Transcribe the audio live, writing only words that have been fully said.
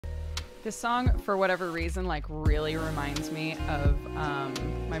This song, for whatever reason, like really reminds me of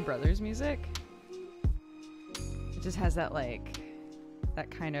my brother's music. It just has that like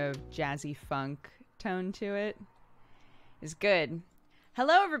that kind of jazzy funk tone to it. It's good.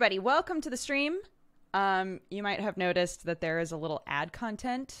 Hello, everybody. Welcome to the stream. You might have noticed that there is a little ad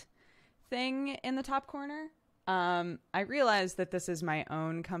content thing in the top corner. I realize that this is my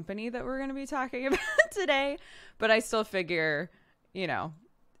own company that we're going to be talking about today, but I still figure, you know,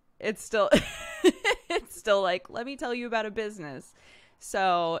 it's still it's still like, let me tell you about a business.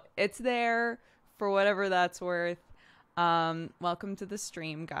 So it's there for whatever that's worth. Welcome to the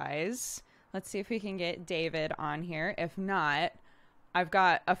stream, guys. Let's see if we can get David on here. If not, I've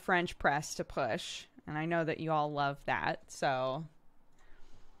got a French press to push, and I know that you all love that. So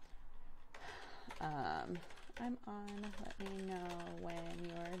I'm on. Let me know when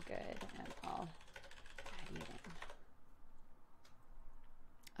you're good, and I'll add you in.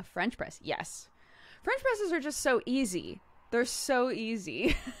 A French press, yes. French presses are just so easy. They're so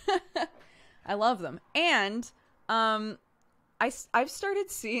easy. I love them. And I've started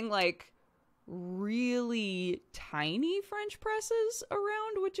seeing like really tiny French presses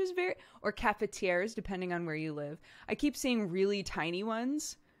around, which is or cafetières, depending on where you live. I keep seeing really tiny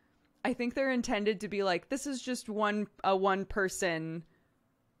ones. I think they're intended to be like, this is just a one person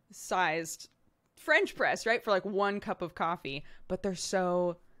sized French press, right? For like one cup of coffee, but they're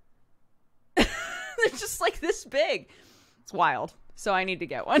so they're just like this big. It's wild. So I need to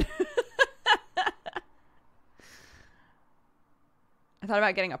get one. I thought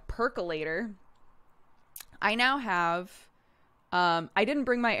about getting a percolator. I now have I didn't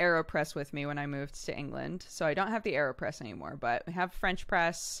bring my AeroPress with me when I moved to England, so I don't have the AeroPress anymore, but I have French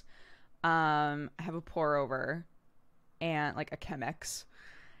press. I have a pour over and like a Chemex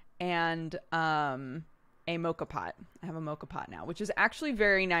and a mocha pot. I have a mocha pot now, which is actually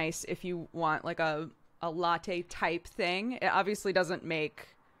very nice if you want like a latte type thing. It obviously doesn't make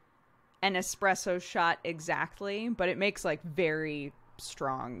an espresso shot exactly, but it makes like very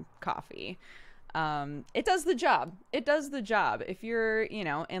strong coffee. It does the job. It does the job. If you're, you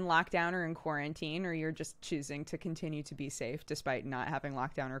know, in lockdown or in quarantine, or you're just choosing to continue to be safe despite not having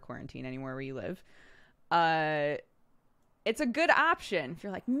lockdown or quarantine anywhere where you live, it's a good option. If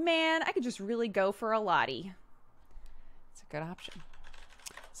you're like, man, I could just really go for a latte. It's a good option.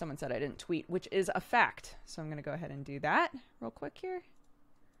 Someone said I didn't tweet, which is a fact. So I'm going to go ahead and do that real quick here.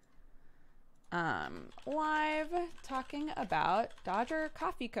 Live talking about Dodger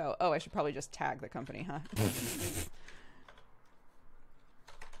Coffee Co. Oh, I should probably just tag the company, huh?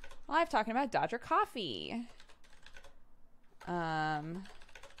 Live talking about Dodger Coffee.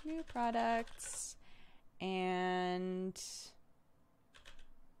 New products and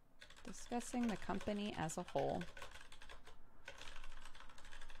discussing the company as a whole.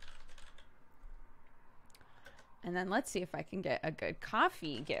 And then let's see if I can get a good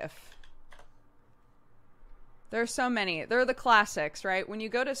coffee gif. There are so many. They're the classics, right? When you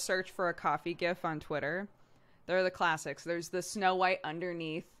go to search for a coffee gif on Twitter, they're the classics. There's the Snow White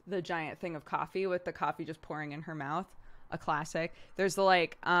underneath the giant thing of coffee with the coffee just pouring in her mouth. A classic. There's the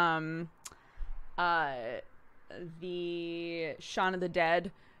like, the Shaun of the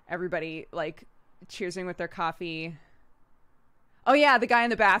Dead. Everybody like cheersing with their coffee. Oh yeah, the guy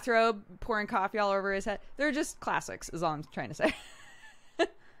in the bathrobe pouring coffee all over his head. They're just classics is all I'm trying to say.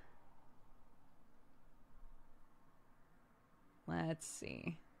 Let's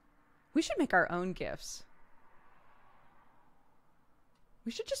see. We should make our own GIFs.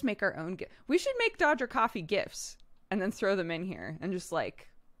 We should just make our own GIFs. We should make Dodger Coffee GIFs and then throw them in here and just like,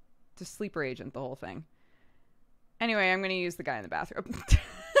 just sleeper agent the whole thing. Anyway, I'm going to use the guy in the bathroom.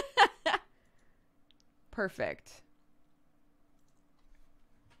 Perfect.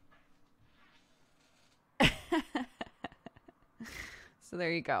 So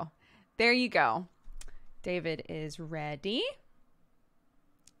there you go. There you go. David is ready.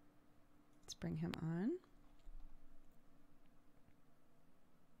 Let's bring him on.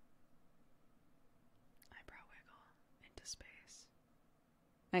 Eyebrow wiggle into space.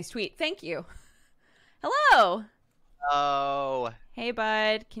 Nice tweet. Thank you. Hello. Oh. Hey,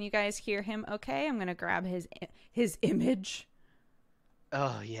 bud. Can you guys hear him okay? I'm going to grab his image.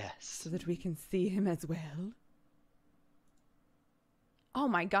 Oh, yes. So that we can see him as well. Oh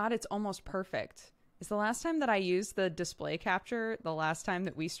my God, it's almost perfect. Is the last time that I used the display capture the last time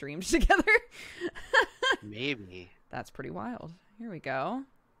that we streamed together? Maybe. That's pretty wild. Here we go.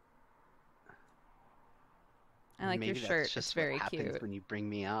 I like Maybe your shirt. That's just it's very what happens cute. when you bring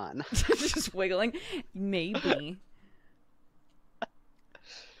me on. Just wiggling. Maybe.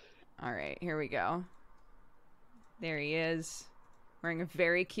 All right, here we go. There he is. wearing a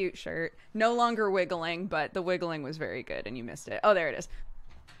very cute shirt. No longer wiggling, but the wiggling was very good, and you missed it. Oh, there it is.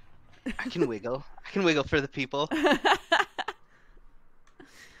 I can wiggle. I can wiggle for the people. Everybody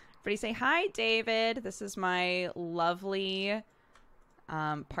say hi, David. This is my lovely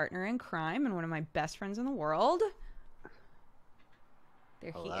partner in crime and one of my best friends in the world.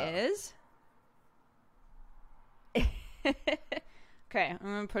 There Hello. he is. Okay, I'm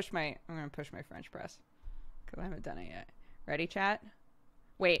gonna push my French press because I haven't done it yet. Ready, chat?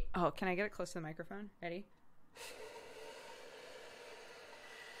 Wait. Oh, can I get it close to the microphone? Ready?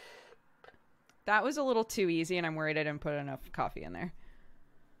 That was a little too easy, and I'm worried I didn't put enough coffee in there.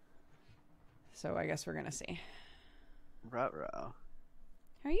 So I guess we're gonna see. Ruh-roh.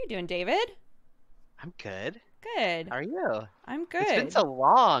 How are you doing, David? I'm good. Good. How are you? I'm good. It's been so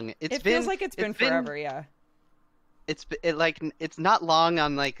long. It feels like it's been forever, yeah. It's not long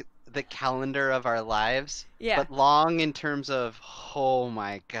on like the calendar of our lives, Yeah. but long in terms of, oh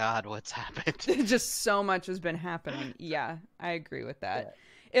my God, what's happened? Just so much has been happening. Yeah, I agree with that.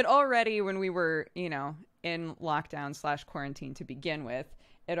 Yeah. It already, when we were, in lockdown / quarantine to begin with,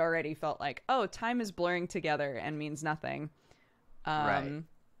 it already felt like, oh, time is blurring together and means nothing. Right.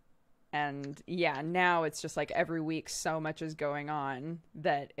 And yeah, now it's just like every week so much is going on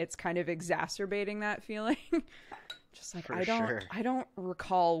that it's kind of exacerbating that feeling. Just like I don't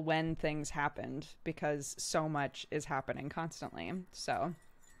recall when things happened because so much is happening constantly. So,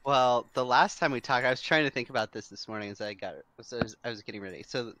 well, the last time we talked, I was trying to think about this morning as I was getting ready.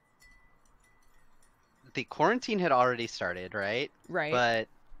 So the quarantine had already started, right? Right.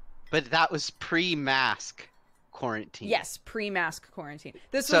 But that was pre-mask quarantine. Yes, pre-mask quarantine.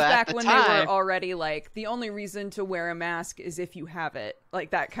 This was back when they were already like, the only reason to wear a mask is if you have it. Like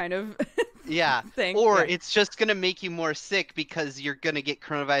that kind of thing. Or it's just going to make you more sick because you're going to get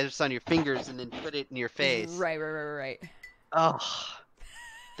coronavirus on your fingers and then put it in your face. Right. Oh,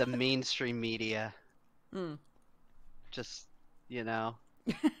 the mainstream media. Just,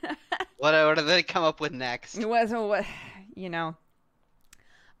 what do they come up with next? What.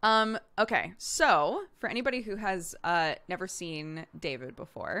 Okay, so for anybody who has never seen David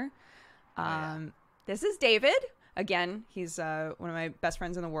before, this is David. Again, he's one of my best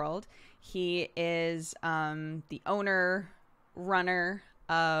friends in the world. He is the owner, runner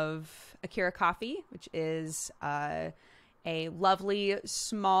of Akira Coffee, which is a lovely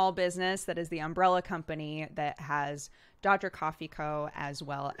small business that is the umbrella company that has Dodger Coffee Co. as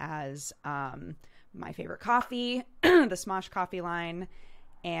well as my favorite coffee, the Smosh coffee line.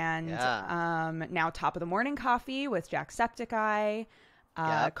 And now Top of the Morning Coffee with Jacksepticeye,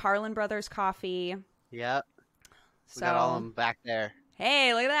 Carlin Brothers Coffee. Yep. So, we got all of them back there.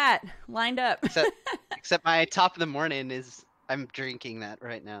 Hey, look at that. Lined up. Except my Top of the Morning I'm drinking that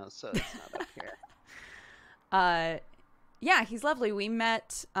right now, so it's not up here. Yeah, he's lovely. We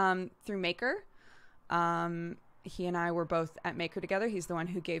met through Maker. He and I were both at Maker together. He's the one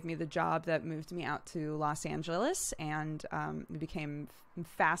who gave me the job that moved me out to Los Angeles, and we became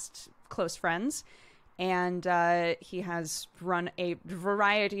fast, close friends. And he has run a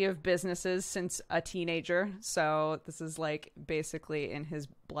variety of businesses since a teenager, so this is like basically in his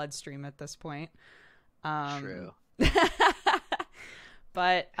bloodstream at this point. True.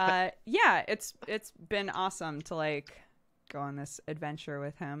 But yeah, it's been awesome to like go on this adventure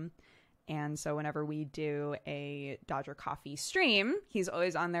with him. And so whenever we do a Dodger Coffee stream, he's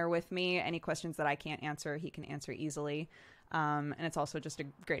always on there with me. Any questions that I can't answer, he can answer easily. And it's also just a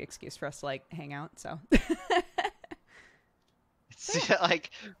great excuse for us to like hang out. So it's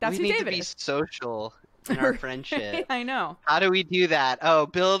like that's we need David to be is. Social in our friendship. I know. How do we do that? Oh,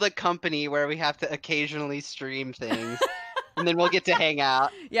 build a company where we have to occasionally stream things, and then we'll get to hang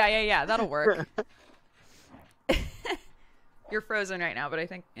out. Yeah. That'll work. You're frozen right now, but I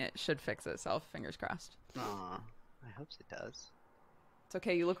think it should fix itself. Fingers crossed. Aw, I hope it does. It's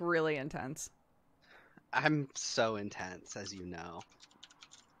okay. You look really intense. I'm so intense, as you know.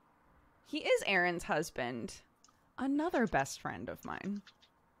 He is Aaron's husband. Another best friend of mine.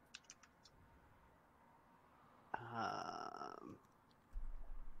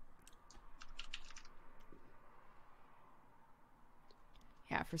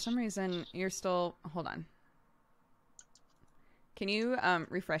 Yeah, for some reason, you're still... Hold on. Can you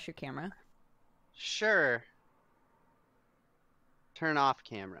refresh your camera? Sure. Turn off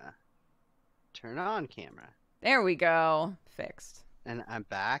camera. Turn on camera. There we go. Fixed. And I'm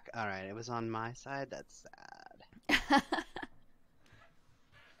back. All right, it was on my side. That's sad.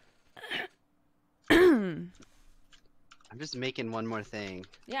 I'm just making one more thing.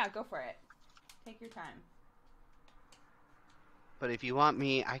 Yeah, go for it. Take your time. But if you want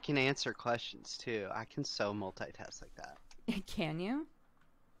me, I can answer questions too. I can so multitask like that. Can you?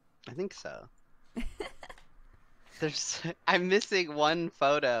 I think so. I'm missing one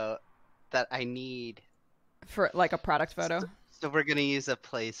photo that I need. For like a product photo? So we're gonna use a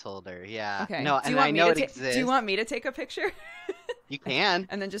placeholder. Yeah. Okay. No, and I know it exists. Do you want me to take a picture? You can.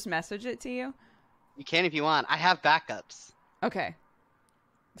 And then just message it to you? You can if you want. I have backups. Okay.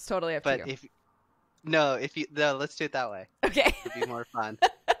 It's totally up to you. No, let's do it that way. Okay. It'll be more fun.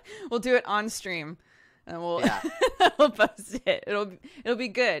 We'll do it on stream, and we'll post it. It'll be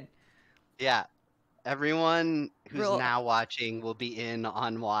good. Yeah. Everyone who's now watching will be in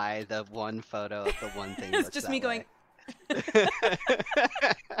on why the one photo of the one thing it's just me going.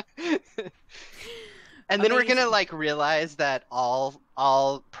 And then we're gonna like realize that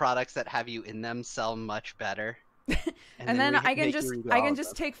all products that have you in them sell much better. And then I can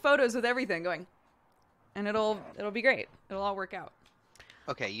just take photos with everything going, and it'll be great. It'll all work out.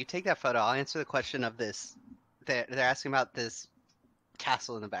 Okay, you take that photo. I'll answer the question of this. They're asking about this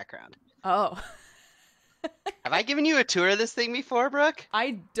castle in the background. Oh. Have I given you a tour of this thing before, Brooke?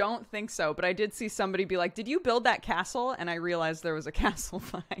 I don't think so, but I did see somebody be like, "Did you build that castle?" And I realized there was a castle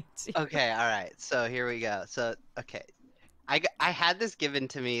behind you. Okay, all right. So here we go. So, okay. I had this given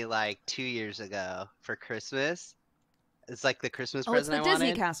to me like 2 years ago for Christmas. It's like the Christmas present I wanted. Oh, it's the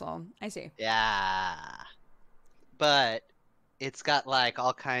Disney castle. I see. Yeah. But it's got like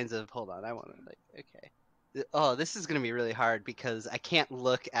all kinds of, hold on, I want to like, okay. Oh, this is going to be really hard because I can't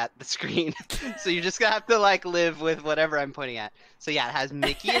look at the screen. So you're just going to have to like live with whatever I'm pointing at. So yeah, it has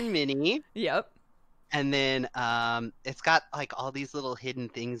Mickey and Minnie. Yep. And then it's got like all these little hidden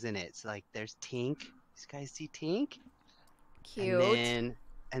things in it. So like there's Tink. These guys see Tink? Cute.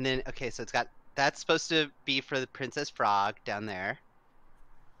 And then okay, so it's got, that's supposed to be for the Princess Frog down there.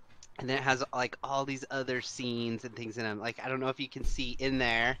 And then it has like all these other scenes and things in them. Like I don't know if you can see in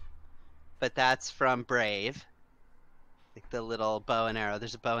there, but that's from Brave. Like the little bow and arrow.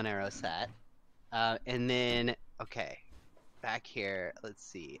 There's a bow and arrow set. And then okay, back here, let's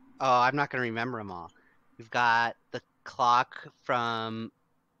see. Oh, I'm not gonna remember them all. We've got the clock from,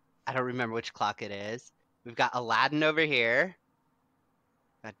 I don't remember which clock it is. We've got Aladdin over here.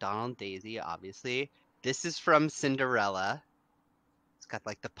 Got Donald and Daisy, obviously. This is from Cinderella. It's got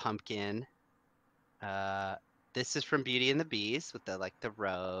like the pumpkin. This is from Beauty and the Beast with the like the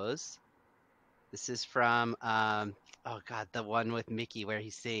rose. This is from oh god, the one with Mickey where he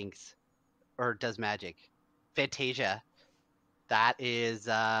sings or does magic. Fantasia. That is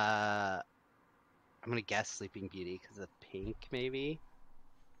I'm gonna guess Sleeping Beauty because of pink maybe.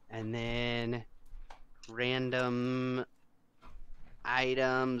 And then random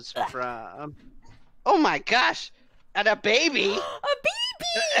items from, oh my gosh, and a baby. A baby.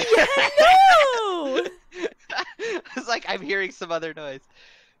 Hello. It's like I'm hearing some other noise.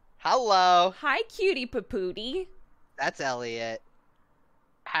 Hello. Hi, cutie papootie. That's Elliot.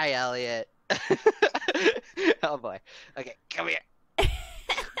 Hi, Elliot. Oh boy. Okay, come here.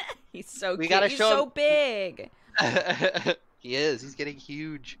 He's so cute. He's so big. He is. He's getting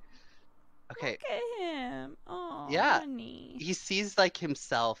huge. Okay. Look at him. Oh, yeah. Honey. He sees like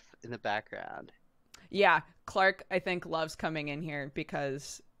himself in the background. Yeah, Clark, I think, loves coming in here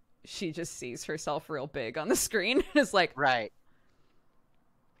because she just sees herself real big on the screen. It's like, right.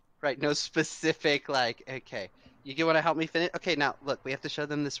 No specific like. Okay, you want to help me finish? Okay, now look, we have to show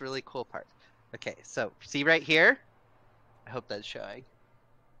them this really cool part. Okay, so see right here. I hope that's showing.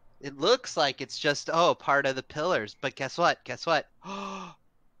 It looks like it's just part of the pillars, but guess what?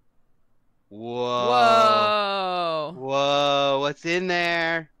 Whoa. Whoa, what's in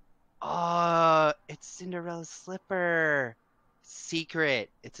there? Oh, it's Cinderella's slipper. Secret.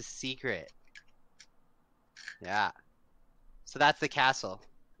 It's a secret. Yeah. So that's the castle,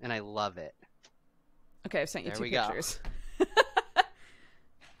 and I love it. Okay, I've sent you there 2 pictures.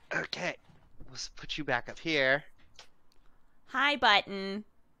 Okay, let's put you back up here. Hi, Button.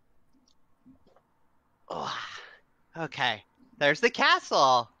 Oh, okay, there's the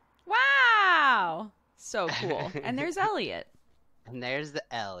castle. Wow, so cool. And there's Elliot. And there's the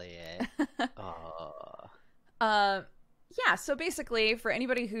Elliot. Oh. Yeah, so basically, for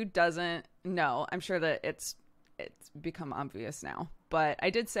anybody who doesn't know, I'm sure that it's become obvious now, but I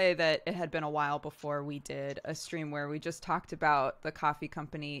did say that it had been a while before we did a stream where we just talked about the coffee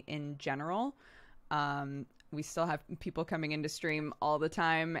company in general. We still have people coming into stream all the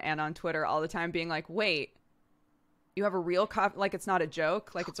time and on Twitter all the time being like, wait, you have a real coffee? Like, it's not a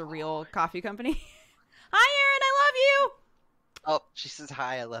joke? Like, it's a real coffee company? Hi, Erin, I love you! Oh, she says,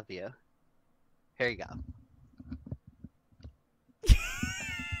 hi, I love you. Here you go.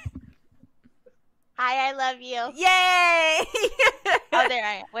 Hi, I love you. Yay! Oh, there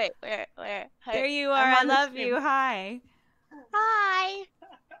I am. Wait, where? There you are. I love you. Hi. Hi.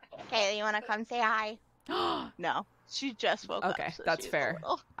 Kayla, you want to come say hi? No, she just woke up. Okay, So that's she's fair. A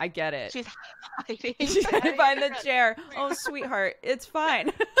little... I get it. She's hiding. She's hiding behind the chair. Oh, sweetheart, it's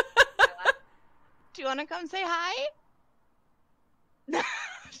fine. Do you want to come say hi?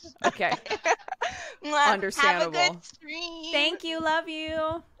 Okay. Understandable. Have a good stream. Thank you. Love you.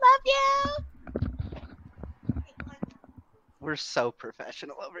 Love you. We're so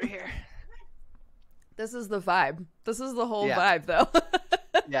professional over here. This is the vibe. This is the whole Yeah. vibe, though.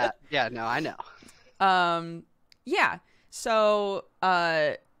 Yeah, no, I know. Yeah. So,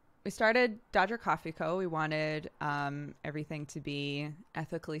 we started Dodger Coffee Co. We wanted everything to be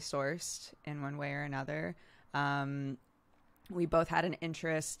ethically sourced in one way or another. We both had an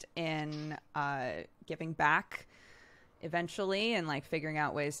interest in giving back eventually and like figuring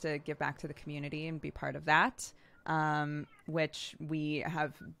out ways to give back to the community and be part of that, which we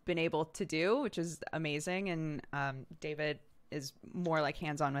have been able to do, which is amazing. And David is more like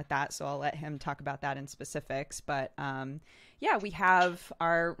hands-on with that, so I'll let him talk about that in specifics. But yeah, we have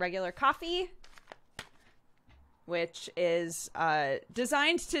our regular coffee, which is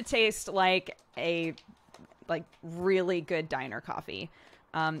designed to taste like a really good diner coffee.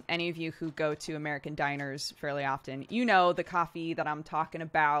 Any of you who go to American diners fairly often, you know the coffee that I'm talking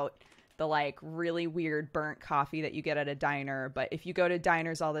about, the like really weird burnt coffee that you get at a diner. But if you go to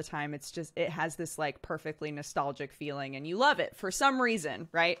diners all the time, it has this like perfectly nostalgic feeling and you love it for some reason,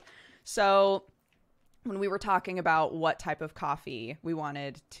 right? So when we were talking about what type of coffee we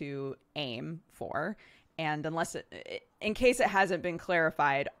wanted to aim for, and in case it hasn't been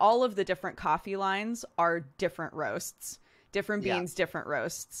clarified, all of the different coffee lines are different roasts, different beans, different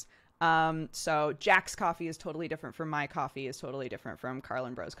roasts. So Jack's coffee is totally different from my coffee, is totally different from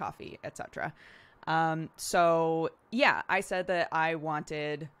Carlin Bros coffee, etc. So yeah, I said that I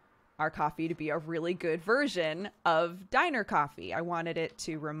wanted our coffee to be a really good version of diner coffee. I wanted it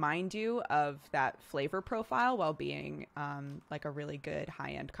to remind you of that flavor profile while being like a really good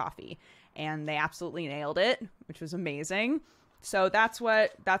high-end coffee. And they absolutely nailed it, which was amazing. So that's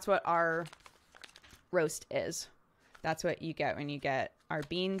what our roast is. That's what you get when you get our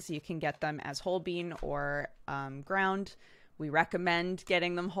beans. You can get them as whole bean or ground. We recommend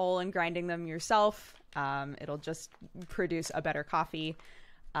getting them whole and grinding them yourself. It'll just produce a better coffee.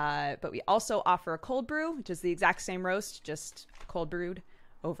 But we also offer a cold brew, which is the exact same roast, just cold brewed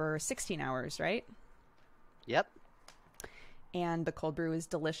over 16 hours, right? Yep. And the cold brew is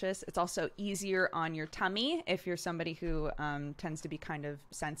delicious. It's also easier on your tummy if you're somebody who tends to be kind of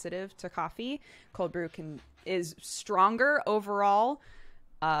sensitive to coffee. Cold brew is stronger overall,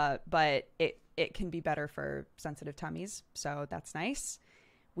 but it can be better for sensitive tummies. So that's nice.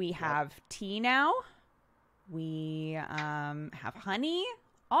 We have tea now. We have honey,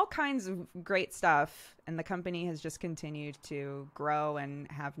 all kinds of great stuff. And the company has just continued to grow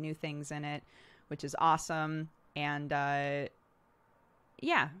and have new things in it, which is awesome. And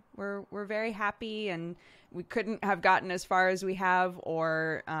yeah, we're very happy, and we couldn't have gotten as far as we have,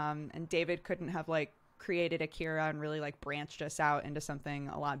 or and David couldn't have like created Akira and really like branched us out into something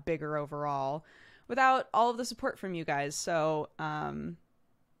a lot bigger overall without all of the support from you guys. So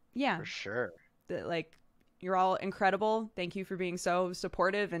yeah, For sure. like you're all incredible. Thank you for being so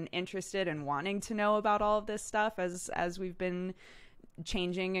supportive and interested and wanting to know about all of this stuff as we've been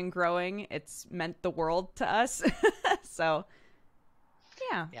changing and growing. It's meant the world to us. So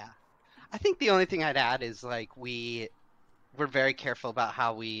yeah. I think the only thing I'd add is like we're very careful about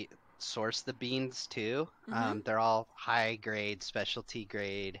how we source the beans too. They're all high grade, specialty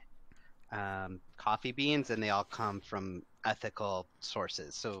grade coffee beans, and they all come from ethical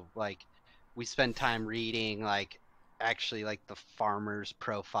sources. So like we spend time reading like actually like the farmer's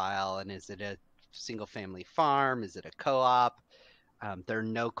profile, and is it a single family farm? Is it a co-op? There are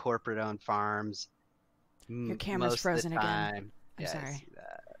no corporate owned farms. Your camera's frozen again. I'm sorry. I see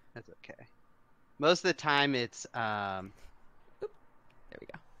that. That's okay. Most of the time it's There we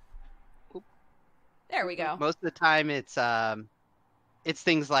go. There we go. most of the time it's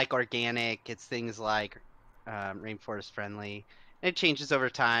things like organic, it's things like rainforest friendly. And it changes over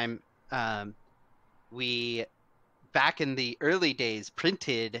time. We back in the early days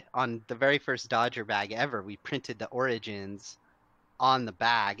printed on the very first Dodger bag ever, we printed the origins on the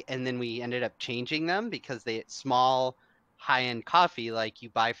bag, and then we ended up changing them because they small high-end coffee, like you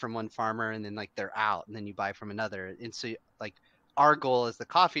buy from one farmer and then like they're out, and then you buy from another. And so like our goal as the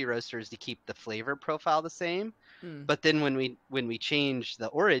coffee roaster is to keep the flavor profile the same. But then when we changed the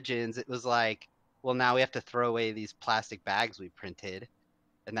origins, it was like, well, now we have to throw away these plastic bags we printed,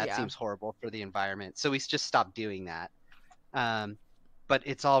 and that seems horrible for the environment. So we just stopped doing that. But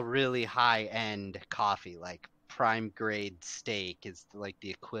it's all really high-end coffee, like prime grade steak is like the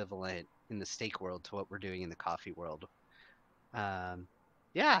equivalent in the steak world to what we're doing in the coffee world.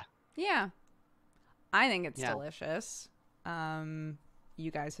 Yeah. Yeah. I think it's Yeah. delicious. You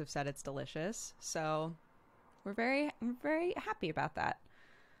guys have said it's delicious, so we're very happy about that.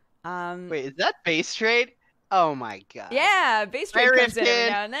 Wait, is that base trade? Oh my god. Yeah, base trade comes in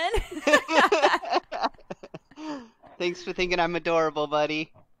every now and then. Thanks for thinking I'm adorable,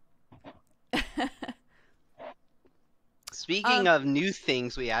 buddy. Speaking of new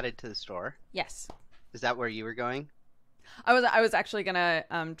things we added to the store. Yes. Is that where you were going? I was actually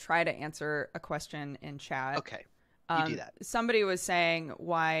gonna try to answer a question in chat. Okay, you do that. Somebody was saying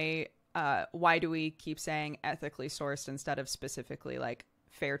why do we keep saying ethically sourced instead of specifically like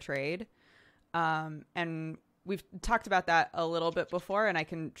fair trade? And we've talked about that a little bit before, and I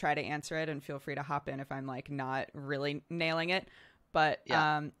can try to answer it, and feel free to hop in if I'm like not really nailing it. But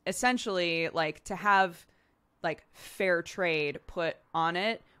yeah. Essentially, like to have like fair trade put on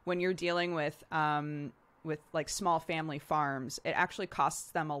it when you're dealing with like small family farms, it actually costs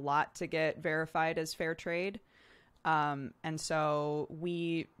them a lot to get verified as fair trade. And so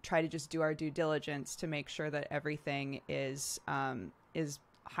we try to just do our due diligence to make sure that everything is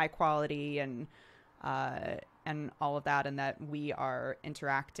high quality and all of that, and that we are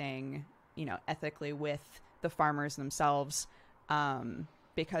interacting, ethically with the farmers themselves.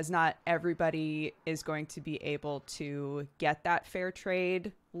 Because not everybody is going to be able to get that fair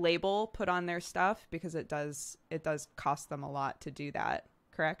trade label put on their stuff, because it does cost them a lot to do that.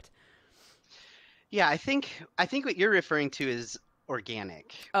 Correct? Yeah, I think what you're referring to is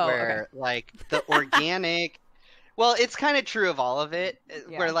organic. Oh, where okay. like the organic well, it's kind of true of all of it,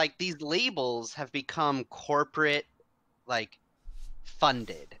 Yeah. where like these labels have become corporate like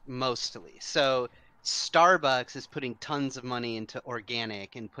funded mostly. So Starbucks is putting tons of money into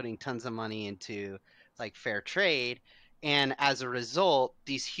organic and putting tons of money into like fair trade. And as a result,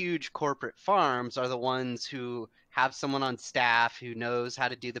 these huge corporate farms are the ones who have someone on staff who knows how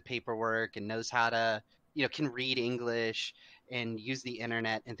to do the paperwork and knows how to, can read English and use the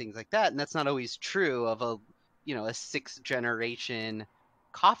internet and things like that. And that's not always true of a sixth generation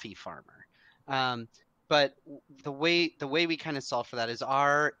coffee farmer. But the way we kind of solve for that is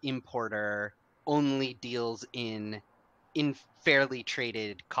our importer only deals in fairly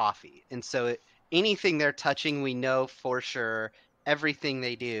traded coffee. And so anything they're touching, we know for sure everything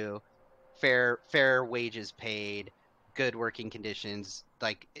they do, fair wages paid, good working conditions,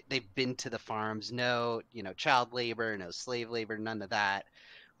 like they've been to the farms, no, child labor, no slave labor, none of that.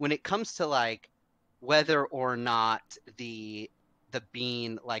 When it comes to like whether or not the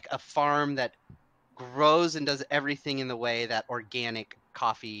bean, like a farm that grows and does everything in the way that organic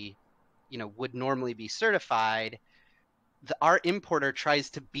coffee would normally be certified, our importer tries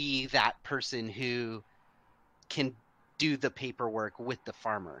to be that person who can do the paperwork with the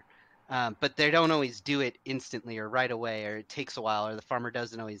farmer. But they don't always do it instantly or right away, or it takes a while, or the farmer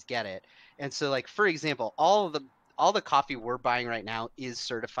doesn't always get it. And so like, for example, all the coffee we're buying right now is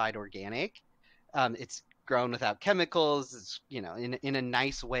certified organic. It's grown without chemicals. It's, in a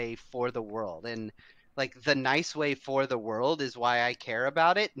nice way for the world. And like the nice way for the world is why I care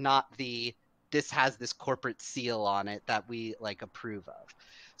about it, not this has this corporate seal on it that we like approve of.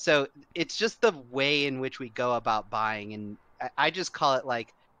 So it's just the way in which we go about buying. And I just call it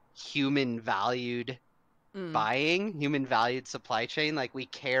like human valued buying, human valued supply chain. Like we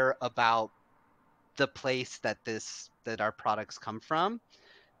care about the place that our products come from,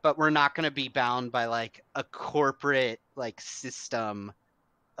 but we're not going to be bound by like a corporate like system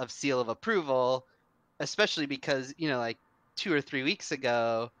of seal of approval, especially because, like 2 or 3 weeks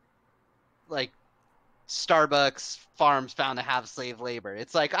ago, like Starbucks farms found to have slave labor.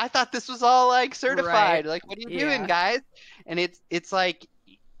 It's like, I thought this was all like certified. Right. Like, what are you doing, guys? And it's like,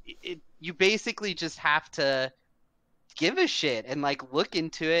 you basically just have to give a shit and like look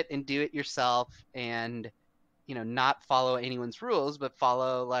into it and do it yourself, and not follow anyone's rules, but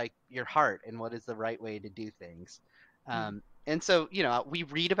follow like your heart and what is the right way to do things. And so, we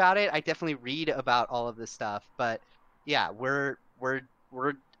read about it. I definitely read about all of this stuff, but yeah,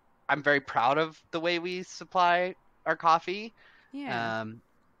 I'm very proud of the way we supply our coffee. Yeah.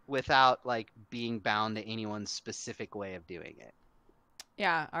 Without like being bound to anyone's specific way of doing it.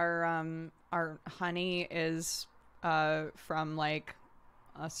 Yeah, our honey is from like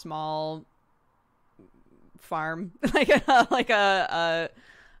a small farm, like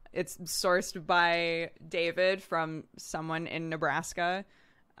it's sourced by David from someone in Nebraska.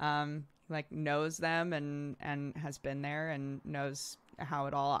 Like knows them and has been there and knows how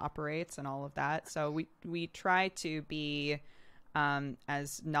it all operates and all of that. So we try to be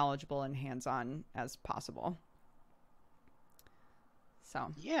as knowledgeable and hands-on as possible.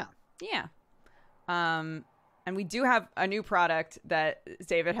 So yeah. And we do have a new product that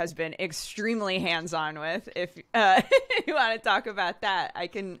David has been extremely hands-on with. If you want to talk about that, I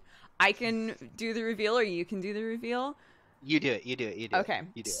can do the reveal, or you can do the reveal. You do it. Okay.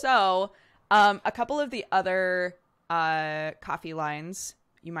 You do it. So, a couple of the other coffee lines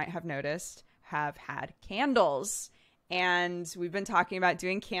you might have noticed have had candles. And we've been talking about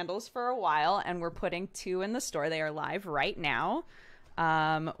doing candles for a while, and we're putting 2 in the store. They are live right now.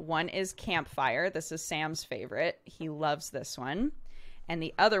 One is Campfire. This is Sam's favorite. He loves this one. And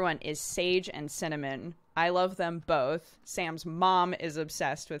the other one is Sage and Cinnamon. I love them both. Sam's mom is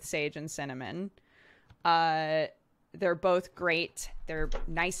obsessed with Sage and Cinnamon. They're both great. They're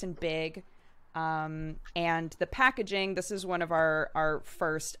nice and big. And the packaging, this is one of our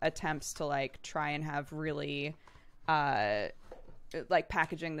first attempts to like try and have really like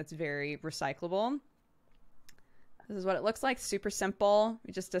packaging that's very recyclable. This is what it looks like. Super simple.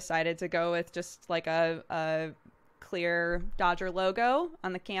 We just decided to go with just like a clear Dodger logo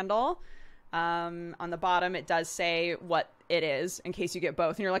on the candle. On the bottom, it does say what it is in case you get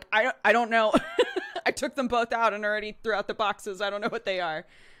both. And you're like, I don't know. I took them both out and already threw out the boxes. I don't know what they are.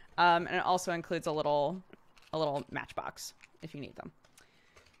 And it also includes a little matchbox if you need them.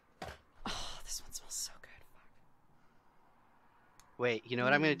 Oh, this one smells so good. Wait, you know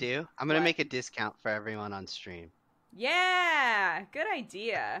what I'm going to do? I'm going to What? make a discount for everyone on stream. Yeah, good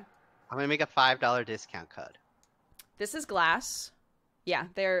idea. I'm going to make a $5 discount code. This is glass. Yeah,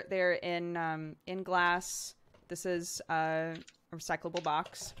 they're in glass. This is a recyclable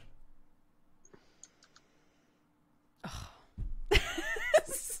box. Oh.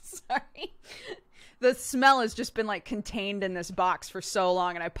 Sorry. The smell has just been like contained in this box for so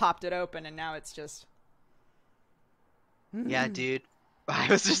long, and I popped it open, and now it's just. Yeah, dude. I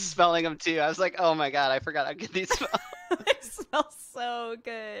was just smelling them too. I was like, oh my god, I forgot how good these smell. They smell so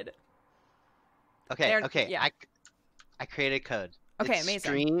good. Okay. Yeah. I created a code. Okay, it's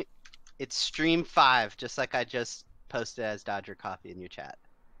amazing. It's Stream 5, just like I just posted as Dodger Coffee in your chat.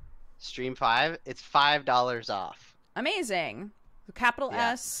 Stream 5, it's $5 off. Amazing. So capital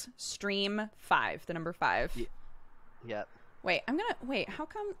Yeah. S, stream 5, the number 5. Yep. Wait, how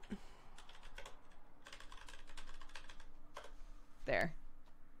come? There.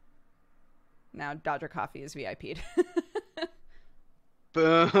 Now Dodger Coffee is VIP'd.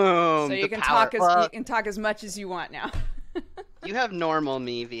 Boom. So you can talk as much as you want now. You have normal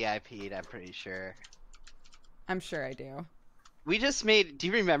me VIP'd, I'm pretty sure. I'm sure I do. We just made. Do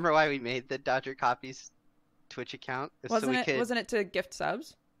you remember why we made the Dodger Coffee's Twitch account? Wasn't it to gift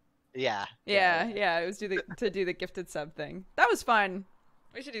subs? Yeah. Yeah. It was to do the gifted sub thing. That was fun.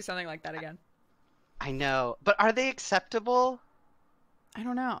 We should do something like that again. I know, but are they acceptable? I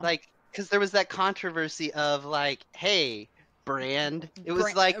don't know. Like, because there was that controversy of like, hey, brand. It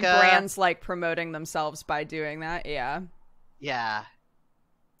was like brands like promoting themselves by doing that. Yeah. Yeah.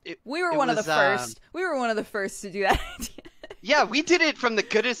 We were one of the first. We were one of the first to do that idea. Yeah, we did it from the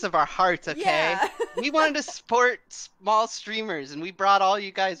goodness of our hearts, okay? Yeah. We wanted to support small streamers, and we brought all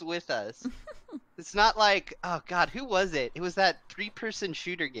you guys with us. It's not like, oh god, who was it? It was that 3-person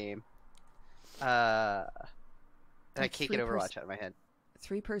shooter game. I can't get Overwatch out of my head.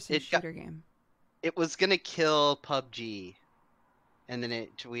 3-person shooter game. It was gonna kill PUBG, and then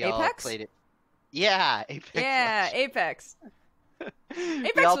we all Apex? played it. Yeah, Apex. Yeah, Apex.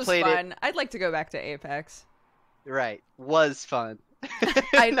 Apex was fun. I'd like to go back to Apex. Right, was fun.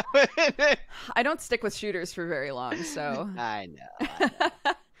 I don't stick with shooters for very long, so. I know.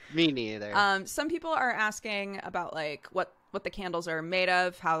 Me neither. Some people are asking about like what the candles are made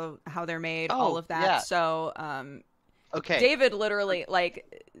of, how they're made, all of that. Yeah. So, okay. David literally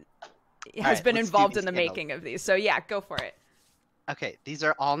like has been involved in the making of these. So yeah, go for it. Okay, these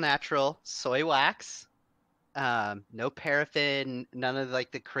are all natural soy wax. No paraffin, none of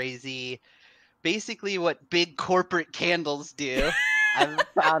like the crazy. Basically, what big corporate candles do, I've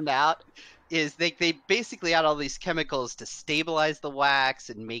found out, is they basically add all these chemicals to stabilize the wax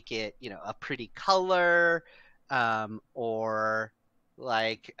and make it, a pretty color, or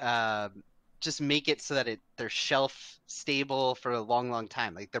like just make it so that they're shelf stable for a long, long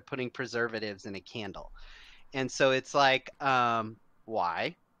time. Like they're putting preservatives in a candle, and so it's like,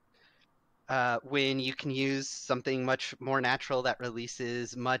 why? When you can use something much more natural that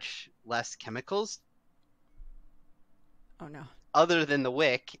releases much less chemicals. Oh no. Other than the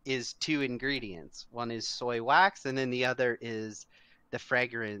wick is 2 ingredients. One is soy wax, and then the other is the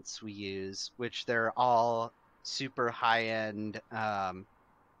fragrance we use, which they're all super high-end,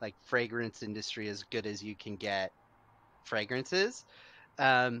 like fragrance industry, as good as you can get fragrances.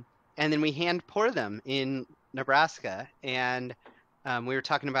 And then we hand pour them in Nebraska, and we were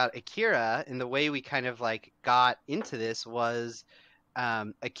talking about Akira, and the way we kind of like got into this was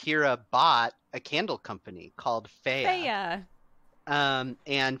Akira bought a candle company called Faya. Faya.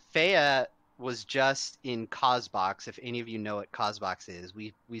 And Faya was just in Cosbox. If any of you know what Cosbox is,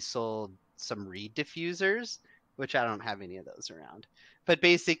 we sold some reed diffusers, which I don't have any of those around. But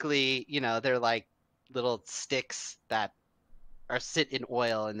basically, they're like little sticks that are sit in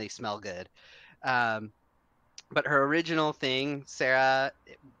oil and they smell good. But her original thing, Sarah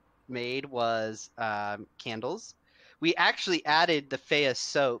made was candles. We actually added the Faya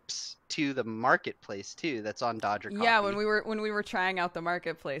soaps to the marketplace too. That's on Dodger Coffee. Yeah, when we were trying out the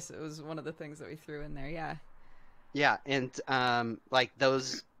marketplace, it was one of the things that we threw in there. Yeah. Yeah, and like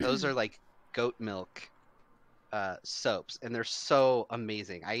those are like goat milk soaps, and they're so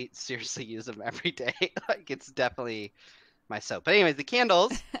amazing. I seriously use them every day. Like it's definitely my soap. But anyways, the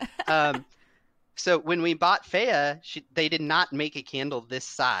candles. So when we bought Faya, they did not make a candle this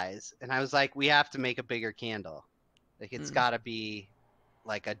size, and I was like, we have to make a bigger candle. Like it's got to be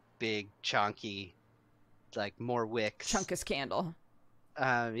like a big chunky, like more wicks. Chunkus candle.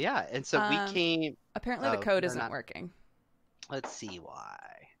 Yeah, and so we came. Apparently the code isn't working. Let's see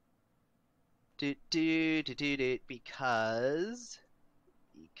why. Because.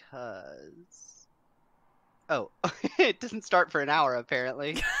 Oh, it doesn't start for an hour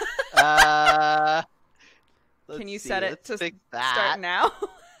apparently. Can you set it to start now?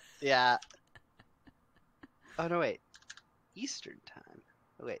 Yeah. Oh no, wait. Eastern time.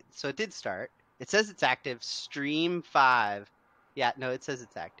 Oh, wait, so it did start. It says it's active. Stream 5. Yeah, no, it says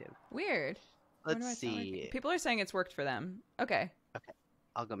it's active. Weird. Let's see. People are saying it's worked for them. Okay. Okay.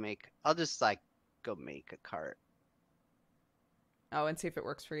 I'll just like go make a cart. Oh, and see if it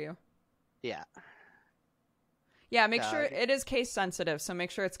works for you. Yeah. Yeah, make sure it is case sensitive, so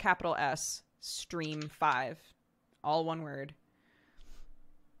make sure it's capital S, Stream 5. All one word.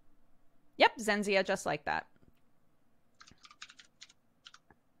 Yep, Zenzia, just like that.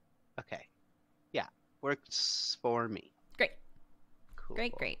 Okay. Yeah, works for me. Great. Cool.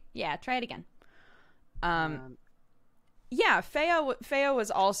 Great. Yeah, try it again. Yeah, Faya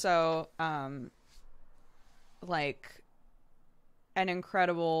was also like an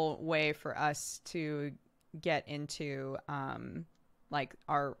incredible way for us to get into like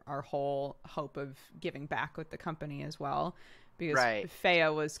our whole hope of giving back with the company as well, because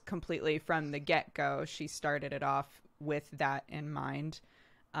Faya was completely from the get-go. She started it off with that in mind.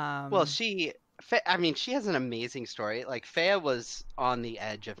 Well, she has an amazing story. Like Faya was on the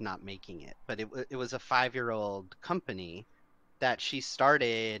edge of not making it, but it was a 5-year-old company that she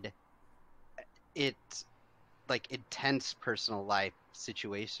started. It like intense personal life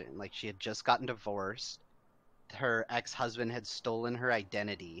situation. Like she had just gotten divorced. Her ex-husband had stolen her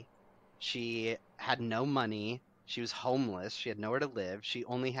identity. She had no money. She was homeless. She had nowhere to live. She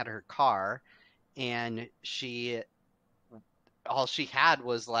only had her car, and all she had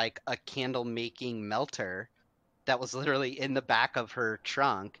was like a candle making melter that was literally in the back of her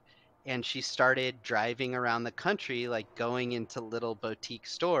trunk. And she started driving around the country, like going into little boutique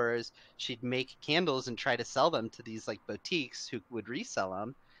stores. She'd make candles and try to sell them to these like boutiques who would resell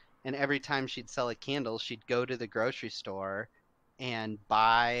them. And every time she'd sell a candle, she'd go to the grocery store and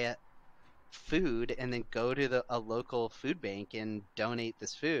buy food and then go to a local food bank and donate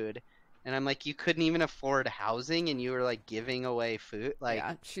this food. And I'm like, you couldn't even afford housing and you were like giving away food. Like,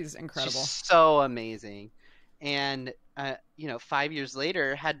 yeah, she's incredible. She's so amazing. And 5 years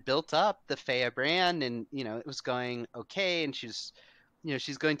later had built up the Faya brand, and it was going okay. And she's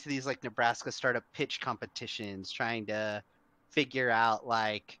going to these like Nebraska startup pitch competitions, trying to figure out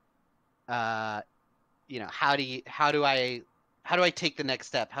like, how do I take the next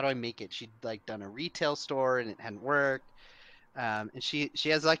step? How do I make it? She'd like done a retail store and it hadn't worked. And she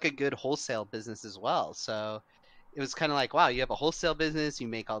has like a good wholesale business as well. So it was kind of like, wow, you have a wholesale business, you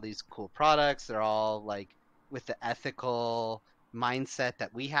make all these cool products. They're all like with the ethical mindset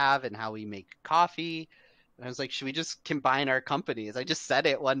that we have and how we make coffee. And I was like, should we just combine our companies? I just said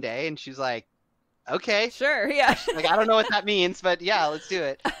it one day and she's like, okay, sure. Yeah. Like, I don't know what that means, but yeah, let's do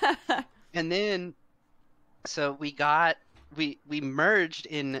it. And then, so we merged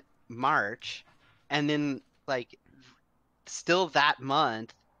in March, and then like still that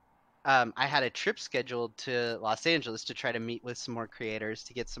month, I had a trip scheduled to Los Angeles to try to meet with some more creators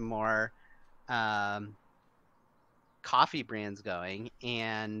to get some more coffee brands going.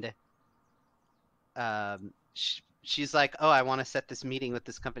 And she's like, oh, I want to set this meeting with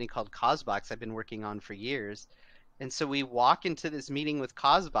this company called Cosbox I've been working on for years. And so we walk into this meeting with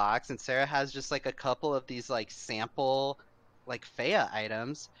Cosbox, and Sarah has just like a couple of these like sample like Faya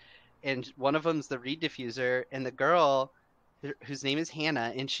items, and one of them's the reed diffuser, and the girl whose name is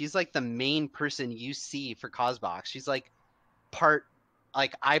Hannah, and she's like the main person you see for Cosbox. She's like part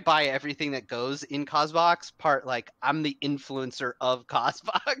like I buy everything that goes in Cosbox, part like I'm the influencer of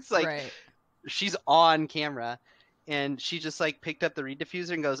Cosbox. Like Right. she's on camera, and she just like picked up the reed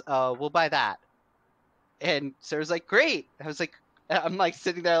diffuser and goes, "Oh, we'll buy that." And Sarah's like, "Great." I'm like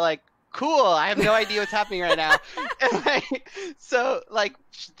sitting there like, "Cool." I have no idea what's happening right now. And like, so like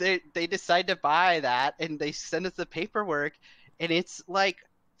they decide to buy that, and they send us the paperwork, and it's like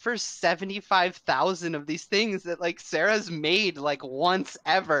for 75,000 of these things that like Sarah's made like once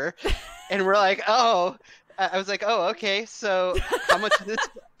ever. And we're like, "Oh." I was like, "Oh, okay, so how much is this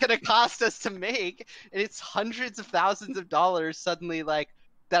gonna cost us to make?" And it's hundreds of thousands of dollars suddenly, like,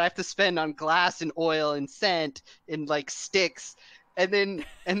 that I have to spend on glass and oil and scent and like sticks. And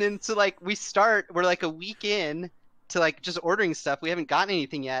then so like we're like a week in to like just ordering stuff. We haven't gotten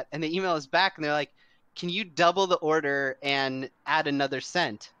anything yet, and they email us back and they're like, "Can you double the order and add another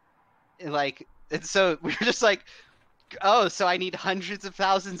scent?" And so we're just like, "Oh, so I need hundreds of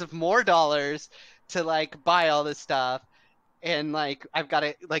thousands of more dollars to like buy all this stuff, and like I've got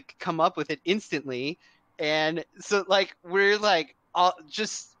to like come up with it instantly." And so like we're like all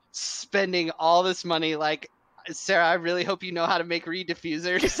just spending all this money. Like, "Sarah, I really hope you know how to make reed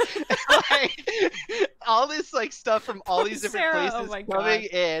diffusers." Like, all this like stuff from all these different Sarah, places oh my coming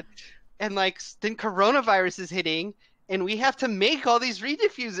God. in, and like then coronavirus is hitting, and we have to make all these reed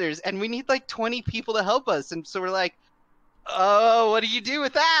diffusers, and we need like 20 people to help us. And so we're like, "Oh, what do you do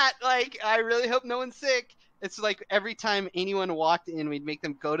with that? Like, I really hope no one's sick." It's like every time anyone walked in, we'd make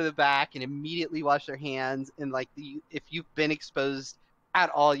them go to the back and immediately wash their hands. And like, if you've been exposed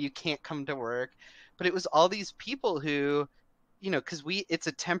at all, you can't come to work. But it was all these people who, you know, because it's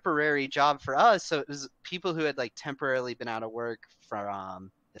a temporary job for us. So it was people who had like temporarily been out of work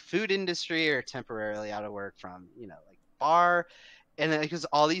from the food industry, or temporarily out of work from, you know, like bar. And then it was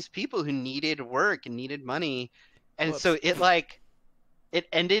all these people who needed work and needed money. And Whoops. so it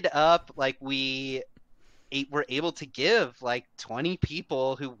ended up like we were able to give like 20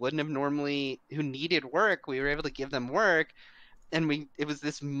 people who wouldn't have normally, who needed work, we were able to give them work. And it was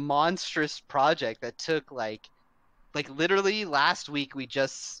this monstrous project that took like literally last week we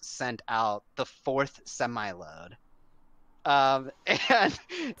just sent out the 4th semi-load. And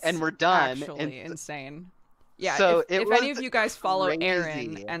we're done. Actually insane. Yeah, so if any of you guys follow crazy.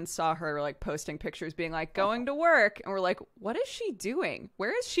 Erin and saw her like posting pictures being like going to work, and we're like, what is she doing?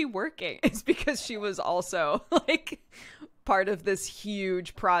 Where is she working? It's because she was also like part of this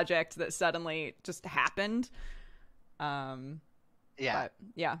huge project that suddenly just happened. Yeah. But,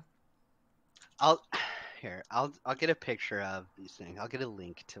 yeah. I'll get a picture of these things. I'll get a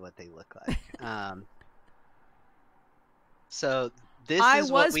link to what they look like. So this I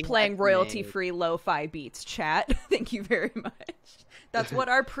is what was we playing had royalty-free lo-fi beats, chat. Thank you very much. That's what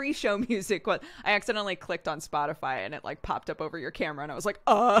our pre-show music was. I accidentally clicked on Spotify and it like popped up over your camera, and I was like,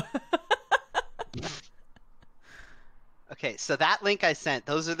 Okay, so that link I sent,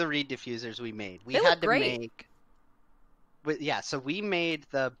 those are the reed diffusers we made. We They had look to great. make. Yeah, so we made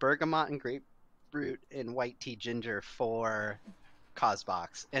the bergamot and grapefruit and white tea ginger for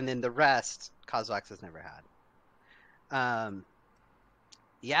Cosbox, and then the rest Cosbox has never had.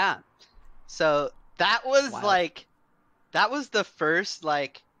 Yeah, so that was Wild. like, that was the first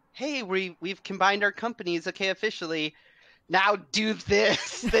like, hey, we've combined our companies, okay, officially. Now do this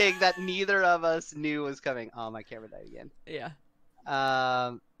thing that neither of us knew was coming. Oh, my camera died again. Yeah.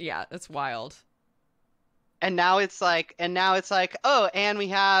 Yeah, that's wild. And now it's like, oh, and we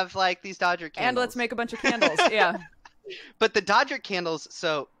have like these Dodger candles. And let's make a bunch of candles. Yeah. But the Dodger candles,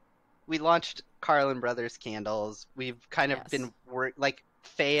 so we launched Carlin Brothers candles. We've kind of been like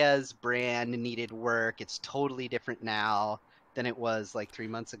Fea's brand needed work. It's totally different now than it was like 3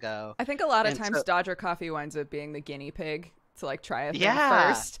 months ago. I think a lot of And times so- Dodger Coffee winds up being the guinea pig to like try a thing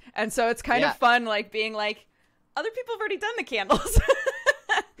Yeah. first. And so it's kind Yeah. of fun like being like, other people have already done the candles.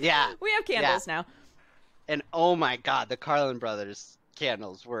 Yeah. We have candles now. And oh my God, the Carlin Brothers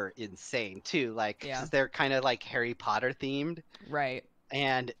candles were insane too. Like, 'cause Yeah. they're kind of like Harry Potter themed. Right.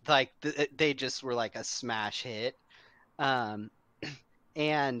 And like they just were like a smash hit. And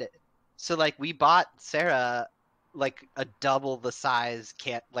so like we bought Sarah like a double the size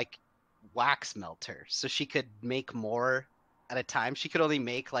like wax melter, so she could make more at a time. She could only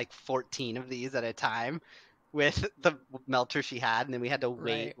make like 14 of these at a time with the melter she had, and then we had to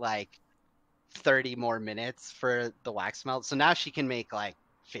wait Right. like 30 more minutes for the wax melt. So now she can make like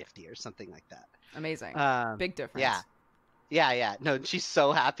 50 or something like that. Amazing. Big difference. Yeah. No, she's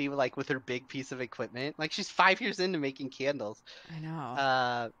so happy with her big piece of equipment. Like, she's 5 years into making candles. I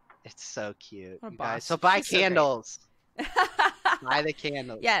know. It's so cute. What a You guys. boss. So buy She's so great. candles. Buy the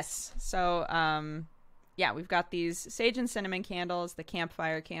candles. Yes. So, yeah, we've got these sage and cinnamon candles, the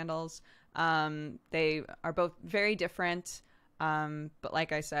campfire candles. They are both very different. But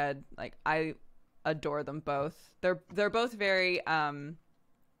like I said, like I adore them both. They're both very,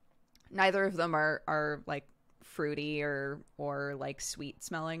 neither of them are like fruity or like sweet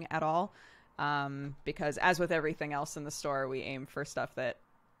smelling at all. Because as with everything else in the store, we aim for stuff that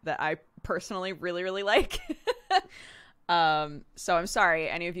I personally really, really like. So I'm sorry,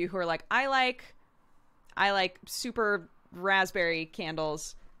 any of you who are like, I like super raspberry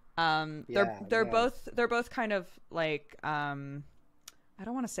candles. They're both kind of like, I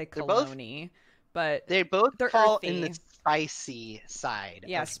don't want to say cologne-y, but they both they're fall earthy. in the spicy side.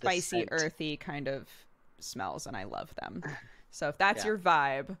 Yeah, of the spicy, scent. earthy kind of smells, and I love them. So if that's Yeah. your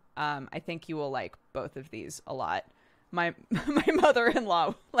vibe, I think you will like both of these a lot. My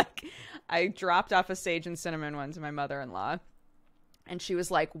mother-in-law, like, I dropped off a sage and cinnamon one to my mother-in-law, and she was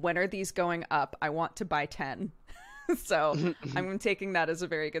like, when are these going up? I want to buy 10. So I'm taking that as a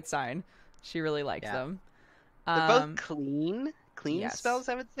very good sign. She really liked them. They're both clean yes. smells,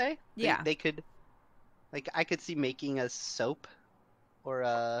 I would say. Yeah. They could, like, I could see making a soap or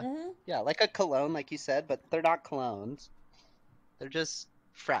like a cologne, like you said, but they're not colognes. They're just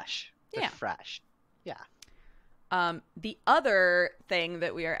fresh. They're fresh. Yeah. The other thing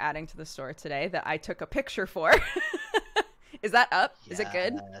that we are adding to the store today that I took a picture for. Is that up? Is it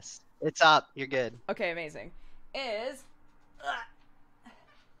good? Yes. It's up. You're good. Okay, amazing. Is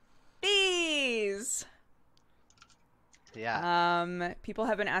bees. Yeah. People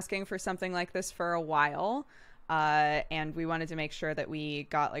have been asking for something like this for a while. And we wanted to make sure that we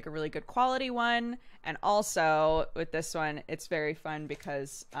got like a really good quality one. And also with this one, it's very fun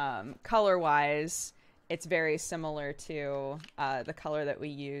because color wise, it's very similar to the color that we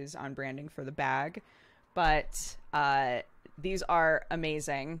use on branding for the bag. But these are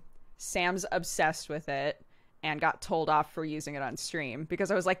amazing. Sam's obsessed with it and got told off for using it on stream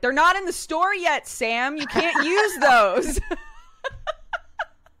because I was like, they're not in the store yet, Sam. You can't use those.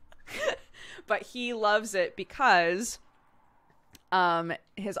 But he loves it because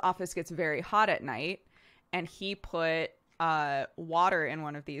his office gets very hot at night, and he put water in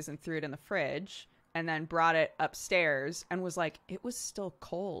one of these and threw it in the fridge and then brought it upstairs and was like, it was still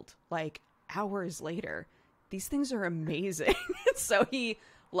cold like hours later. These things are amazing. So he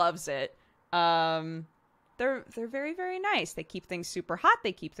loves it. They're very, very nice. They keep things super hot.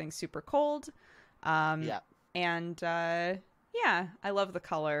 They keep things super cold. And I love the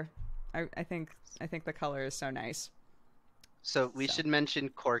color. I think the color is so nice. So we should mention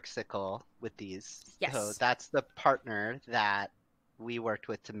Corksicle with these. Yes. So that's the partner that we worked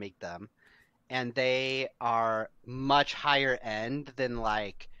with to make them. And they are much higher end than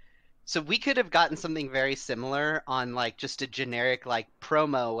like, so we could have gotten something very similar on like just a generic like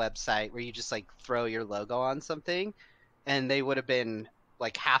promo website where you just like throw your logo on something and they would have been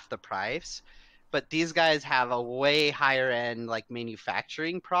like half the price. But these guys have a way higher end like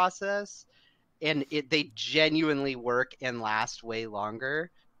manufacturing process, and they genuinely work and last way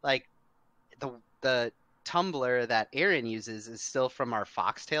longer. Like the tumbler that Aaron uses is still from our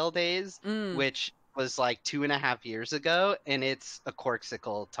Foxtail days, which was like 2.5 years ago, and it's a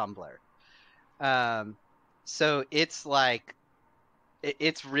Corksicle tumbler. So it's like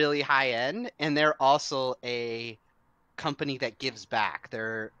it's really high end, and they're also a company that gives back.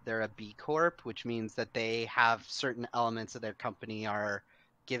 They're a B Corp, which means that they have certain elements of their company are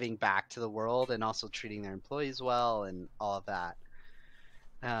giving back to the world and also treating their employees well and all of that.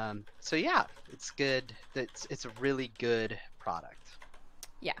 So yeah, it's good. It's a really good product.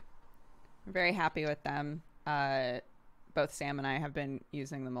 Yeah, I'm very happy with them. Both Sam and I have been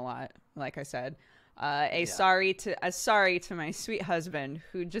using them a lot. Like I said, sorry to my sweet husband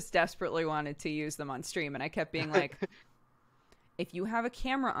who just desperately wanted to use them on stream, and I kept being like, if you have a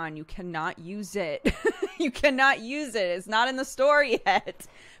camera on, you cannot use it. You cannot use it. It's not in the store yet,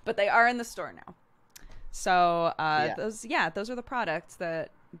 but they are in the store now. So those are the products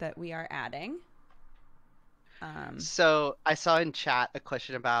that we are adding. So I saw in chat a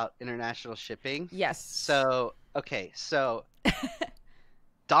question about international shipping. Yes. So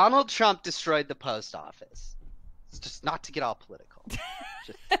Donald Trump destroyed the post office. It's just not to get all political.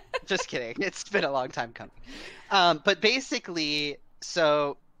 Just kidding. It's been a long time coming. But basically,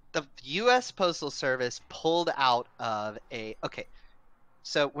 so the U.S. Postal Service pulled out of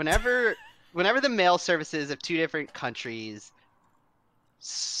so whenever the mail services of two different countries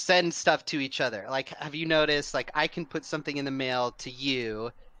send stuff to each other, like, have you noticed, like, I can put something in the mail to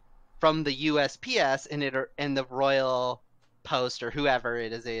you from the USPS and the Royal Post or whoever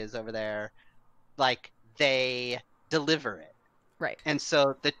it is over there, like, they deliver it. Right. And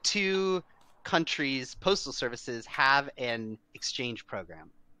so the two countries' postal services have an exchange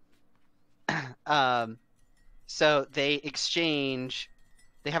program. So they exchange,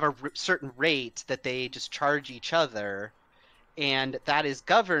 they have a certain rate that they just charge each other, and that is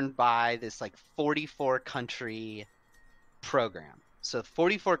governed by this like 44 country program. So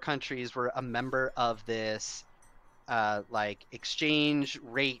 44 countries were a member of this like exchange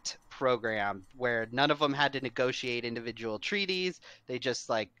rate program where none of them had to negotiate individual treaties. They just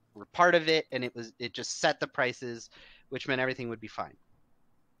like were part of it, and it just set the prices, which meant everything would be fine.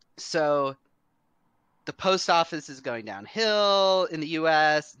 So the post office is going downhill in the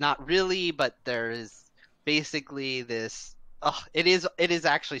US. Not really, but there is basically this. Oh, it is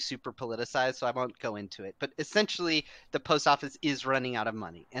actually super politicized, so I won't go into it. But essentially, the post office is running out of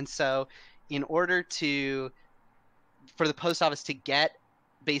money, and so in order for the post office to get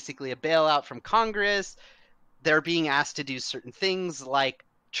basically a bailout from Congress, they're being asked to do certain things like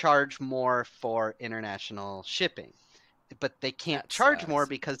charge more for international shipping. But they can't charge more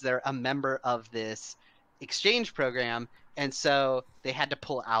because they're a member of this exchange program, and so they had to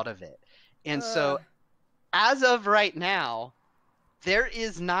pull out of it. And so as of right now, there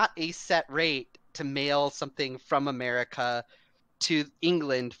is not a set rate to mail something from America to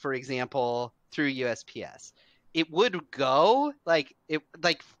England, for example, through USPS. It would go like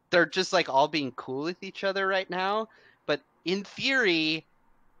they're just like all being cool with each other right now, but in theory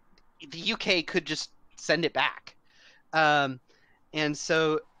the UK could just send it back. And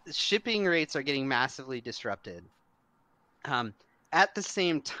so shipping rates are getting massively disrupted. At the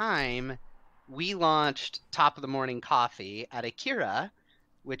same time, we launched Top of the Morning Coffee at Akira,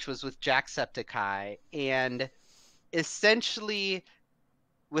 which was with Jacksepticeye, and essentially,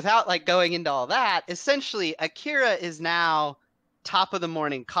 without like going into all that, essentially Akira is now Top of the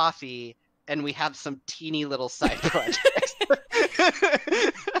Morning Coffee, and we have some teeny little side projects.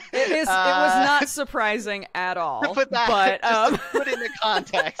 It was not surprising at all. To put that, just to put into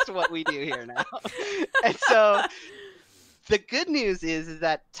context what we do here now. And so the good news is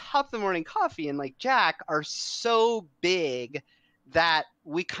that Top of the Morning Coffee and like Jack are so big that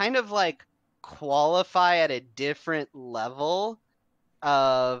we kind of like qualify at a different level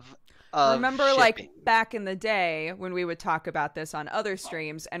of remember shipping. Like back in the day when we would talk about this on other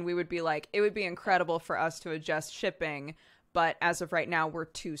streams, and we would be like, it would be incredible for us to adjust shipping, but as of right now we're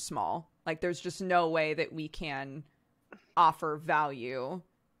too small. Like there's just no way that we can offer value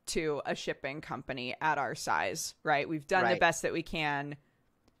to a shipping company at our size, right? We've done the best that we can.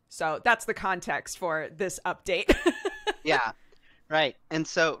 So that's the context for this update. Yeah. Right. And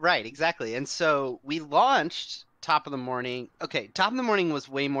so exactly. And so we launched Top of the Morning. Okay, Top of the Morning was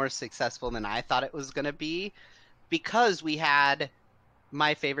way more successful than I thought it was going to be because we had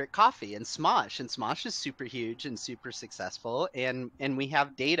my favorite coffee and Smosh, and Smosh is super huge and super successful, and we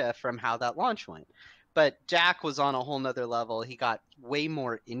have data from how that launch went. But Jack was on a whole nother level. He got way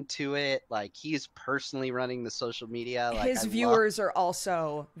more into it. Like he's personally running the social media. Like his viewers are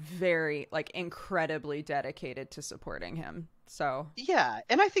also very like incredibly dedicated to supporting him. So yeah,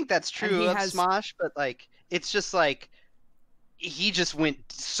 and I think that's true of Smosh, but like it's just like he just went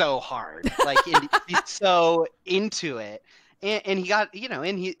so hard, like he's so into it, and he got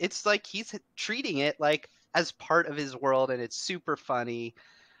and it's like he's treating it like as part of his world, and it's super funny,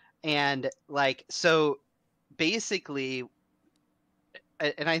 and like so basically,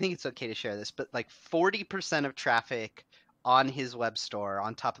 and I think it's okay to share this, but like 40% of traffic on his web store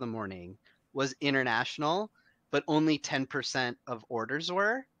on Top of the Morning was international, but only 10% of orders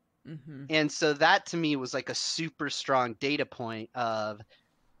were. Mm-hmm. And so that to me was like a super strong data point of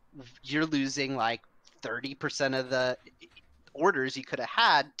you're losing like 30% of the orders you could have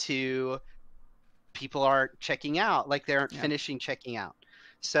had to people aren't checking out, like they aren't finishing checking out.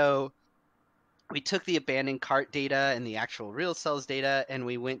 So we took the abandoned cart data and the actual real sales data, and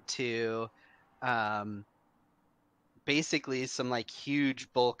we went to basically some like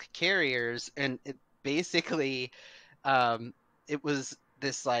huge bulk carriers, and it basically it was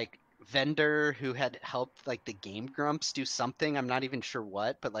this like vendor who had helped like the Game Grumps do something, I'm not even sure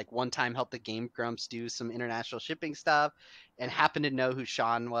what, but like one time helped the Game Grumps do some international shipping stuff, and happened to know who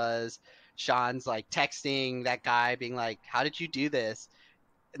Sean was. Sean's like texting that guy being like, how did you do this?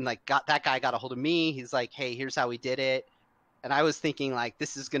 And like that guy got a hold of me. He's like, hey, here's how we did it. And I was thinking like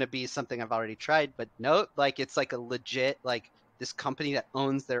this is gonna be something I've already tried, but no, like it's like a legit like this company that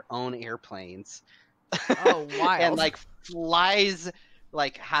owns their own airplanes. Oh, wild. And like flies,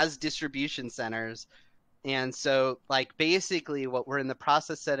 like has distribution centers. And so like basically what we're in the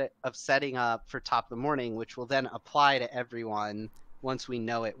process of setting up for Top of the Morning, which will then apply to everyone once we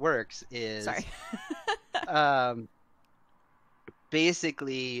know it works, is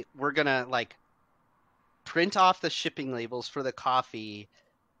basically we're gonna like print off the shipping labels for the coffee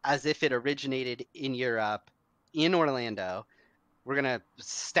as if it originated in Europe, in Orlando. We're going to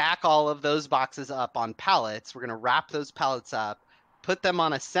stack all of those boxes up on pallets. We're going to wrap those pallets up, put them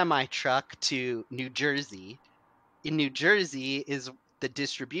on a semi truck to New Jersey. In New Jersey is the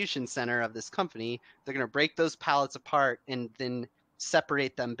distribution center of this company. They're going to break those pallets apart and then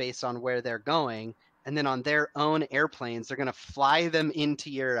separate them based on where they're going. And then on their own airplanes, they're going to fly them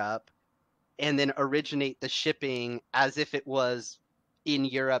into Europe and then originate the shipping as if it was in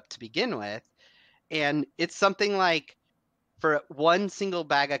Europe to begin with. And it's something like, for one single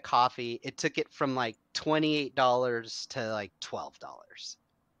bag of coffee, it took it from like $28 to like $12. It's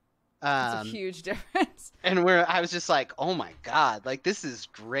a huge difference. And I was just like, oh my God, like this is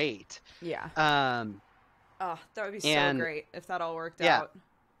great. Yeah. Oh, that would be so great if that all worked out.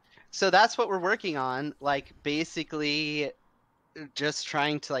 So that's what we're working on. Like basically just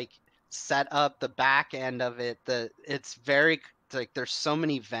trying to like set up the back end of it. It's very like there's so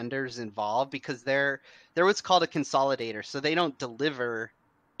many vendors involved because they're what's called a consolidator, so they don't deliver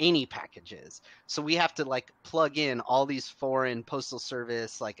any packages. So we have to like plug in all these foreign postal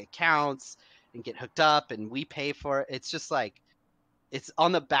service like accounts and get hooked up, and we pay for it. It's just like it's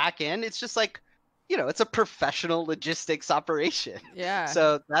on the back end. It's just like, you know, it's a professional logistics operation. Yeah.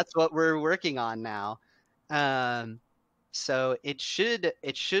 So that's what we're working on now. So it should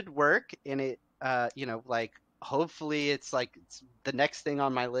work, and it you know, like hopefully it's the next thing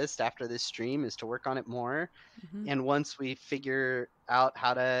on my list after this stream is to work on it more. Mm-hmm. And once we figure out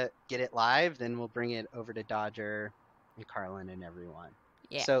how to get it live, then we'll bring it over to Dodger and Carlin and everyone.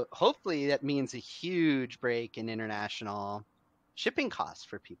 Yeah. So hopefully that means a huge break in international shipping costs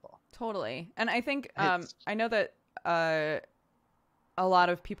for people. Totally. And I think I know that a lot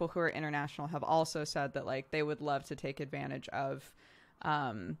of people who are international have also said that like they would love to take advantage of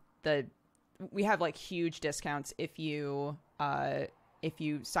we have like huge discounts if you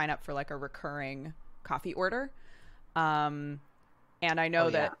sign up for like a recurring coffee order. And I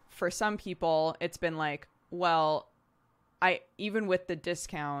know that for some people it's been like, well, even with the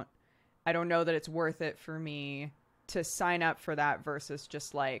discount, I don't know that it's worth it for me to sign up for that versus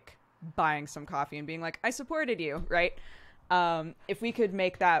just like buying some coffee and being like, I supported you, right? If we could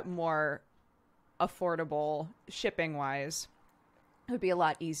make that more affordable shipping wise, it would be a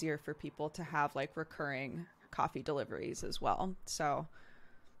lot easier for people to have like recurring coffee deliveries as well. So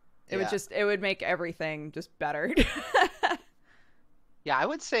it would make everything just better. Yeah, I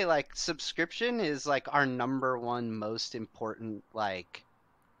would say like subscription is like our number one most important like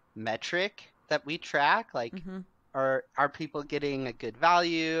metric that we track. Like, mm-hmm. are people getting a good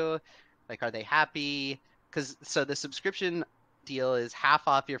value? Like, are they happy? So the subscription deal is half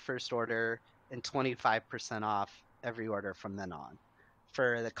off your first order and 25% off every order from then on.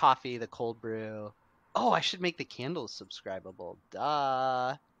 For the coffee, the cold brew. Oh, I should make the candles subscribable.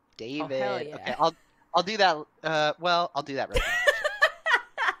 Duh, David. Oh, hell yeah. Okay, I'll do that. Well, I'll do that right now.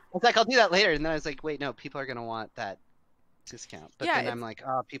 I was like, I'll do that later, and then I was like, wait, no, people are gonna want that discount. But then I'm like,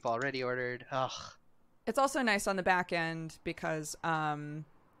 oh, people already ordered. Ugh. It's also nice on the back end because I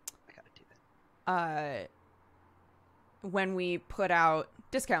gotta do that. When we put out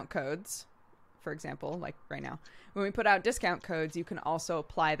discount codes, for example, like right now, when we put out discount codes, you can also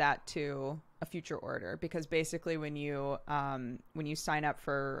apply that to a future order, because basically when you sign up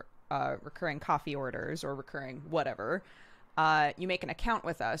for recurring coffee orders or recurring whatever, you make an account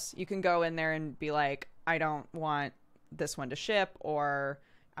with us. You can go in there and be like, I don't want this one to ship, or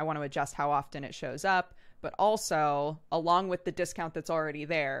I want to adjust how often it shows up. But also, along with the discount that's already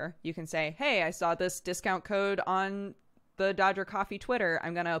there, you can say, hey, I saw this discount code on the Dodger Coffee Twitter.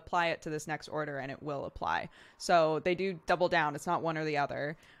 I'm going to apply it to this next order, and it will apply. So they do double down. It's not one or the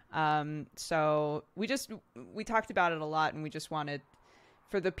other. So we talked about it a lot, and we just wanted,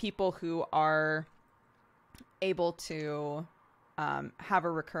 for the people who are able to have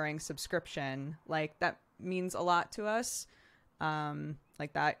a recurring subscription, like that means a lot to us.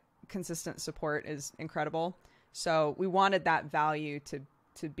 Like that consistent support is incredible. So we wanted that value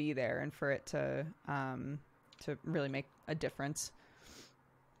to be there and for it to really make a difference.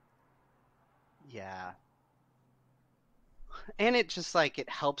 Yeah. And it just like, it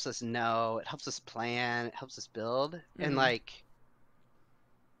helps us know, it helps us plan, it helps us build. Mm-hmm. And like,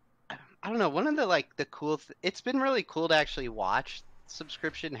 I don't know, one of the like the cool, it's been really cool to actually watch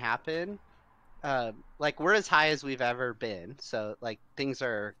subscription happen. Like we're as high as we've ever been. So like things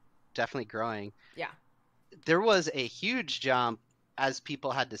are definitely growing. Yeah. There was a huge jump as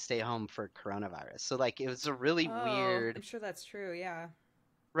people had to stay home for coronavirus. So like it was a really weird. I'm sure that's true. Yeah.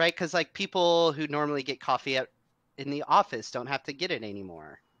 Right. Cause like people who normally get coffee in the office don't have to get it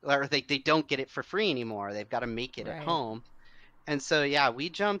anymore, or they don't get it for free anymore. They've got to make it at home. And so yeah, we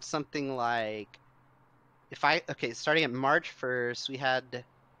jumped something like, starting at March 1st, we had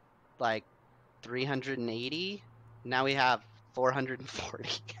like 380. Now we have 440.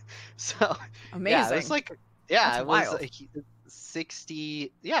 So amazing. Yeah, it was like, That's it wild. was like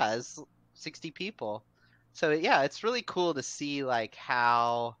 60. Yeah, it's 60 people. So yeah, it's really cool to see like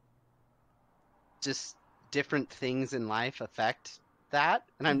how just different things in life affect that.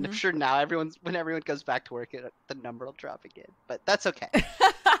 And I'm sure now when everyone goes back to work, the number will drop again. But that's okay.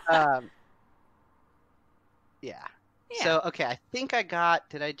 Yeah. So okay, I think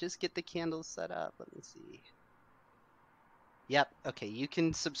did I just get the candles set up? Let me see. Yep. Okay, you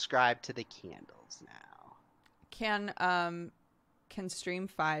can subscribe to the candles now. Can Stream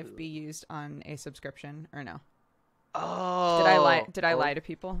 5 be used on a subscription or no? Oh. Did I lie to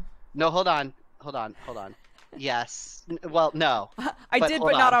people? No, hold on. Yes. Well, no. I did,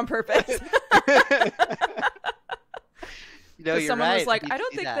 but not on purpose. No, you're someone right. was like, I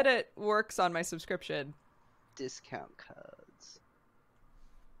don't think that it works on my subscription. Discount codes.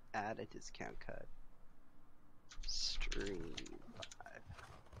 Add a discount code. Stream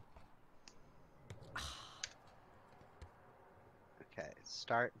 5. Okay,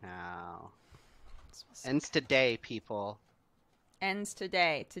 start now. Ends today, people. Ends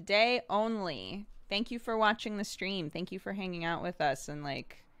today. Today only. Thank you for watching the stream. Thank you for hanging out with us and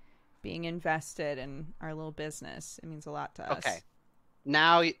like being invested in our little business. It means a lot to us. Okay.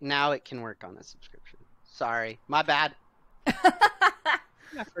 Now it can work on a subscription. Sorry. My bad.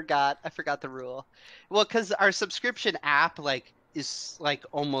 I forgot the rule. Well, because our subscription app is like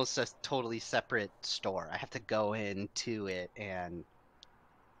almost a totally separate store. I have to go into it and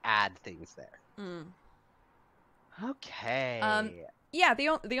add things there. Okay. Yeah,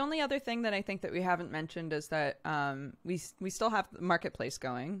 the only other thing that I think that we haven't mentioned is that we still have the marketplace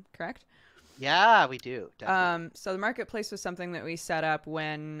going, correct? Yeah, we do. Definitely. So the marketplace was something that we set up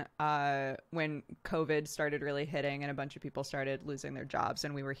when COVID started really hitting and a bunch of people started losing their jobs,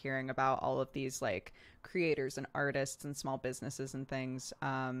 and we were hearing about all of these like creators and artists and small businesses and things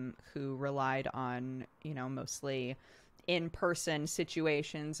who relied on, mostly in-person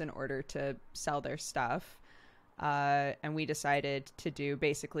situations in order to sell their stuff. And we decided to do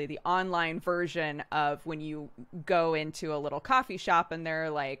basically the online version of when you go into a little coffee shop and there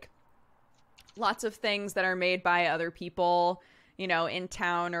are like lots of things that are made by other people, in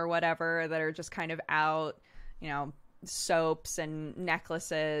town or whatever that are just kind of out, soaps and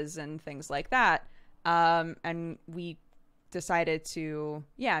necklaces and things like that. And we decided to,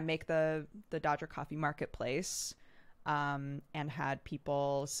 make the Dodger Coffee Marketplace, and had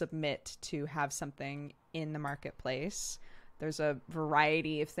people submit to have something in the marketplace. There's a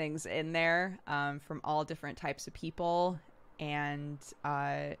variety of things in there, from all different types of people. And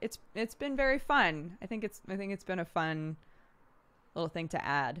it's been very fun. I think it's been a fun little thing to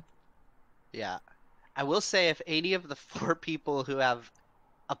add. Yeah. I will say if any of the 4 people who have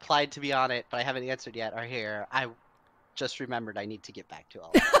applied to be on it, but I haven't answered yet, are here, I just remembered I need to get back to all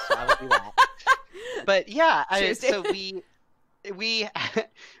of this. So I will do that. But yeah, so we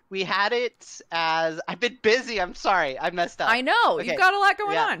had it as, I've been busy. I'm sorry. I messed up. I know. Okay. You've got a lot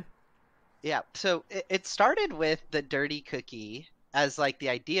going on. Yeah, so it started with the dirty cookie as like the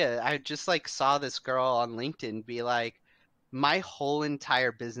idea. I just like saw this girl on LinkedIn be like, my whole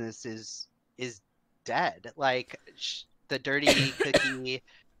entire business is dead. Like the dirty cookie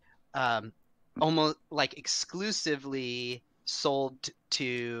almost like exclusively sold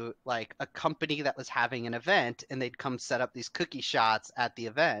to like a company that was having an event, and they'd come set up these cookie shots at the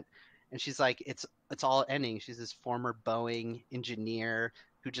event. And she's like, it's all ending. She's this former Boeing engineer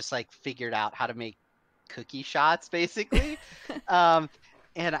who just like figured out how to make cookie shots basically. And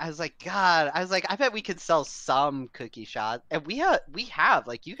I was like, I bet we could sell some cookie shots. And we have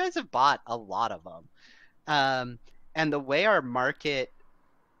like, you guys have bought a lot of them. And the way our market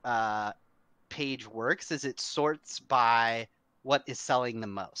page works is it sorts by what is selling the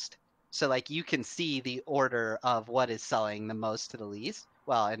most. So like you can see the order of what is selling the most to the least.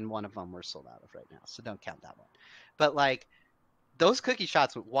 Well, and one of them we're sold out of right now, so don't count that one. But like, those cookie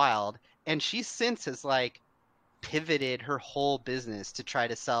shots went wild, and she since has like pivoted her whole business to try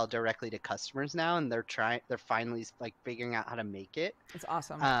to sell directly to customers now, and they're finally like figuring out how to make it. It's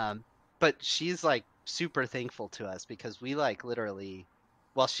awesome. But she's like super thankful to us because we like literally,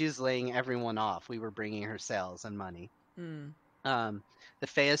 while she's laying everyone off, we were bringing her sales and money. The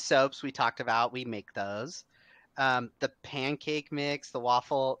Faya soaps we talked about, we make those. The pancake mix, the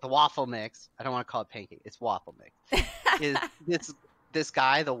waffle mix. I don't want to call it pancake. It's waffle mix. Is this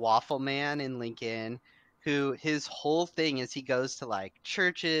guy, the Waffle Man in Lincoln, who his whole thing is he goes to like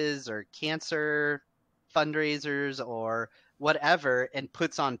churches or cancer fundraisers or whatever and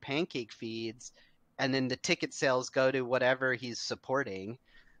puts on pancake feeds, and then the ticket sales go to whatever he's supporting.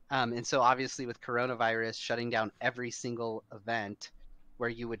 And so obviously with coronavirus shutting down every single event where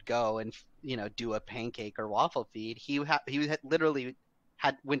you would go and do a pancake or waffle feed, he literally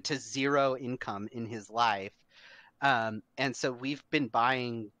went to zero income in his life. And so we've been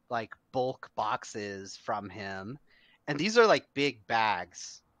buying like bulk boxes from him, and these are like big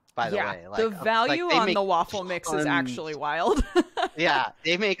bags, by the way. Like, the value like on the waffle mix is actually wild. Yeah,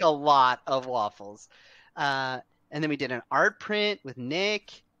 they make a lot of waffles. And then we did an art print with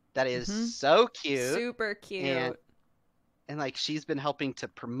Nick that is so cute. Super cute. And like she's been helping to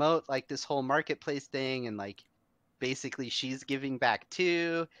promote like this whole marketplace thing, and like basically she's giving back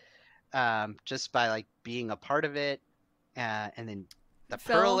too, just by like being a part of it. And then the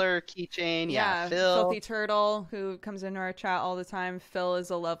Perler keychain, Phil. Filthy Turtle, who comes into our chat all the time. Phil is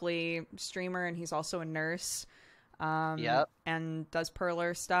a lovely streamer, and he's also a nurse. And does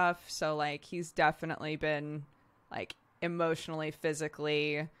Perler stuff. So like he's definitely been like emotionally,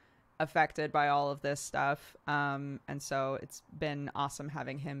 physically affected by all of this stuff. And so it's been awesome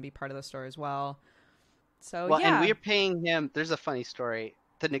having him be part of the store as well. So and we're paying him. There's a funny story.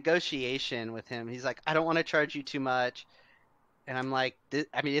 The negotiation with him, he's like, I don't want to charge you too much. And I'm like,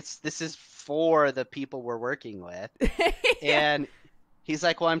 this is for the people we're working with. And he's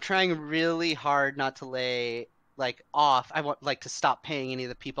like, well, I'm trying really hard not to lay like off. I want like to stop paying any of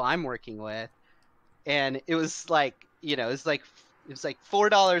the people I'm working with. And it was like, it was like $4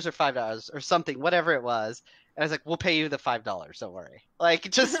 or $5 or something, whatever it was. And I was like, we'll pay you the $5. Don't worry. Like,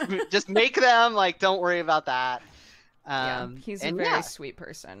 just make them, like, don't worry about that. He's a very sweet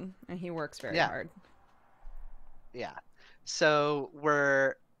person, and he works very hard. Yeah. So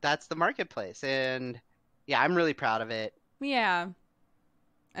that's the marketplace, and I'm really proud of it. Yeah.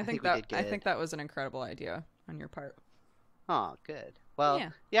 I think that was an incredible idea on your part. Oh, good. Well,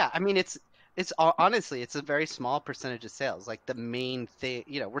 I mean, it's honestly, it's a very small percentage of sales. Like the main thing,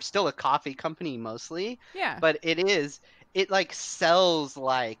 we're still a coffee company mostly. Yeah. But it like sells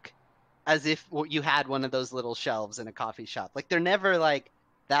like as if you had one of those little shelves in a coffee shop. Like they're never like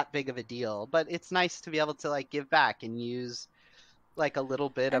that big of a deal, but it's nice to be able to like give back and use like a little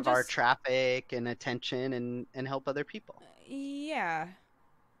bit of our traffic and attention and help other people. Yeah.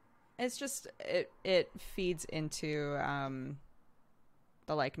 It's just, it feeds into,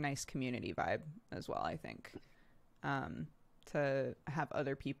 the like nice community vibe as well, I think. To have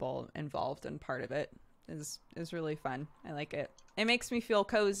other people involved and part of it is really fun. I like it. It makes me feel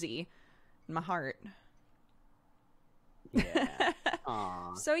cozy in my heart. Yeah.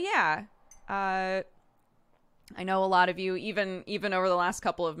 Aww. So I know a lot of you, even over the last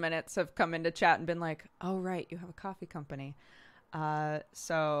couple of minutes, have come into chat and been like, oh right, you have a coffee company.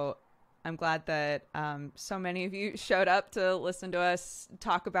 So I'm glad that so many of you showed up to listen to us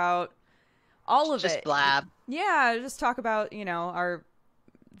talk about all of it. Just blab. Yeah, just talk about, our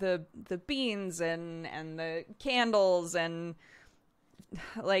the beans and the candles and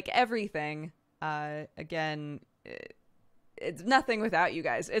like everything. Again, it's nothing without you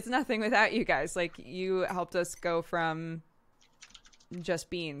guys. It's nothing without you guys. Like, you helped us go from just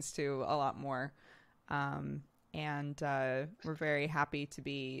beans to a lot more. And we're very happy to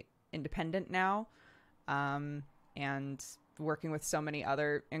be independent now, and working with so many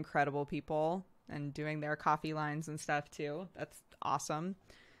other incredible people and doing their coffee lines and stuff too. That's awesome.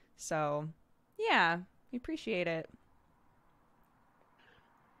 So yeah, we appreciate it.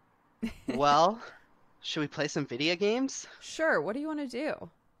 Well, should we play some video games? Sure. What do you want to do?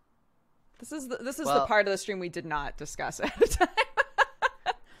 This is the part of the stream we did not discuss ahead of time.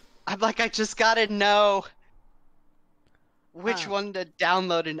 I'm like, I just gotta know which one to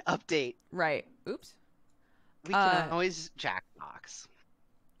download and update. Right. Oops. We can always Jackbox.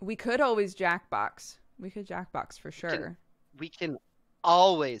 We could always Jackbox. We could Jackbox for sure. We can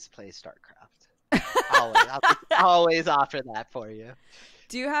always play StarCraft. Always. I'll always offer that for you.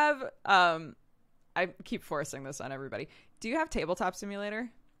 Do you have I keep forcing this on everybody. Do you have Tabletop Simulator?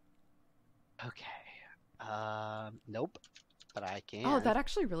 Okay. Nope. But I can. Oh, that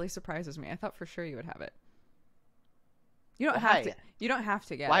actually really surprises me. I thought for sure you would have it. You don't have to. You don't have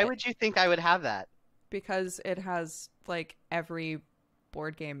to get it. Why would you think I would have that? Because it has like every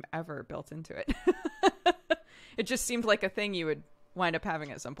board game ever built into it. It just seemed like a thing you would wind up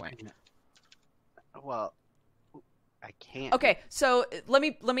having at some point. Well, I can't. Okay, so let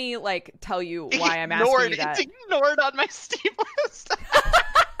me like tell you why I'm asking you that. It's ignored on my Steam list.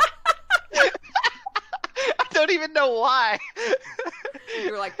 I don't even know why.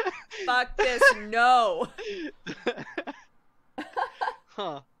 You were like, fuck this, no.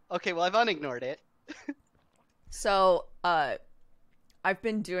 Huh. Okay, well, I've unignored it. So, I've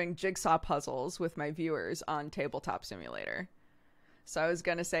been doing jigsaw puzzles with my viewers on Tabletop Simulator. So I was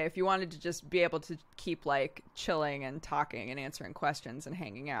going to say, if you wanted to just be able to keep, like, chilling and talking and answering questions and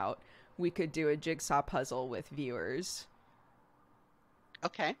hanging out, we could do a jigsaw puzzle with viewers.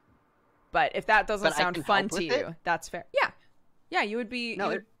 Okay. But if that doesn't But I sound can fun help to with you, it? that's fair. Yeah. Yeah, you would be No,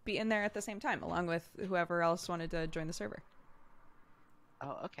 you would be in there at the same time, along with whoever else wanted to join the server.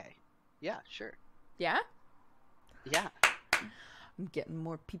 Oh, okay. Yeah, sure. Yeah? Yeah. I'm getting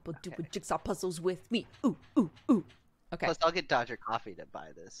more people doing Okay. jigsaw puzzles with me. Ooh, ooh, ooh. Okay. Plus, I'll get Dodger Coffee to buy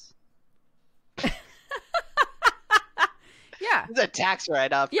this. Yeah. It's a tax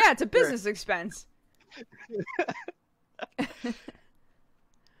write-off. Yeah, it's a business expense.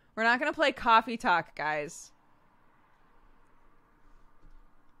 We're not going to play Coffee Talk, guys.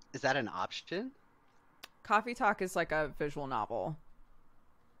 Is that an option? Coffee Talk is like a visual novel.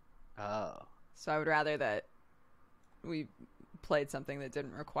 Oh. So I would rather that we played something that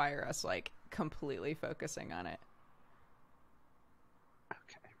didn't require us, like, completely focusing on it.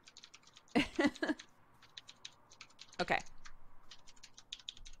 Okay. Okay.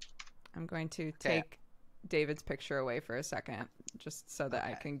 I'm going to take David's picture away for a second, just so that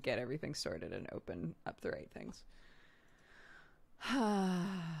I can get everything sorted and open up the right things.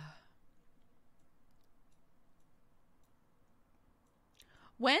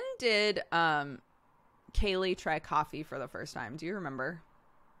 When did Kaylee try coffee for the first time? Do you remember?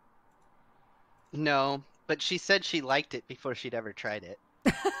 No, but she said she liked it before she'd ever tried it.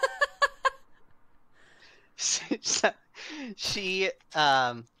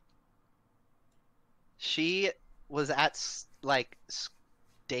 She was at like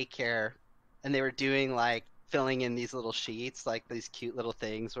daycare, and they were doing like filling in these little sheets, like these cute little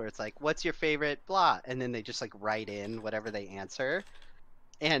things where it's like, what's your favorite blah, and then they just like write in whatever they answer.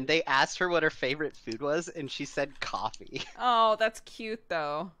 And they asked her what her favorite food was, and she said coffee. Oh, that's cute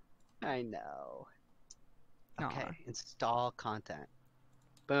though. I know. Aw. Okay, install content.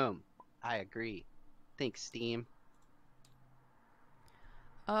 Boom. I agree. Thanks, Steam.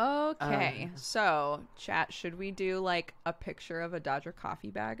 Okay, so chat, should we do like a picture of a Dodger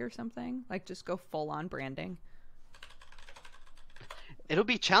coffee bag or something? Like just go full on branding? It'll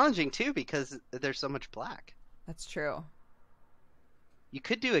be challenging too because there's so much black. That's true. You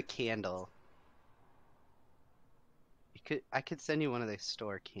could do a candle. I could send you one of the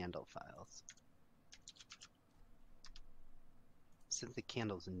store candle files. Since the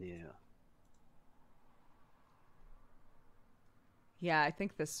candle's new. Yeah, I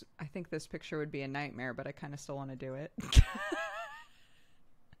think this picture would be a nightmare, but I kind of still want to do it.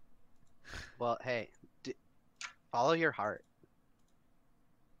 Well, hey, follow your heart.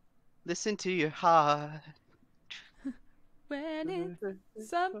 Listen to your heart. When it's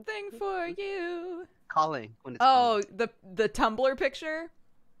something for you. Calling when it's Oh, calling. the Tumblr picture?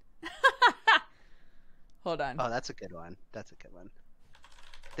 Hold on. Oh, that's a good one. That's a good one.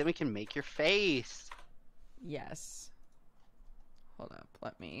 Then we can make your face. Yes. Hold up.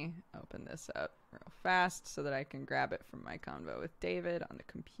 Let me open this up real fast so that I can grab it from my convo with David on the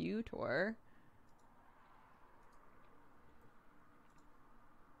computer.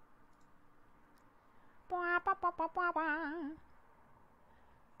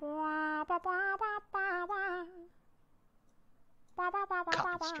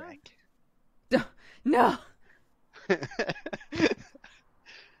 Copy strike. No.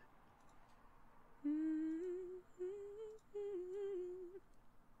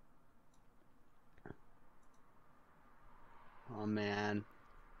 Oh man.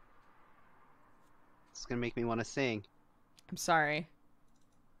 It's gonna make me want to sing. I'm sorry.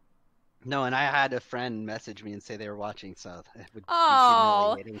 No, and I had a friend message me and say they were watching, so it would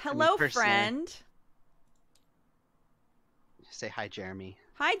Oh, be humiliating for me hello, personally. friend. Say hi, Jeremy.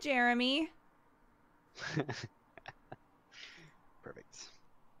 Hi, Jeremy. Perfect. Let's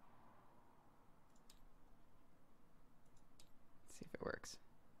see if it works.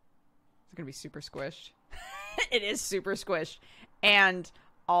 It's gonna be super squished. It is super squished, and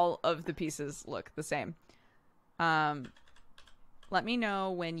all of the pieces look the same. Let me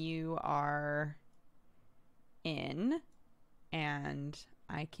know when you are in, and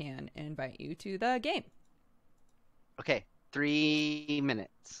I can invite you to the game. Okay, 3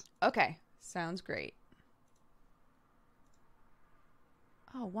 minutes. Okay, sounds great.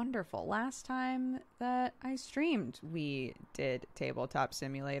 Oh, wonderful. Last time that I streamed, we did Tabletop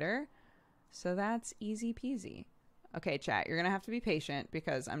Simulator. So that's easy peasy. Okay, chat, you're going to have to be patient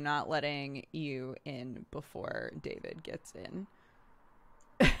because I'm not letting you in before David gets in.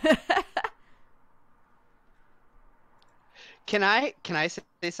 Can I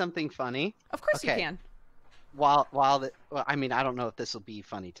say something funny? Of course you Okay. can. Well, I mean, I don't know if this will be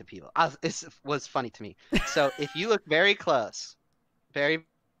funny to people. This was funny to me. So if you look very close, very,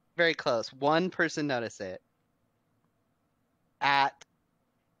 very close, one person notice it at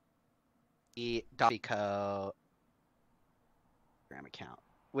the DODGER Instagram account,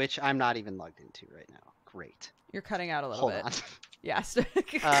 which I'm not even logged into right now. Great. You're cutting out a little Hold bit. on. Yes.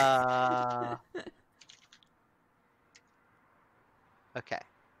 Okay.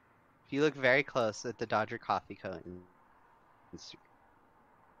 If you look very close at the Dodger Coffee Co. Instagram.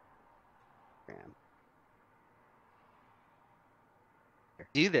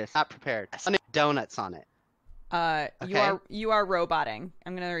 Do this. Not prepared. Donuts on it. Okay. You are roboting.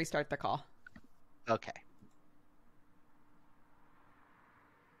 I'm gonna restart the call. Okay.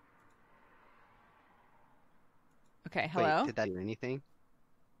 Okay, hello? Wait, did that do anything?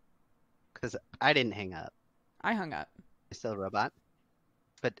 Because I didn't hang up. I hung up. I'm still a robot.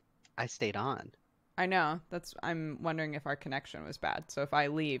 But I stayed on. I know. I'm wondering if our connection was bad. So if I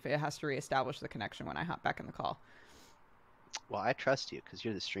leave, it has to reestablish the connection when I hop back in the call. Well, I trust you because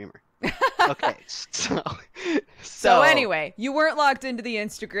you're the streamer. Okay, so anyway, you weren't logged into the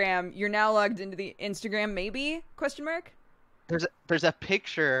Instagram. You're now logged into the Instagram, maybe? Question mark? There's a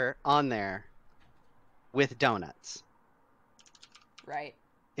picture on there with donuts. Right.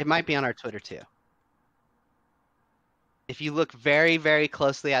 It might be on our Twitter too. If you look very, very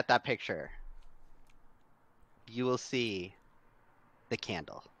closely at that picture, you will see the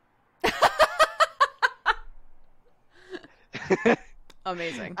candle.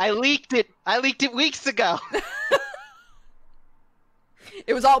 Amazing. I leaked it. I leaked it weeks ago.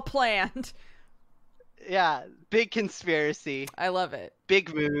 It was all planned. Yeah, big conspiracy. I love it.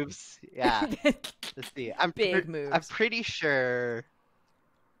 Big moves. Yeah. Let's see. Big moves. I'm pretty sure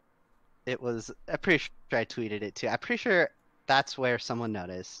it was. I'm pretty sure I tweeted it too. I'm pretty sure that's where someone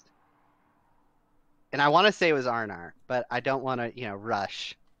noticed. And I want to say it was Arnar, but I don't want to,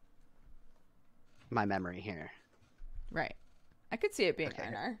 rush my memory here. Right. I could see it being Okay.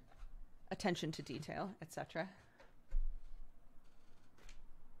 Arnar. Attention to detail, etc.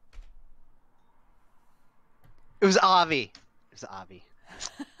 It was Avi. Damn.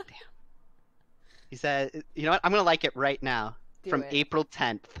 He said, you know what? I'm going to like it right now. From it. April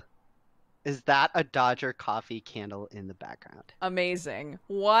 10th. Is that a Dodger coffee candle in the background? Amazing.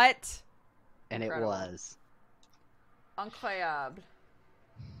 What? And Incredible. it was. Incroyable.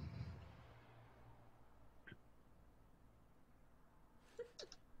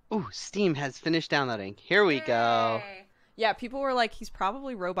 Ooh, Steam has finished downloading. Here we go. Yay. Yeah, people were like, he's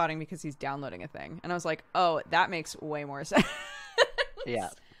probably roboting because he's downloading a thing. And I was like, oh, that makes way more sense. Yeah.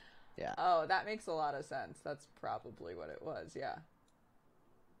 Yeah. Oh, that makes a lot of sense. That's probably what it was, yeah.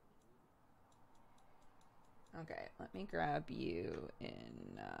 Okay, let me grab you in,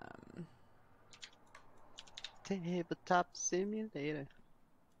 Tabletop simulator.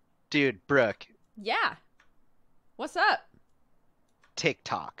 Dude, Brooke, Yeah. What's up?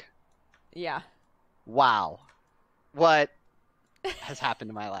 TikTok. Yeah. Wow. What has happened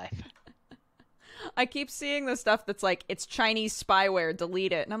to my life? I keep seeing the stuff that's like, it's Chinese spyware,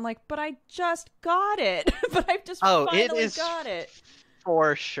 delete it. And I'm like, but I just got it. But I've just finally got it.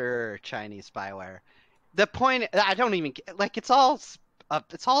 For sure Chinese spyware. The point, I don't even, like, it's all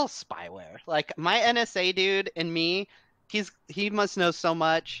spyware. Like, my NSA dude and me, he must know so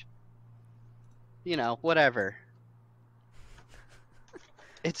much. Whatever.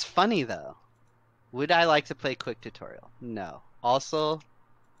 It's funny, though. Would I like to play quick tutorial? No. Also,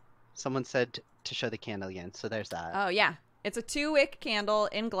 someone said to show the candle again, so there's that. Oh, yeah. It's a 2-wick candle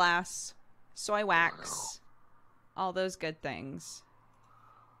in glass, soy wax, all those good things.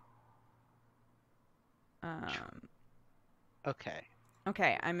 Okay.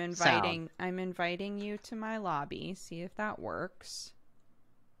 Okay, I'm inviting you to my lobby. See if that works.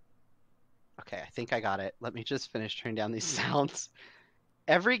 Okay, I think I got it. Let me just finish turning down these sounds.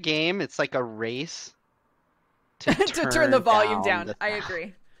 Every game, it's like a race to turn the volume down. I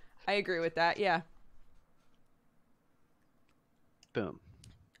agree. I agree with that. Yeah. Boom.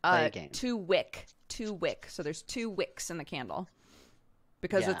 Play a game. 2-wick. So there's 2 wicks in the candle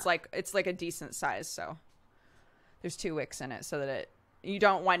because Yeah. it's like a decent size. So there's 2 wicks in it so that you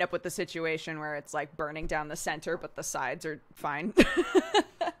don't wind up with the situation where it's like burning down the center, but the sides are fine.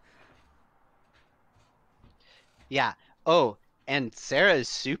 Yeah. Oh, and Sarah is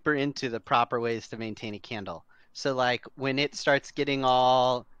super into the proper ways to maintain a candle. So like when it starts getting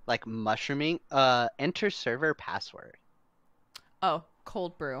all like mushrooming, enter server password. Oh,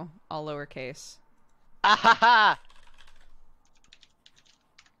 cold brew, all lowercase. Ah ha ha!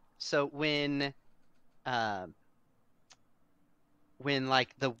 So when like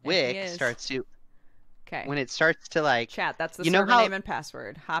the wick is. starts to, Okay. when it starts to like, Chat, that's the you know server how name and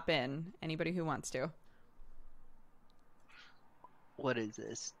password. Hop in. Anybody who wants to. what is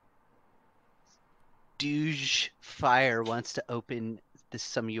this? Douge Fire wants to open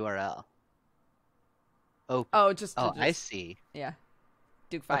some URL. Oh, just I see. Yeah.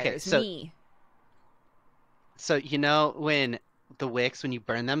 Duke Fire Okay, is so me. so you know when the wicks, when you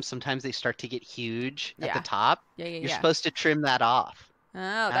burn them, sometimes they start to get huge at the Yeah. top. Yeah, yeah, You're yeah. supposed to trim that off. Oh, And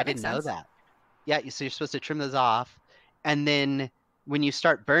I that makes didn't know sense. that. Yeah, so you're supposed to trim those off, and then when you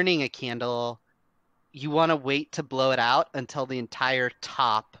start burning a candle, you want to wait to blow it out until the entire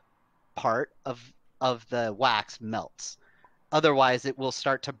top part of the wax melts. Otherwise, it will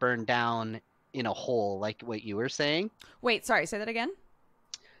start to burn down in a hole, like what you were saying. Wait, sorry, say that again?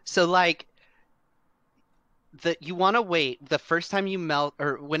 So like you want to wait the first time you melt,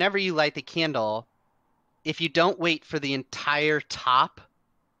 or whenever you light the candle, if you don't wait for the entire top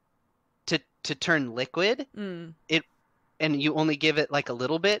to turn liquid, it and you only give it like a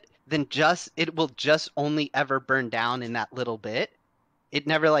little bit, then it will just only ever burn down in that little bit. It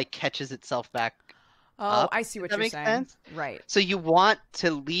never like catches itself back Oh, up. I see If what that you're makes saying. sense. Right. So you want to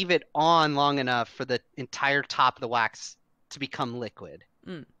leave it on long enough for the entire top of the wax to become liquid.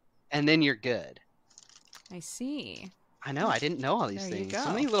 And then you're good. I see. I know, I didn't know all these There you things. go.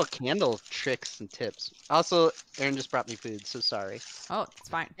 So many little candle tricks and tips. Also, Aaron just brought me food, so sorry. Oh, it's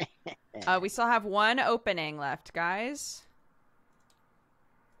fine. We still have one opening left, guys.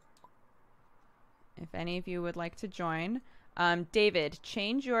 If any of you would like to join. David,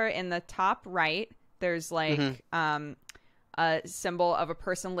 change your, in the top right, there's like a symbol of a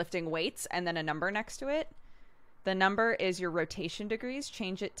person lifting weights and then a number next to it. The number is your rotation degrees.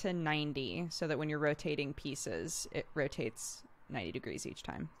 Change it to 90 so that when you're rotating pieces, it rotates 90 degrees each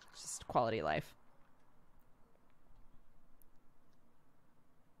time. It's just quality of life.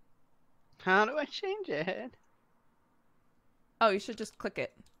 How do I change it? Oh, you should just click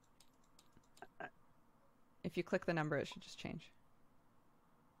it. If you click the number, it should just change.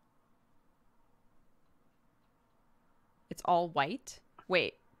 It's all white.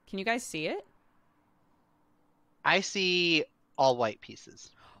 Wait, can you guys see it? I see all white pieces.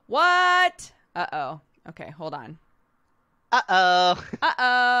 What? Uh-oh. Okay, hold on. Uh-oh.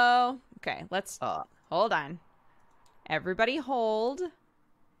 Uh-oh. Okay, let's... Hold on. Everybody hold.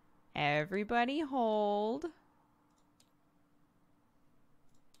 Everybody hold.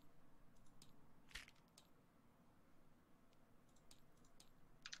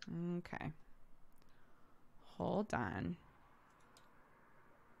 Okay. Hold on.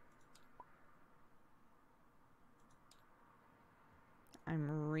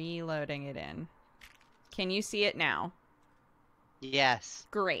 I'm reloading it in. Can you see it now? Yes.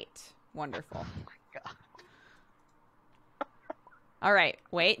 Great. Wonderful. Oh my God. All right.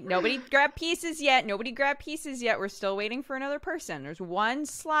 Wait. Nobody grab pieces yet. Nobody grab pieces yet. We're still waiting for another person. There's one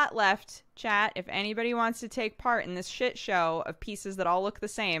slot left, chat. If anybody wants to take part in this shit show of pieces that all look the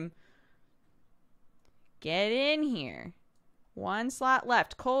same, get in here. One slot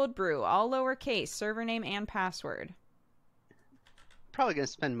left. Cold brew. All lowercase. Server name and password. Probably going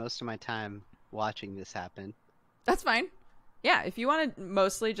to spend most of my time watching this happen. That's fine. Yeah, if you want to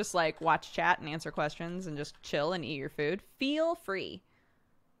mostly just like watch chat and answer questions and just chill and eat your food, feel free.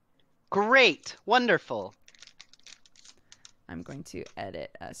 Great. Wonderful. I'm going to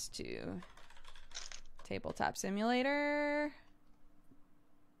edit us to Tabletop Simulator.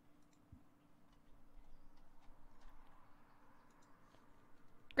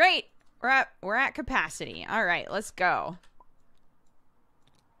 Great. We're at capacity. All right, let's go.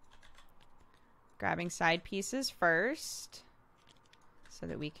 Grabbing side pieces first so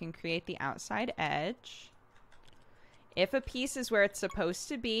that we can create the outside edge. If a piece is where it's supposed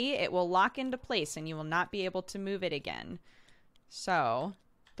to be, it will lock into place and you will not be able to move it again. So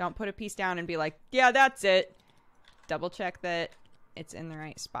don't put a piece down and be like, yeah, that's it. Double check that it's in the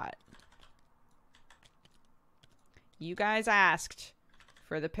right spot. You guys asked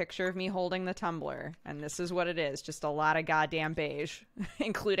for the picture of me holding the tumbler, and this is what it is. Just a lot of goddamn beige,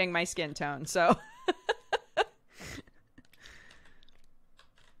 including my skin tone. So,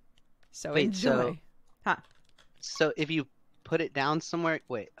 Wait, enjoy. So if you put it down somewhere,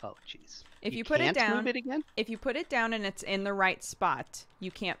 wait, oh jeez. If you put it down, move it again? If you put it down and it's in the right spot,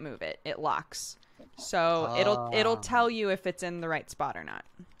 you can't move it. It locks. So it'll tell you if it's in the right spot or not.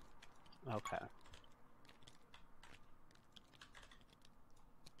 Okay.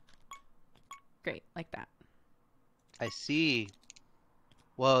 Great, like that. I see.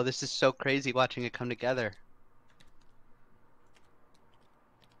 Whoa, this is so crazy watching it come together.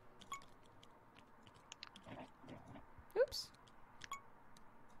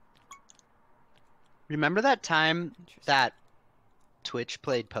 Remember that time Interesting. that Twitch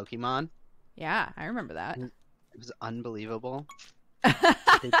played Pokemon? Yeah, I remember that. It was unbelievable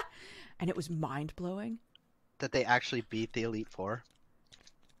And it was mind-blowing. that they actually beat the Elite Four.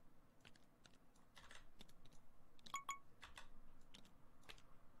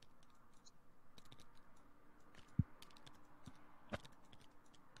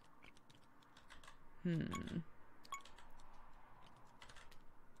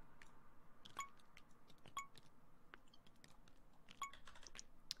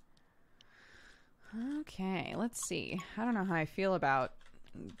 Okay, let's see. I don't know how I feel about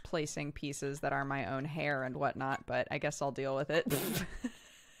placing pieces that are my own hair and whatnot, but I guess I'll deal with it.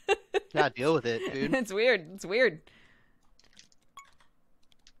 Yeah, deal with it, dude. It's weird. It's weird.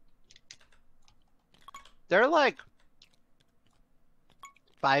 There are like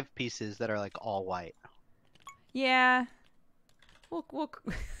 5 pieces that are like all white. Yeah. We'll we'll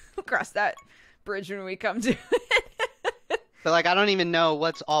cross that bridge when we come to it. But like I don't even know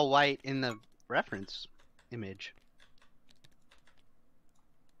what's all white in the reference image.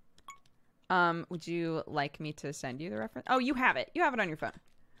 Would you like me to send you the reference? Oh, you have it. You have it on your phone.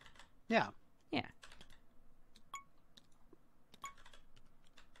 Yeah. Yeah.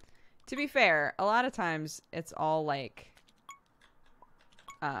 To be fair, a lot of times it's all like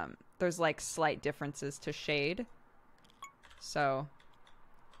there's like slight differences to shade. So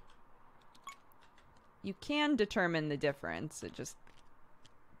you can determine the difference. It just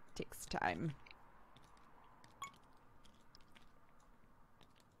takes time.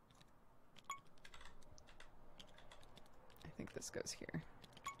 I think this goes here.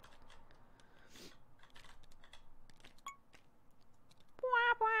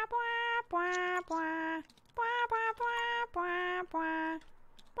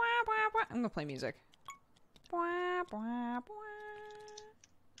 I'm gonna play music.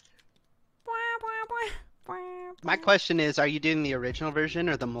 My question is, are you doing the original version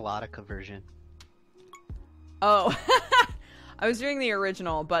or the melodica version? Oh, I was doing the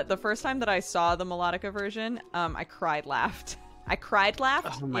original, but the first time that I saw the melodica version, I cried, laughed. I cried,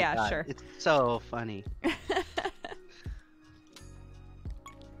 laughed? Oh my yeah, God. sure. It's so funny.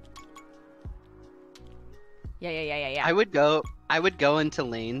 Yeah. I would go into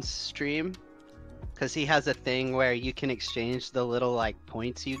Lane's stream because he has a thing where you can exchange the little like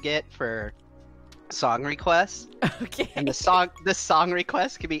points you get for song requests. Okay. And the song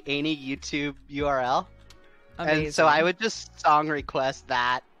request could be any YouTube URL. Amazing. And so I would just song request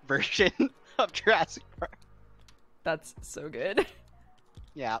that version of Jurassic Park. That's so good.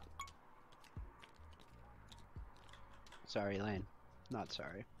 Yeah. Sorry, Lane. Not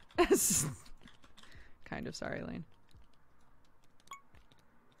sorry. Kind of sorry, Lane.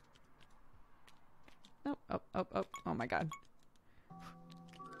 Oh, oh my God.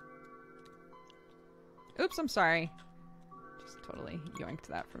 Oops, I'm sorry. Just totally yoinked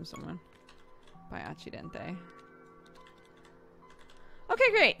that from someone. By Accidente.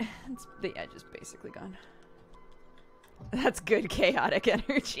 Okay, great. The edge is basically gone. That's good chaotic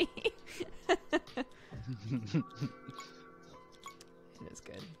energy. It is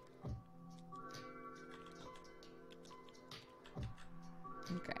good.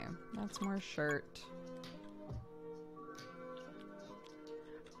 Okay, that's more shirt.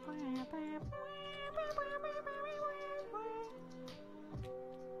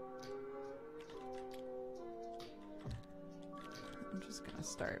 I'm just gonna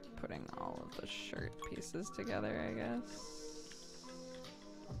start putting all of the shirt pieces together, I guess.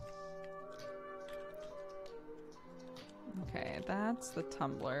 Okay, that's the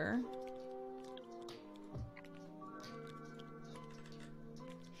tumbler.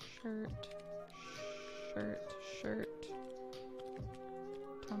 Shirt.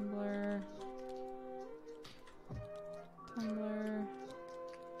 Tumbler,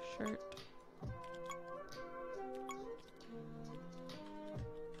 shirt.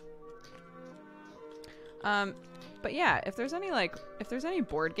 But yeah, if there's any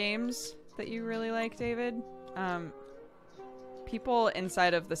board games that you really like, David, people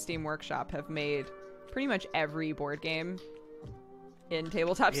inside of the Steam Workshop have made pretty much every board game in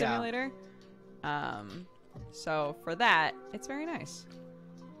Tabletop Simulator. So for that, it's very nice.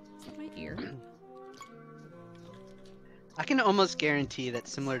 Is that my ear? I can almost guarantee that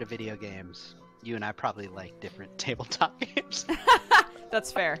similar to video games, you and I probably like different tabletop games.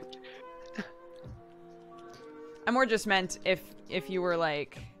 That's fair. I more just meant if you were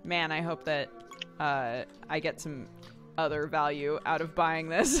like, man, I hope that I get some other value out of buying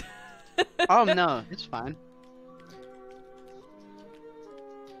this. Oh no, it's fine.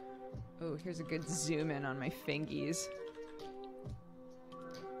 Oh, here's a good zoom in on my fingies.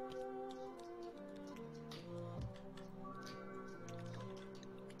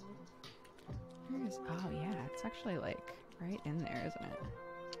 It's actually like right in there, isn't it?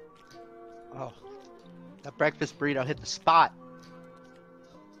 Oh, that breakfast burrito hit the spot.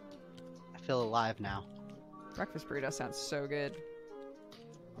 I feel alive now. Breakfast burrito sounds so good.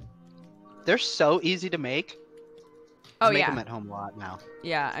 They're so easy to make. Oh, I make yeah. them at home a lot now.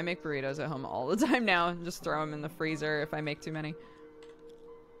 Yeah, I make burritos at home all the time now and just throw them in the freezer if I make too many.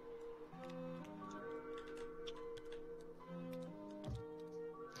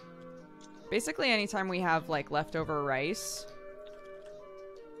 Basically, anytime we have like leftover rice,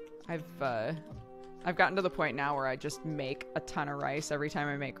 I've gotten to the point now where I just make a ton of rice every time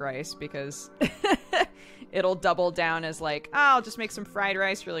I make rice because it'll double down as like, oh, I'll just make some fried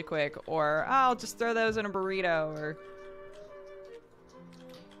rice really quick, or oh, I'll just throw those in a burrito, or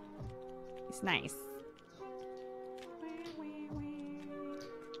it's nice.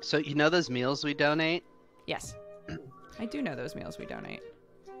 So you know those meals we donate? Yes, I do know those meals we donate.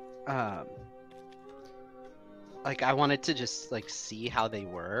 Like I wanted to just like see how they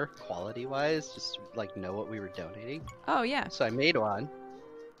were quality wise, just like know what we were donating. Oh yeah. So I made one,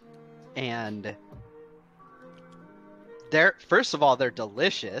 and they're first of all they're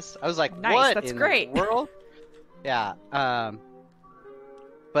delicious. I was like, Nice, what that's in great. the world? Yeah.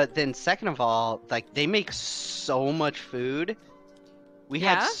 But then second of all, like they make so much food. We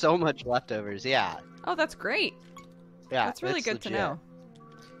Yeah? had so much leftovers. Yeah. Oh, that's great. Yeah. That's really it's good to legit. know.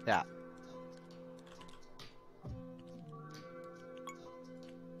 Yeah.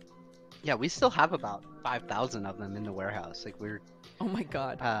 Yeah, we still have about 5,000 of them in the warehouse. Like we're, Oh my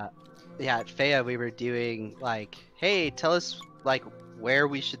god. yeah, at FEA we were doing like, hey, tell us like where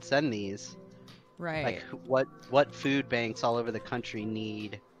we should send these. Right. Like what food banks all over the country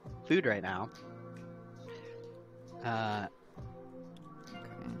need food right now. Okay.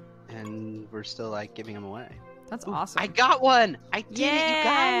 And we're still like giving them away. That's Ooh, awesome. I got one! I did it, you guys!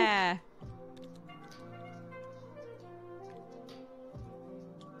 Yeah.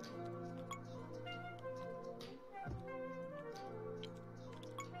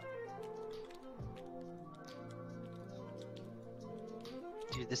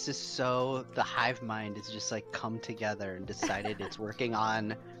 Dude, this is so... The hive mind is just like come together and decided it's working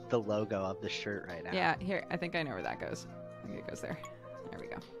on the logo of the shirt right now. Yeah, here, I think I know where that goes. I think it goes there. There we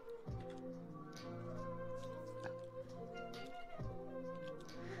go.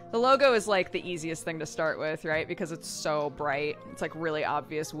 The logo is like the easiest thing to start with, right? Because it's so bright. It's like really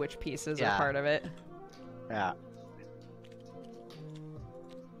obvious which pieces Yeah. are part of it. Yeah.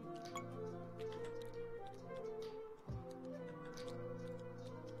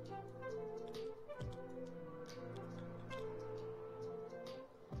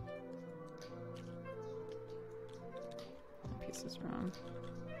 That piece is wrong.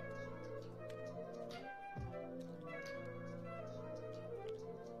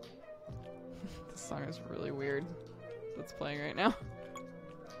 This song is really weird. That's playing right now.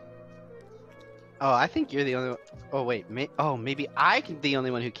 Oh, I think you're the only one... Oh, wait. Maybe I'm the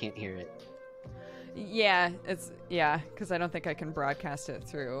only one who can't hear it. Yeah, because I don't think I can broadcast it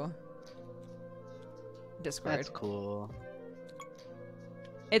through Discord. That's cool.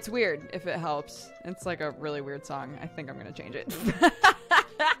 It's weird if it helps. It's like a really weird song. I think I'm gonna change it.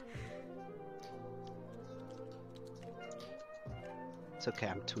 It's okay,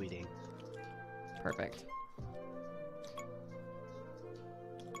 I'm tweeting. Perfect.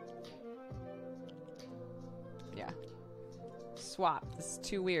 Yeah. Swap. This is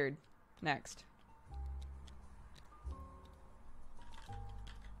too weird. Next.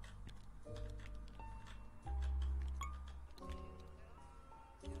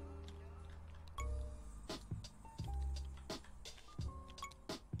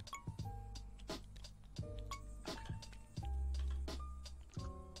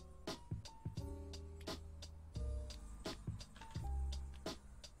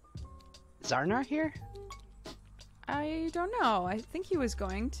 Zarnar here? I don't know. I think he was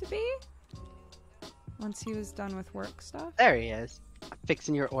going to be. Once he was done with work stuff. There he is. I'm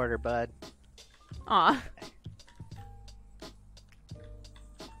fixing your order, bud. Aw.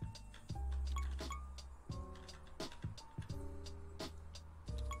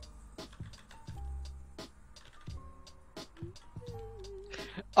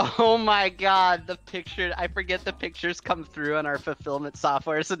 Oh my god, the picture, I forget the pictures come through on our fulfillment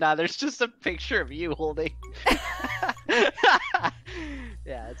software, so now there's just a picture of you holding.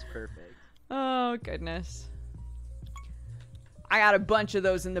 Yeah, it's perfect. Oh, goodness. I got a bunch of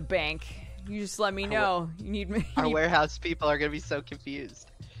those in the bank. You just let me know. You need me. Our warehouse people are gonna be so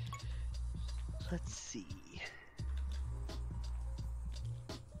confused. Let's see.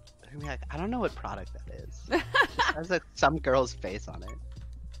 They're gonna be like, I don't know what product that is. It just has like some girl's face on it.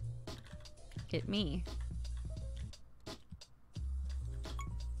 It me.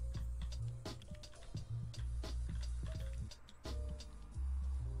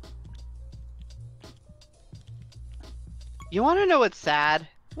 You want to know what's sad?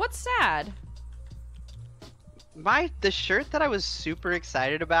 What's sad? The shirt that I was super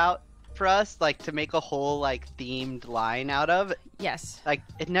excited about for us, like to make a whole like themed line out of, Yes. like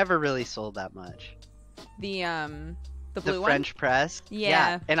it never really sold that much. The blue one? French press.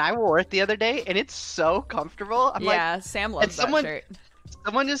 Yeah. And I wore it the other day, and it's so comfortable. I'm like, Sam loves that shirt.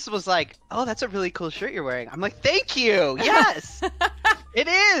 Someone just was like, "Oh, that's a really cool shirt you're wearing." I'm like, "Thank you." Yes, it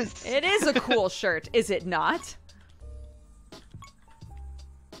is. It is a cool shirt, is it not?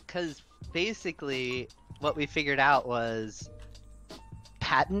 Because basically, what we figured out was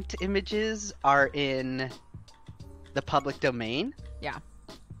patent images are in the public domain. Yeah.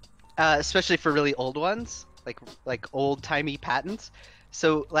 Especially for really old ones, like old-timey patents.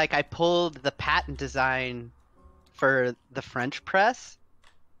 So, like, I pulled the patent design for the French press,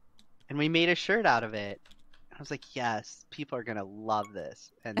 and we made a shirt out of it. I was like, yes, people are gonna love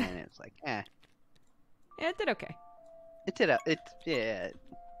this. And then it was like, eh. Yeah, it did okay. It did. Yeah.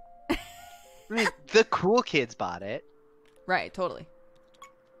 I mean, the cool kids bought it. Right, totally.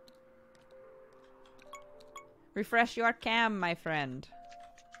 Refresh your cam, my friend.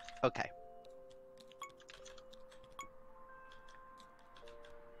 Okay.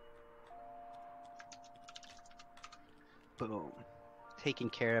 Boom. Taking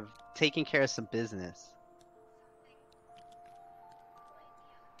care of some business.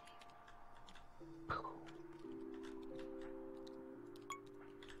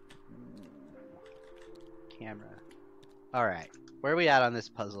 Camera. All right. Where are we at on this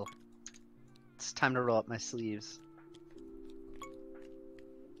puzzle? It's time to roll up my sleeves.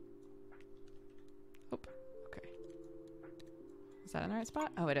 Okay. Is that in the right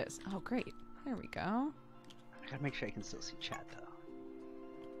spot? Oh, it is. Oh, great. There we go. I gotta make sure I can still see chat though.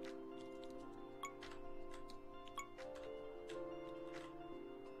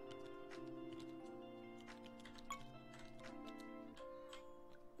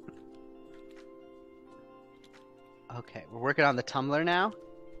 Okay, we're working on the Tumblr now.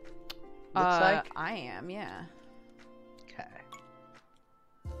 Looks like. I am, yeah. Okay.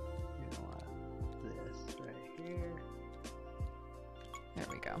 You know what? This right here. There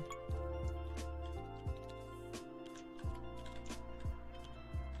we go.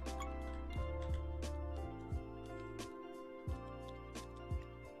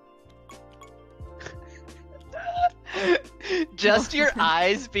 Just your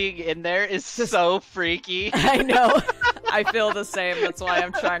eyes being in there is so freaky. I know. I feel the same. That's why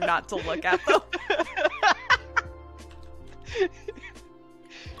I'm trying not to look at them.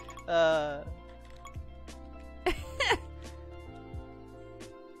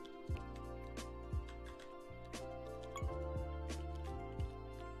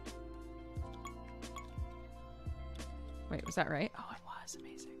 Wait, was that right? Oh, it was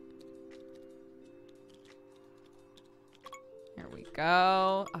amazing. Here we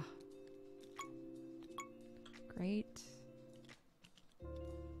go. Oh. Great.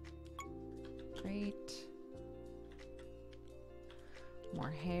 Great. More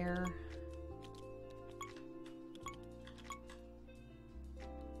hair.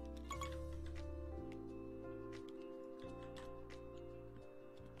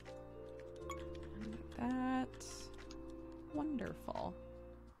 Like that. Wonderful.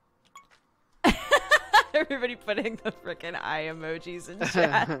 Everybody putting the frickin' eye emojis in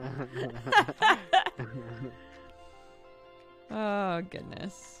chat. Oh,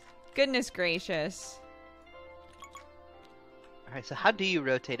 goodness. Goodness gracious. Alright, so how do you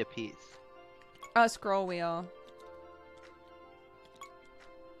rotate a piece? Scroll wheel.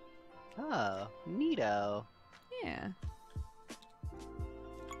 Oh, neato. Yeah.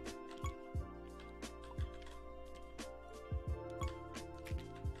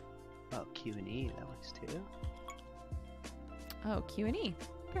 Oh, Q&E, that works too. Oh, Q&E,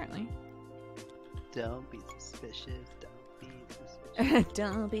 apparently. Don't be suspicious, don't be suspicious.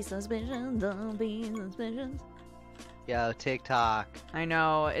 Don't be suspicious, don't be suspicious. Yo, TikTok. I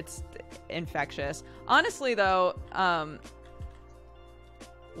know, it's infectious. Honestly, though,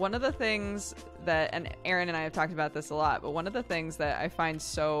 one of the things that, and Aaron and I have talked about this a lot, but one of the things that I find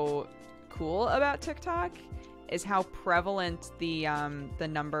so cool about TikTok is how prevalent the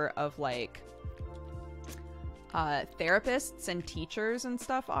number of like therapists and teachers and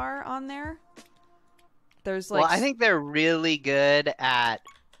stuff are on there. There's like, well, I think they're really good at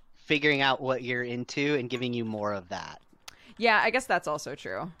figuring out what you're into and giving you more of that. Yeah, I guess that's also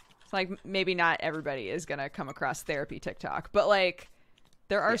true. It's like maybe not everybody is gonna come across therapy TikTok, but like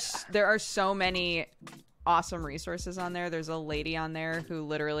there are so many awesome resources on there. There's a lady on there who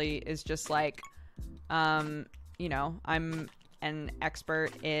literally is just like, you know, I'm an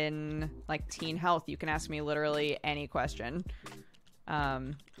expert in like teen health. You can ask me literally any question,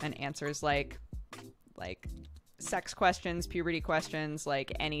 and answers like sex questions, puberty questions,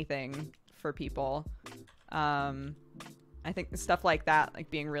 like anything for people. I think stuff like that, like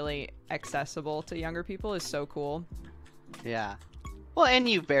being really accessible to younger people, is so cool. Yeah. Well, and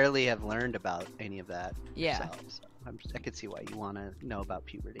you barely have learned about any of that Yeah. yourself, so I could see why you want to know about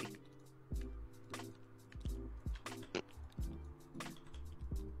puberty.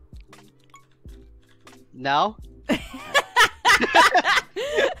 No? I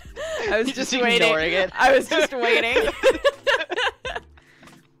was You're just just waiting. ignoring it. I was just waiting.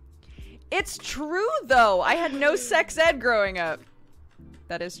 It's true, though. I had no sex ed growing up.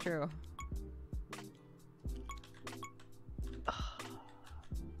 That is true.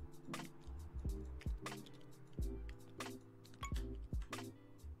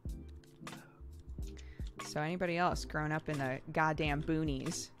 So anybody else growing up in the goddamn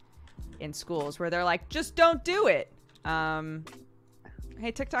boonies in schools where they're like, just don't do it?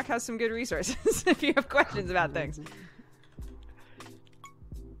 Hey, TikTok has some good resources if you have questions about things.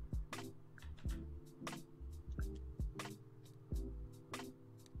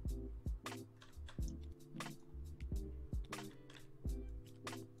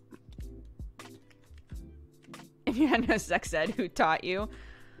 If you had no sex ed, who taught you?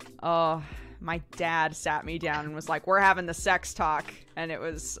 Oh, my dad sat me down and was like, we're having the sex talk. And it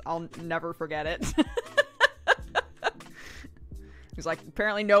was, I'll never forget it. He was like,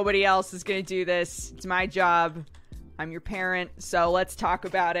 apparently nobody else is going to do this. It's my job. I'm your parent. So let's talk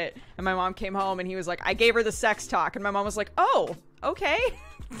about it. And my mom came home and he was like, I gave her the sex talk. And my mom was like, oh, okay.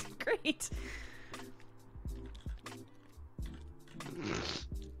 Great.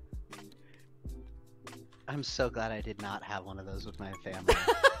 I'm so glad I did not have one of those with my family.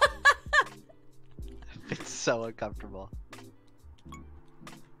 It's so uncomfortable.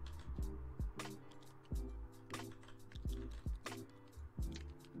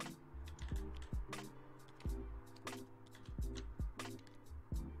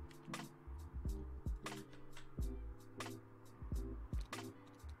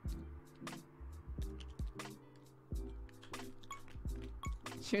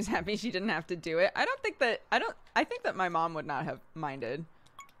 She was happy she didn't have to do it. I think that my mom would not have minded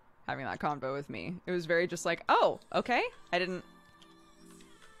having that convo with me. It was very just like, oh, okay. I didn't.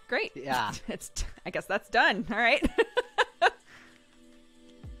 Great. Yeah. I guess that's done. All right.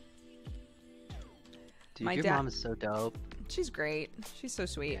 Dude, My your dad- mom is so dope. She's great. She's so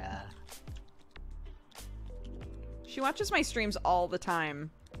sweet. Yeah. She watches my streams all the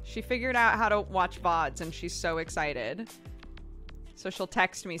time. She figured out how to watch VODs and she's so excited. So she'll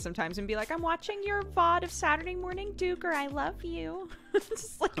text me sometimes and be like, I'm watching your VOD of Saturday Morning Duker. I love you.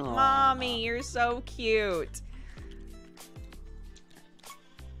 Just like, Aww. Mommy, you're so cute.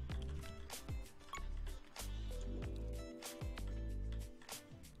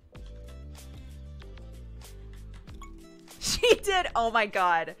 She did. Oh my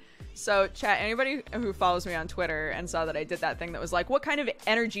God. So chat, anybody who follows me on Twitter and saw that I did that thing that was like, what kind of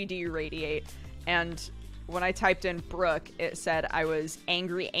energy do you radiate? And when I typed in Brooke, it said I was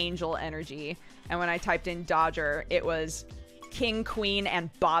angry angel energy. And when I typed in Dodger, it was king, queen, and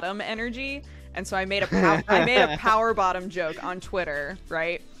bottom energy. And so I made a power bottom joke on Twitter,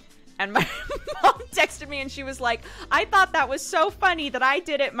 right? And my mom texted me and she was like, I thought that was so funny that I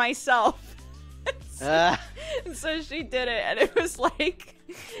did it myself. And so she did it, and it was like,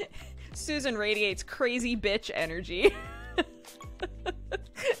 Susan radiates crazy bitch energy.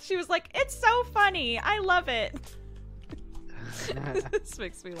 She was like, it's so funny. I love it. This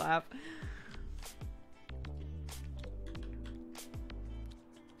makes me laugh.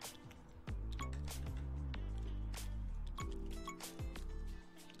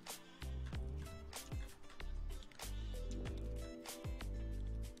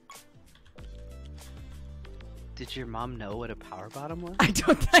 Did your mom know what a power bottom was?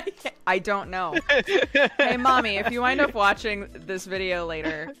 I don't know. Hey, mommy, if you wind up watching this video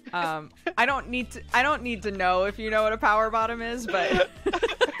later, I don't need to know if you know what a power bottom is, but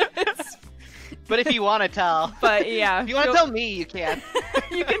But if you want to tell. But yeah, if you want to tell me, you can.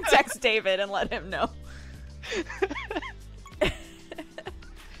 You can text David and let him know.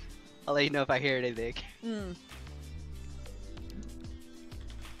 I'll let you know if I hear anything. Mm.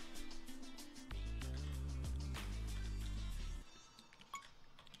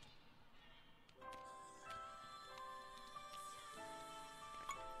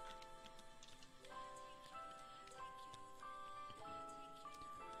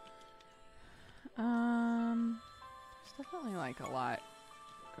 There's definitely like a lot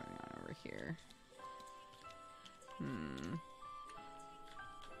going on over here.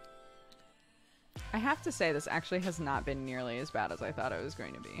 have to say, this actually has not been nearly as bad as I thought it was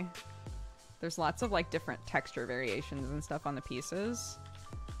going to be. There's lots of like different texture variations and stuff on the pieces.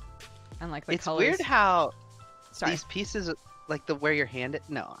 And like the It's colors. weird how Sorry. these pieces, like the where your hand.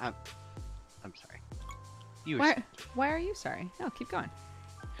 No, I'm sorry. You were. Why are you sorry? No, keep going.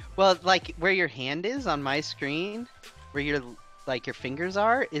 Well, like where your hand is on my screen, where your like your fingers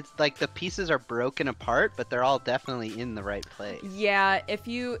are, it's like the pieces are broken apart, but they're all definitely in the right place. Yeah,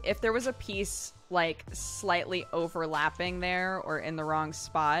 if there was a piece like slightly overlapping there or in the wrong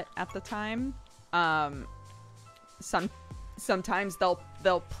spot at the time, sometimes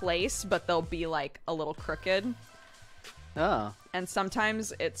they'll place, but they'll be like a little crooked. Oh. And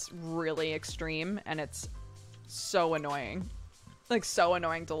sometimes it's really extreme and it's so annoying. Like so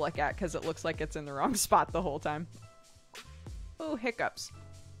annoying to look at because it looks like it's in the wrong spot the whole time. Oh, hiccups.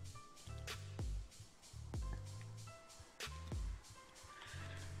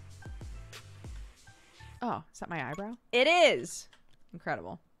 Oh, is that my eyebrow? It is!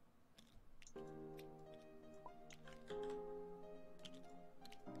 Incredible.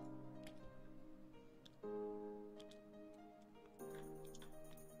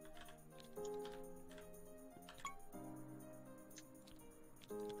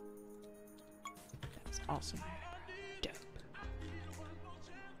 That's also my eyebrow. Dope.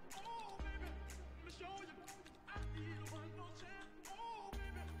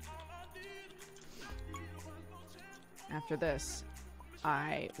 After this,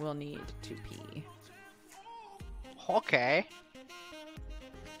 I will need to pee. Okay.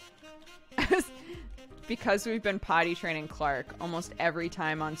 Because we've been potty training Clark, almost every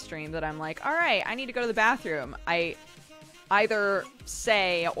time on stream that I'm like, all right, I need to go to the bathroom, I either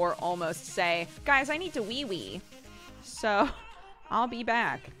say or almost say, guys, I need to wee-wee. So, I'll be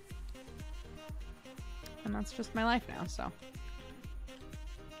back. And that's just my life now, so.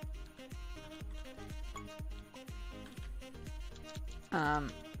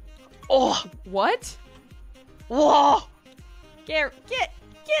 Oh! What? Whoa! Get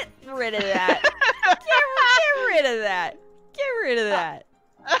rid of that. Get rid of that. Get rid of that.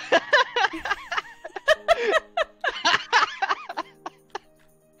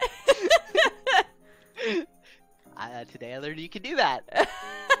 Today I learned you can do that.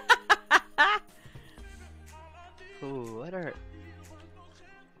 Ooh,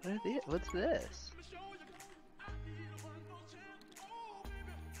 what's this?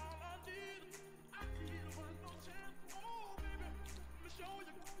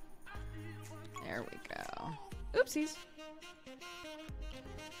 There we go. Oopsies.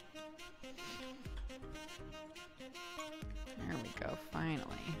 There we go, finally.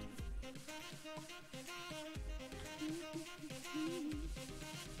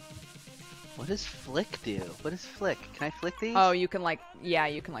 What does flick do? What does flick? Can I flick these? Oh, you can like, yeah,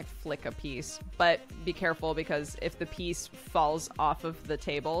 you can like flick a piece. But be careful because if the piece falls off of the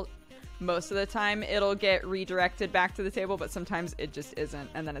table, most of the time it'll get redirected back to the table, but sometimes it just isn't,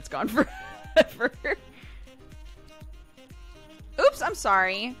 and then it's gone forever. Oops, I'm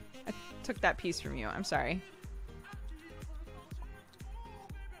sorry. I took that piece from you. I'm sorry.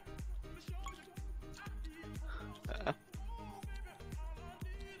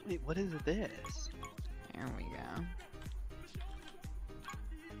 Wait, what is this? There we go.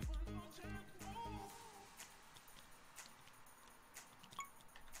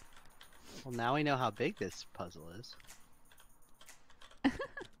 Well, now we know how big this puzzle is.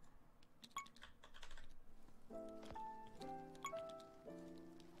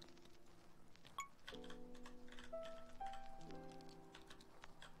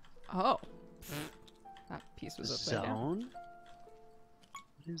 Oh. That piece was upside down. Zone?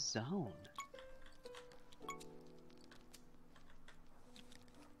 What is zone?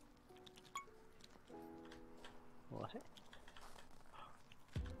 What?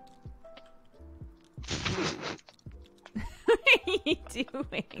 What are you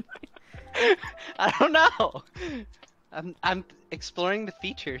doing? I don't know. I'm exploring the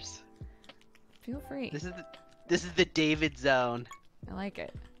features. Feel free. This is the David zone. I like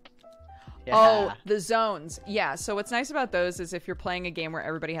it. Yeah. Oh, the zones. Yeah, so what's nice about those is if you're playing a game where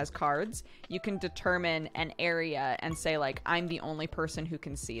everybody has cards, you can determine an area and say, like, I'm the only person who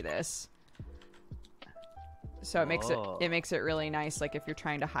can see this. So it makes it really nice, like, if you're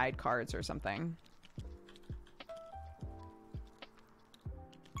trying to hide cards or something.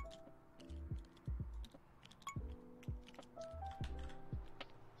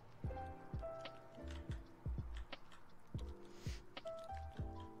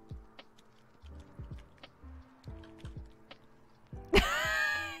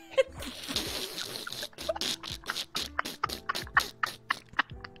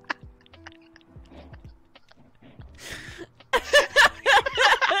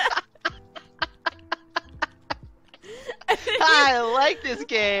 like this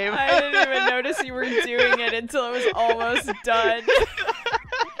game. I didn't even notice you were doing it until it was almost done.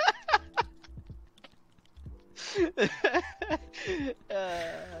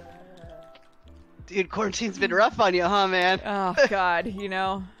 Dude, quarantine's been rough on you, huh, man? Oh, God, you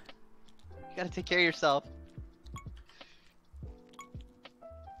know. You gotta take care of yourself.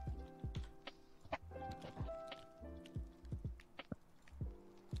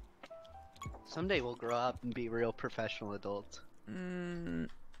 Someday we'll grow up and be real professional adults.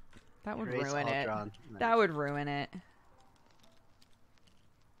 That would Erase ruin all it. drawn. That would ruin it.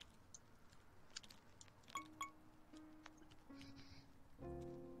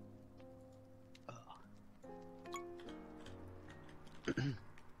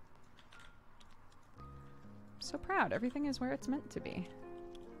 So proud. Everything is where it's meant to be.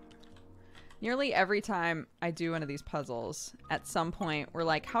 Nearly every time I do one of these puzzles, at some point we're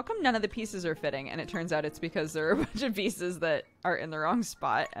like, how come none of the pieces are fitting? And it turns out it's because there are a bunch of pieces that are in the wrong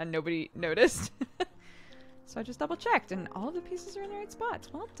spot and nobody noticed. So I just double checked and all of the pieces are in the right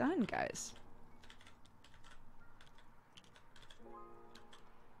spots. Well done, guys.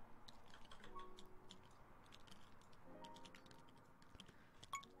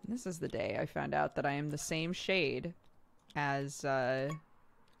 This is the day I found out that I am the same shade as the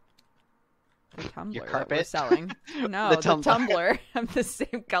tumbler that we're selling. No, the tumbler. I'm the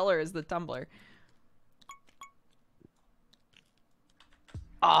same color as the tumbler.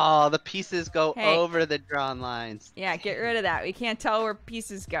 Oh, the pieces go over the drawn lines. Yeah, get rid of that. We can't tell where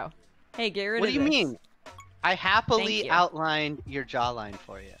pieces go. Hey, get rid of this. What do you mean? I happily outlined your jawline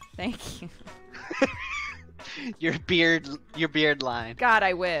for you. Thank you. Your beard line. God,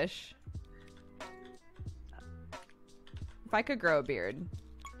 I wish. If I could grow a beard,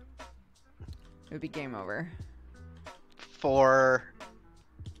 it would be game over. For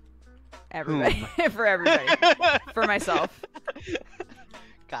everybody. For everybody. For myself.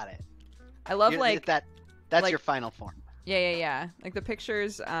 Got it. I love like that. That's like, your final form. Yeah. Like the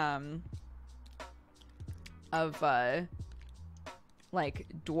pictures of like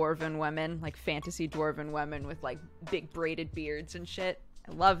dwarven women, like fantasy dwarven women with like big braided beards and shit.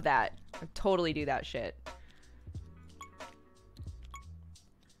 I love that. I would totally do that shit.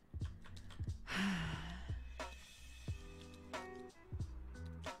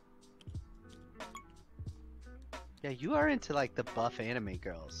 Yeah, you are into like the buff anime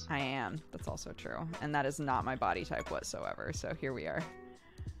girls. I am. That's also true. And that is not my body type whatsoever. So here we are.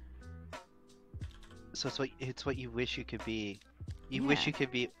 So it's what you wish you could be. You wish you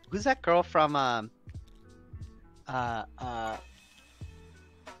could be. Who's that girl from oh god.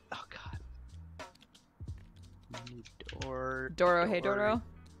 Doro Hey Doro?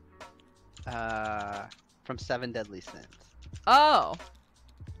 From Seven Deadly Sins. Oh.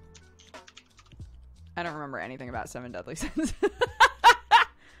 I don't remember anything about Seven Deadly Sins.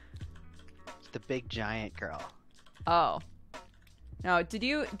 The big giant girl. Oh. No, did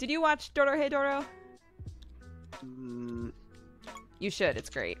you watch Doro Hey Doro? You should. It's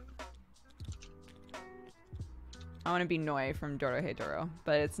great. I want to be Noi from Doro Hey Doro,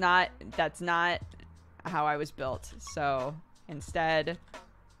 but it's not. That's not how I was built. So instead,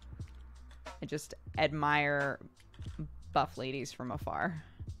 I just admire buff ladies from afar.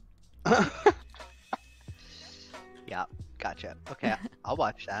 Yeah, gotcha. Okay, I'll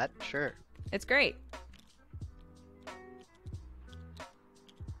watch that. Sure. It's great.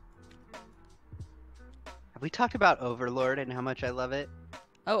 Have we talked about Overlord and how much I love it?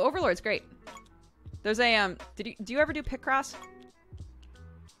 Oh, Overlord's great. There's a do you ever do Picross?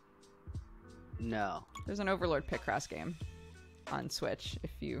 No. There's an Overlord Picross game on Switch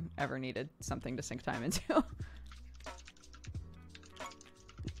if you ever needed something to sink time into.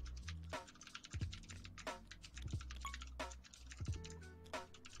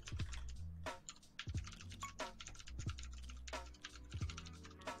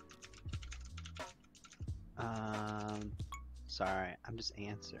 Sorry, I'm just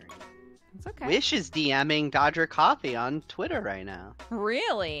answering. It's okay. Wish is DMing Dodger Coffee on Twitter right now.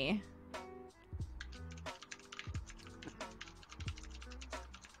 Really?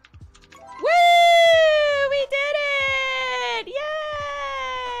 Woo! We did it! Yay!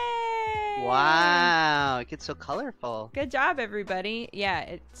 Wow, it gets so colorful. Good job, everybody. Yeah,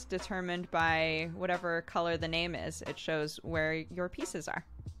 it's determined by whatever color the name is. It shows where your pieces are.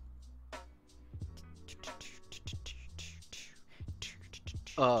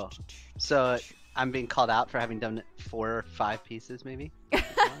 Oh, so I'm being called out for having done 4 or 5 pieces, maybe? 1,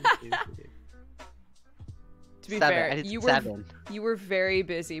 2, 3. To be 7. fair, I did you 7. were very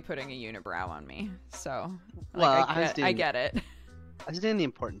busy putting a unibrow on me, so well, like, I get it. I was doing the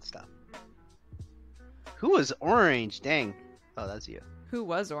important stuff. Who was orange? Dang. Oh, that's you. Who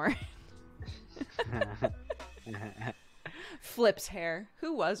was orange? Flip's hair.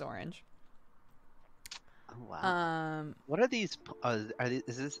 Who was orange? Oh, wow. What are these?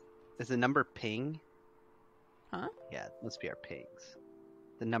 Is the number ping? Huh? Yeah, it must be our pings.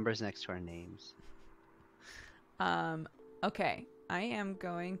 The numbers next to our names. Okay. I am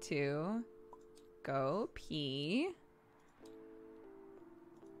going to go pee.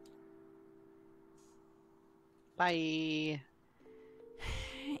 Bye.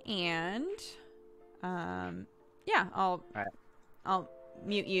 And yeah, I'll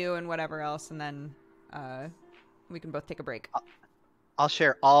mute you and whatever else, and then we can both take a break. I'll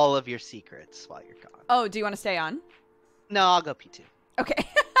share all of your secrets while you're gone. Oh, do you want to stay on? No, I'll go pee too. Okay.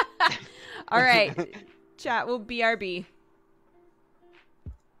 All right. Chat will BRB.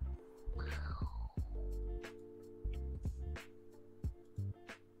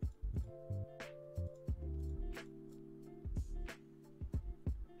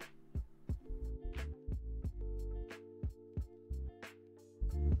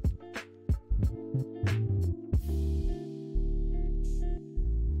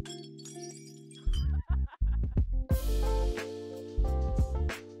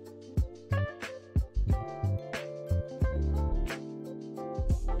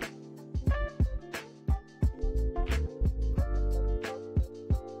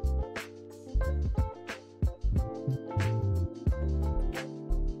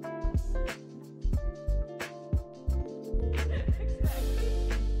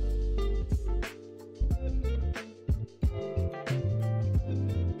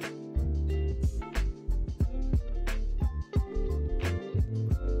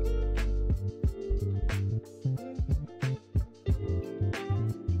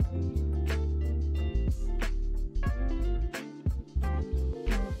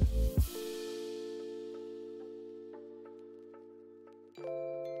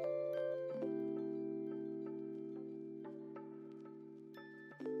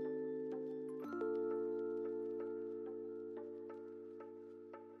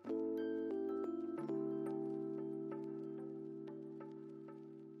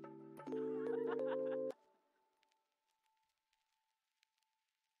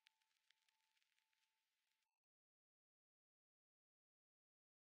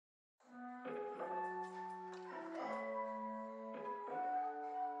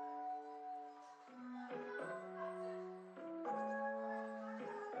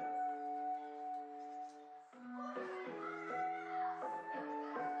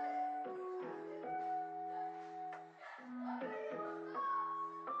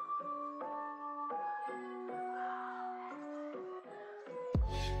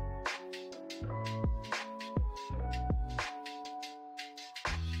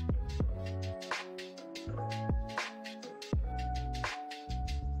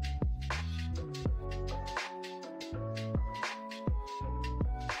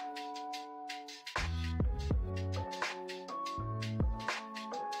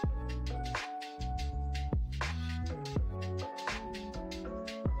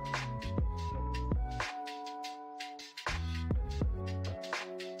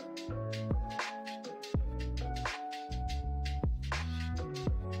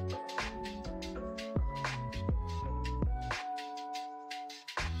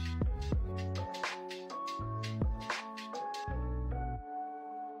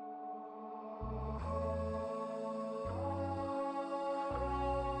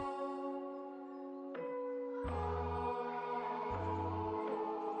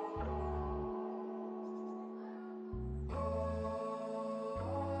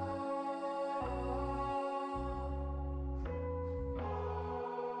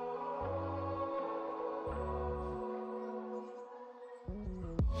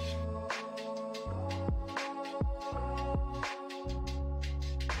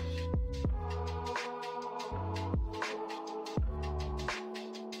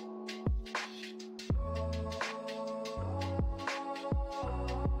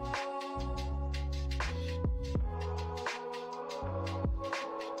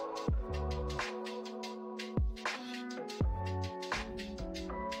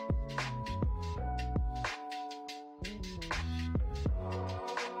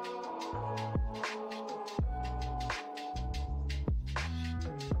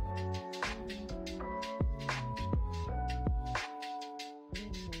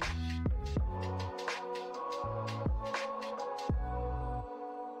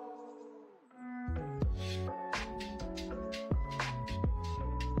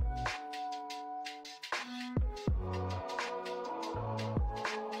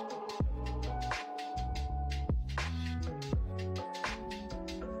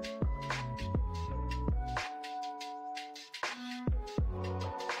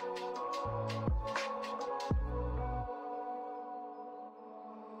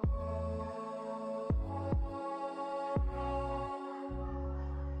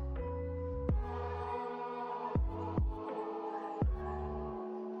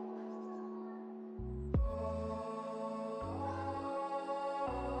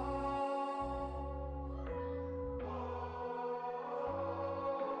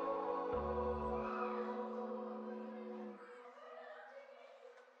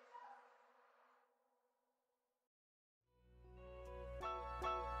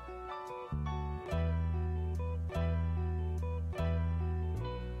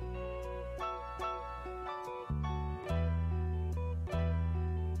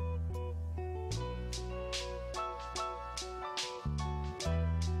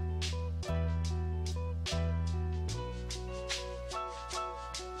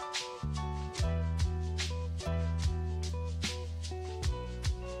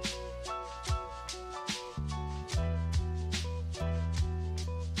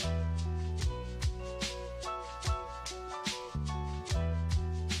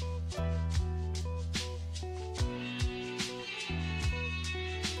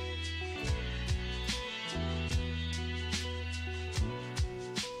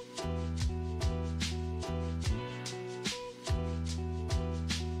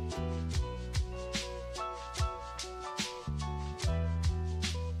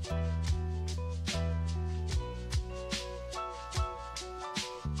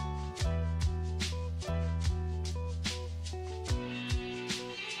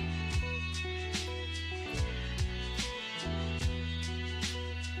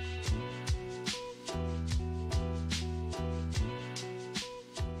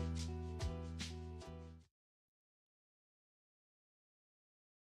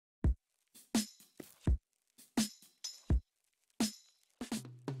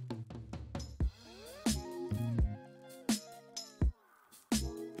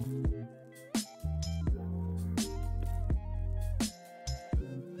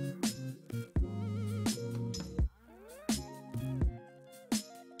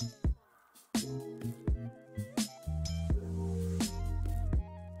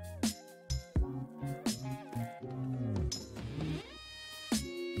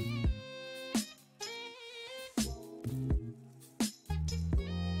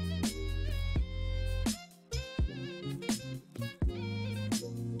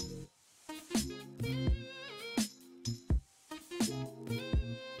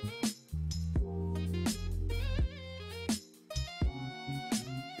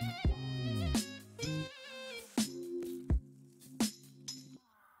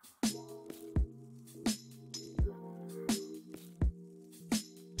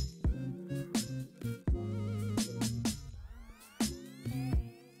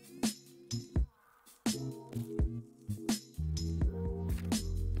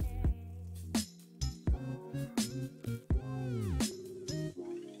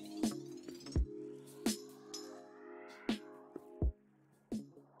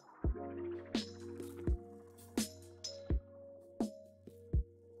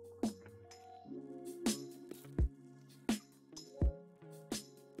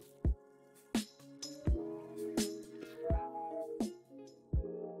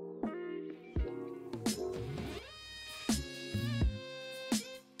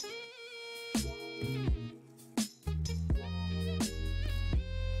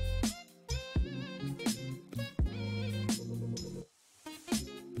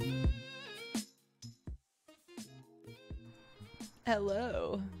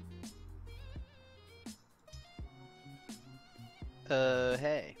 Hello.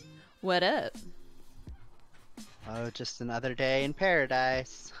 Hey. What up? Oh, just another day in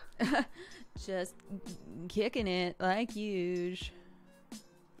paradise. Just kicking it like usual.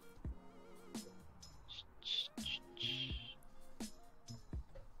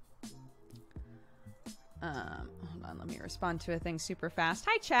 Hold on, let me respond to a thing super fast.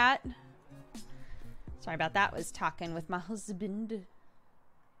 Hi, chat. Sorry about that. Was talking with my husband.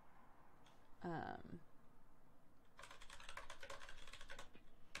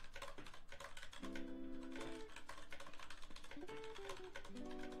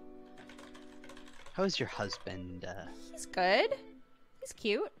 How's your husband? He's good. He's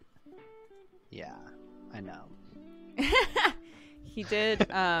cute. Yeah, I know. He did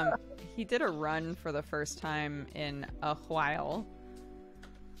a run for the first time in a while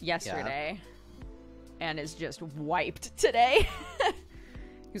yesterday, and is just wiped today.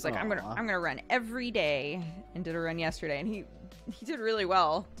 He was like, I'm gonna run every day, and did a run yesterday, and he did really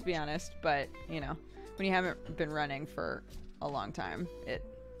well, to be honest. But you know, when you haven't been running for a long time, it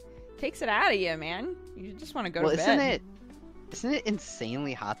takes it out of you, man. You just want to go to bed. Isn't it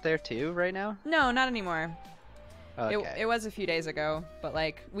insanely hot there too right now? No, not anymore. Okay. It was a few days ago, but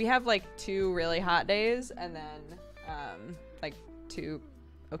like we have like 2 really hot days and then like 2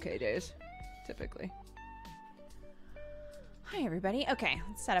 okay days typically. Hi everybody. Okay,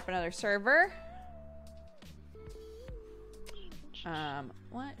 let's set up another server.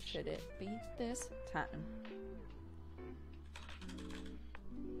 What should it be this time?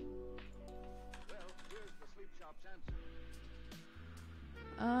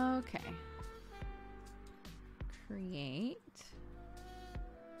 Okay. Create.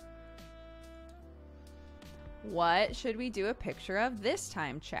 What should we do a picture of this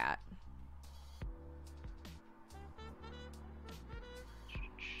time, chat?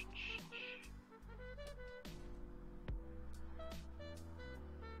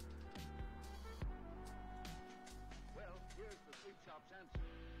 Well, here's the sweet shop's answer.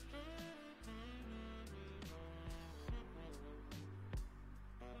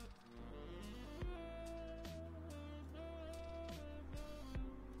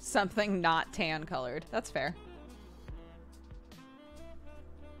 Something not tan colored. That's fair.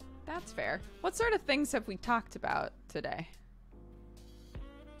 That's fair. What sort of things have we talked about today?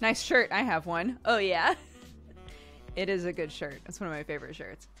 Nice shirt. I have one. Oh, yeah. It is a good shirt. It's one of my favorite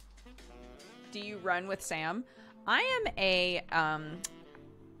shirts. Do you run with Sam? I am a...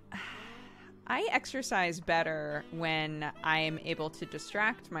 I exercise better when I am able to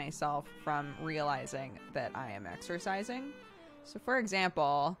distract myself from realizing that I am exercising. So, for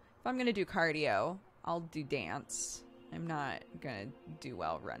example, if I'm going to do cardio, I'll do dance. I'm not going to do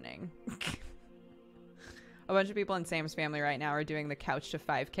well running. A bunch of people in Sam's family right now are doing the couch to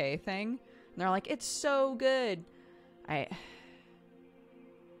 5K thing. And they're like, it's so good. I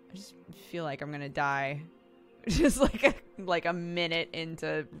just feel like I'm going to die. Just like a minute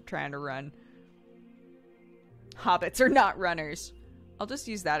into trying to run. Hobbits are not runners. I'll just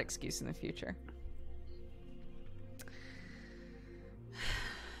use that excuse in the future.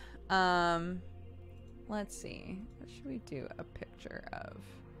 Let's see. What should we do a picture of?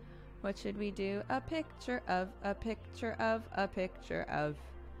 What should we do a picture of? A picture of? A picture of?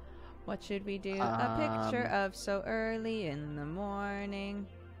 What should we do a picture of so early in the morning?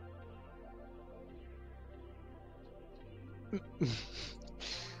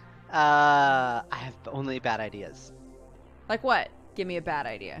 I have only bad ideas. Like what? Give me a bad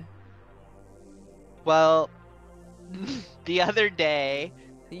idea. Well, the other day,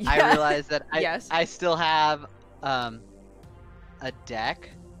 Yeah. I realized that Yes. I still have a deck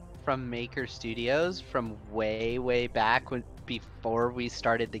from Maker Studios from way back before we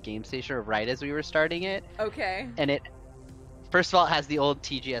started the game station, or right as we were starting it. Okay. And it, first of all, it has the old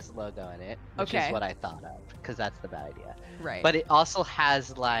TGS logo in it, which Okay. is what I thought of, because that's the bad idea. Right. But it also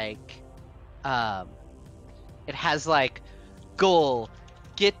has like, goal,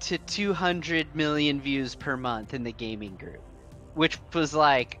 get to 200 million views per month in the gaming group, which was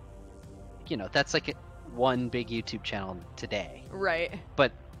like, you know, that's like one big YouTube channel today. Right.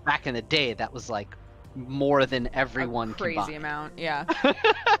 But back in the day, that was like more than everyone A crazy combined. amount. Yeah.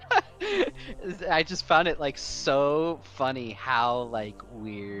 I just found it like so funny how like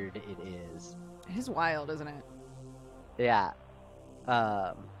weird it is. It is wild, isn't it? Yeah.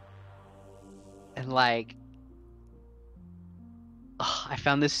 And like, I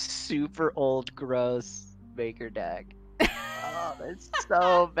found this super old, gross Maker deck. Oh, it's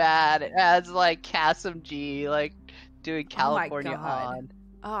so bad. It has like Kasim G, like doing California God. on.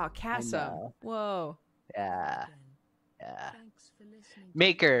 Oh, Kasim. know. Whoa. Yeah. Yeah.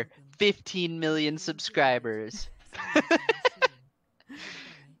 Maker, 15 million subscribers.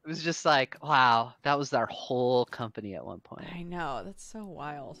 It was just like, wow, that was our whole company at one point. I know, that's so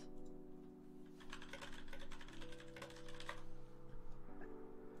wild.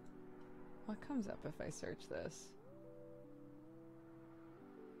 What comes up if I search this?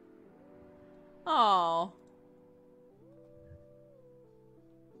 Oh.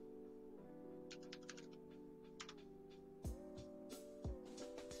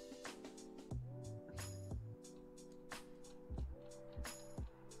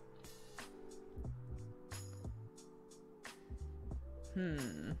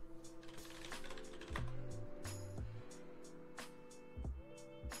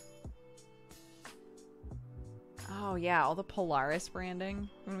 Oh yeah, all the Polaris branding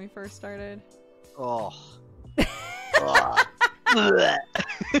when we first started. Oh. Ugh. Ugh.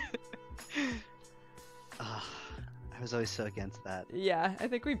 I was always so against that. Yeah, I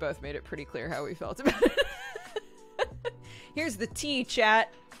think we both made it pretty clear how we felt about it. Here's the tea,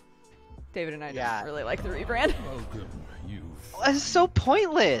 chat. David and I didn't really like the rebrand. Welcome, you. It's so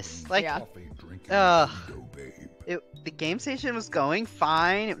pointless. Like, Yeah. Coffee drinking window, babe. the game station was going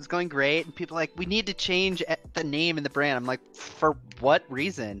fine. It was going great, and people were like, we need to change the name and the brand. I'm like, for what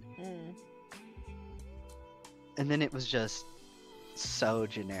reason? And then it was just so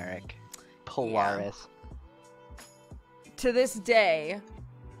generic. Polaris. To this day,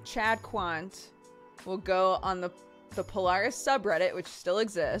 Chad Quant will go on the Polaris subreddit, which still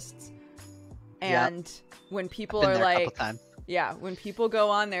exists, and when people are like, when people go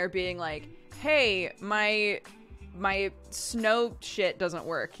on there being like, "Hey, my snow shit doesn't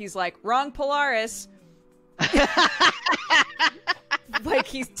work," he's like, "Wrong Polaris." Like,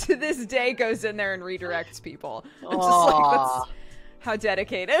 he to this day goes in there and redirects people. I'm just like, that's how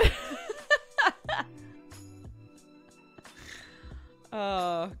dedicated.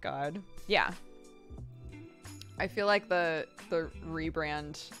 Oh god. Yeah. I feel like the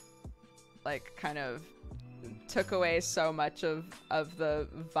rebrand like kind of took away so much of the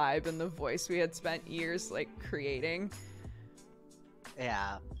vibe and the voice we had spent years like creating.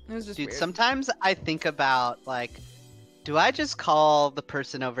 Yeah. It was just Dude, weird. sometimes I think about, like, do I just call the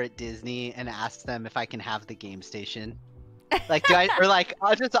person over at Disney and ask them if I can have the game station? Like,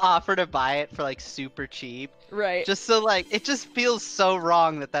 I'll just offer to buy it for, like, super cheap. Right. Just so, like, it just feels so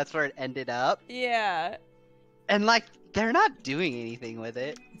wrong that that's where it ended up. Yeah. And, like, they're not doing anything with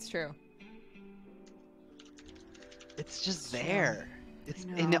it. It's true. It's just there. It's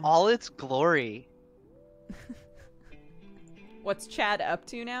I in know. all its glory. What's Chad up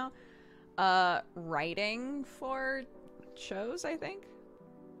to now? Writing for shows, I think.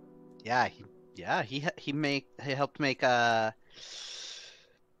 Yeah, he helped make What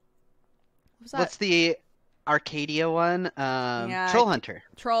was that? what's the Arcadia one? Yeah, Troll Hunter.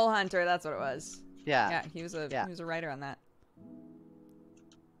 Troll Hunter, that's what it was. Yeah. Yeah, he was a writer on that.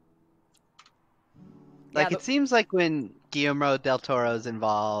 Like, Yeah, it seems like when Guillermo del Toro's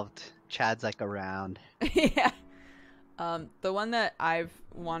involved, Chad's like around. Yeah. The one that I've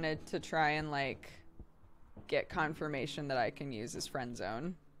wanted to try and like get confirmation that I can use is Friend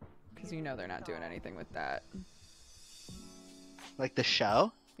Zone, because you know they're not doing anything with that. Like the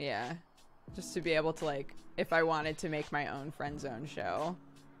show? Yeah, just to be able to, like, if I wanted to make my own Friend Zone show.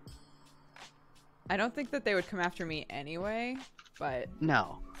 I don't think that they would come after me anyway, but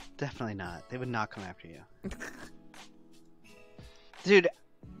No, definitely not. They would not come after you. Dude,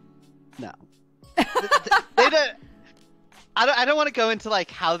 no. They don't. I don't want to go into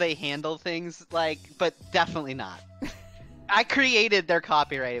like how they handle things, like, but definitely not. I created their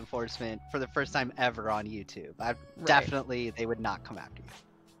copyright enforcement for the first time ever on YouTube. Definitely, they would not come after you.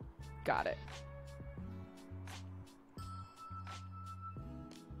 got it.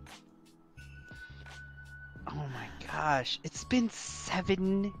 Oh my gosh, it's been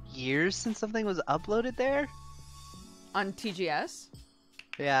 7 years since something was uploaded there? On TGS?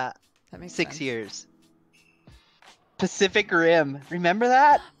 Yeah, That makes 6 sense. years. Pacific Rim, remember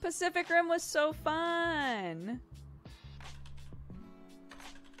that? Pacific Rim was so fun.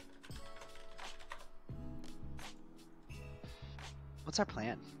 What's our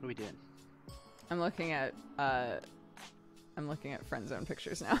plan? What are we doing? I'm looking at Friend Zone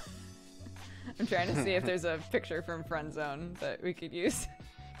pictures now. I'm trying to see if there's a picture from Friend Zone that we could use,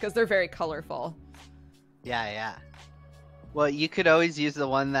 because they're very colorful. Yeah. Well, you could always use the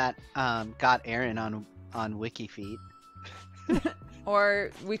one that got Aaron on WikiFeet.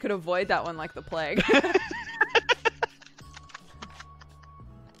 Or we could avoid that one like the plague.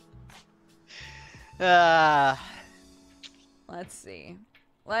 Let's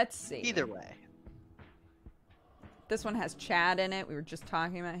see. Either way. This one has Chad in it. We were just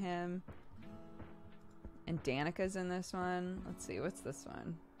talking about him. And Danica's in this one. Let's see, what's this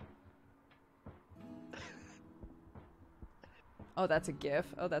one? Oh, that's a GIF.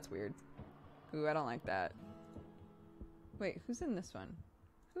 Oh, that's weird. Ooh, I don't like that. Wait, who's in this one?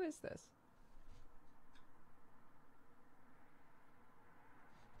 Who is this?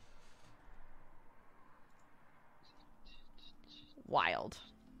 Wild.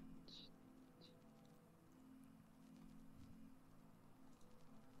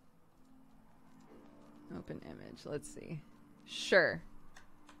 Open image. Let's see. Sure.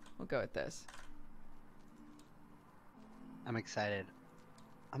 We'll go with this. I'm excited.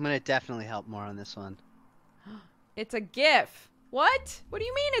 I'm gonna definitely help more on this one. It's a GIF. What? What do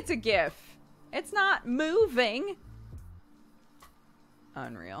you mean it's a GIF? It's not moving.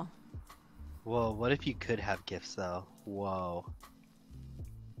 Unreal. Whoa, what if you could have gifts though? Whoa.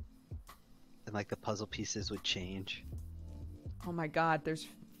 And like the puzzle pieces would change. Oh my god, there's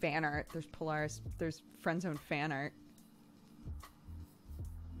fan art. There's Polaris. There's Friendzone fan art.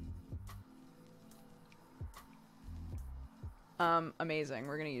 Amazing.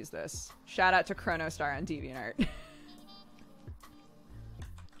 We're gonna use this. Shout out to Chronostar on DeviantArt.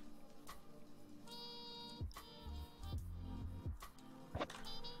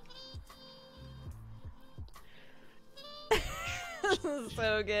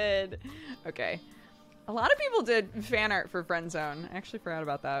 So good. Okay. A lot of people did fan art for Friendzone. I actually forgot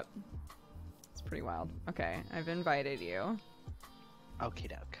about that. It's pretty wild. Okay, I've invited you. Okie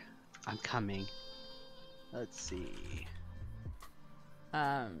doke. I'm coming. Let's see.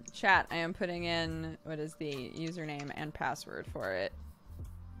 Chat, I am putting in what is the username and password for it.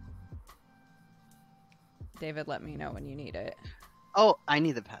 David, let me know when you need it. Oh, I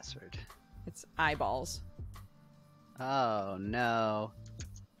need the password. It's eyeballs. Oh no.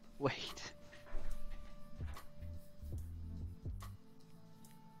 Wait.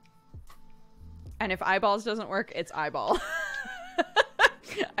 And if eyeballs doesn't work, it's eyeball.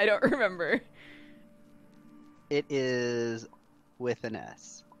 I don't remember. It is with an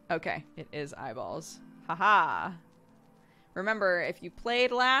S. Okay, it is eyeballs. Haha. Remember, if you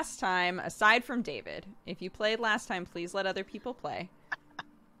played last time, aside from David, if you played last time, please let other people play.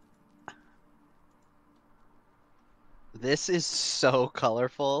 This is so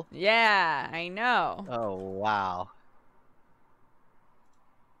colorful. Yeah, I know. Oh, wow.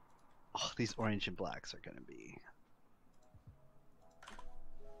 Oh, these orange and blacks are going to be...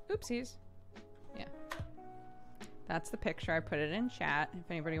 Oopsies. Yeah. That's the picture. I put it in chat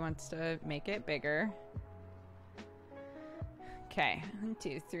if anybody wants to make it bigger. Okay. 1,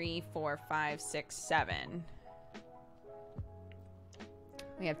 2, 3, 4, 5, 6, 7.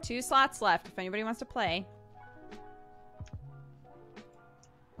 We have 2 slots left if anybody wants to play.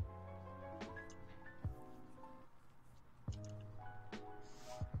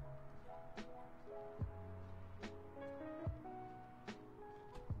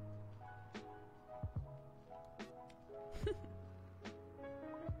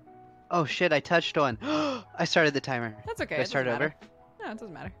 Oh shit, I touched one. I started the timer. That's okay. Do I start over? No, it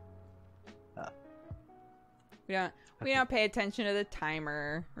doesn't matter. Oh. We don't pay attention to the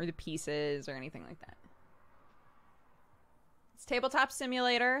timer or the pieces or anything like that. It's Tabletop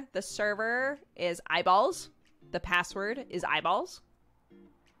Simulator. The server is eyeballs. The password is eyeballs.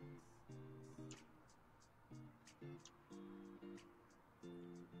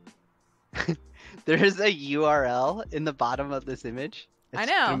 There's a URL in the bottom of this image. I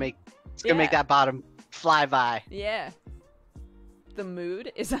know. It's gonna make that bottom fly by. Yeah. The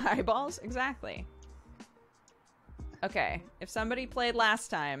mood is eyeballs? Exactly. Okay. If somebody played last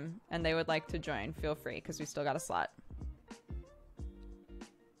time and they would like to join, feel free, because we still got a slot.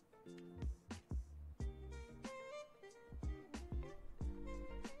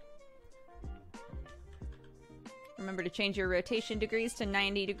 Remember to change your rotation degrees to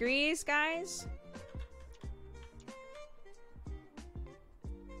 90 degrees, guys.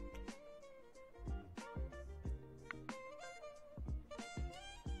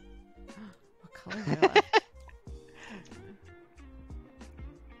 What color do I like?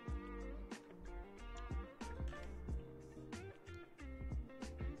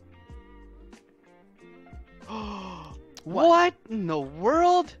 What in the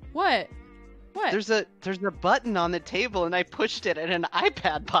world? What? What? There's a button on the table and I pushed it and an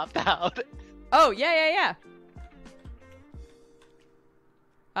iPad popped out. Oh, yeah.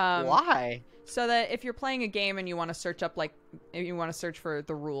 Why? So that if you're playing a game and you want to search up, like, if you want to search for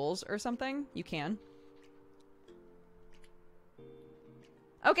the rules or something, you can.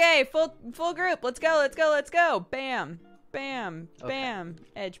 Okay, full group. Let's go. Bam. Bam. Okay. Bam.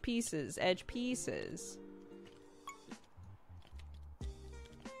 Edge pieces.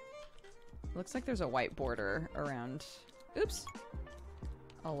 Looks like there's a white border around, oops,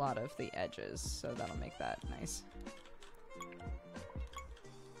 a lot of the edges, so that'll make that nice.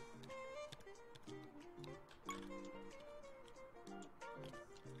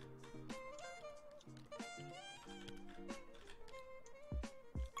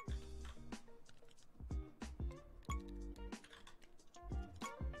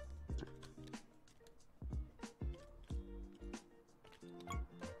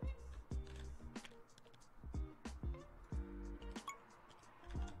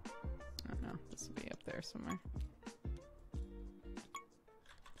 There somewhere.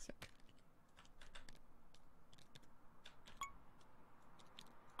 Sick.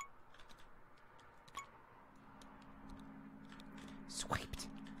 Swiped.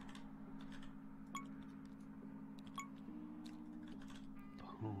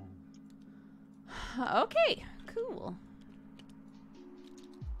 Okay, cool.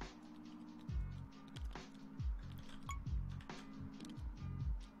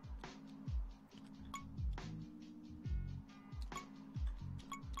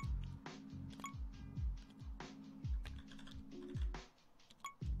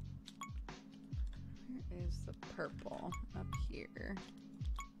 The purple up here.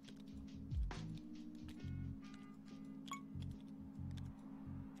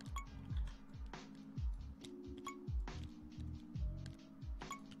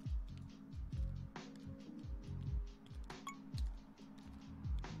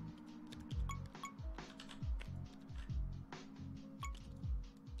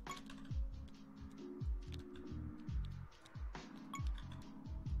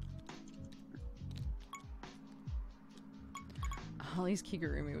 Holly's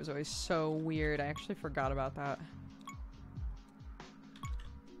Kigurumi was always so weird. I actually forgot about that.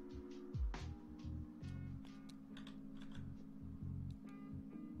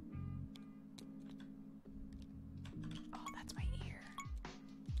 Oh, that's my ear.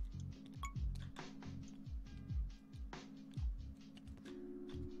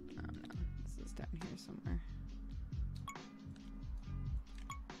 Oh no, this is down here somewhere.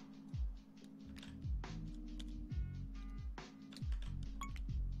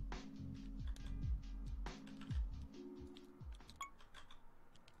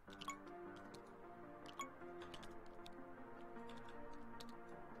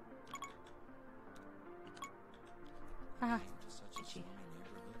 Ah, itchy.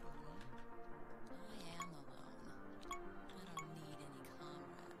 I am alone. I don't need any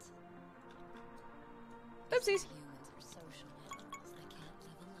comrades. Oopsies. Humans are social animals that can't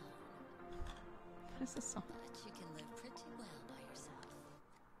live alone. What is this song? But you can live pretty well by yourself.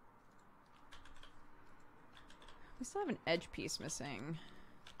 We still have an edge piece missing.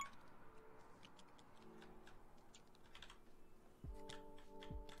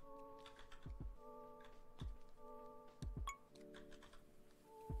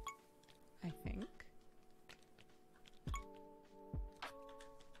 I think.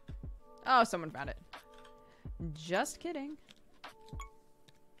 Oh, someone found it. Just kidding.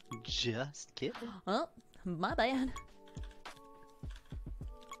 Just kidding. Oh, my bad.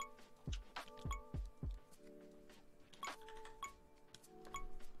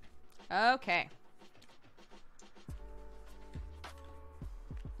 Okay.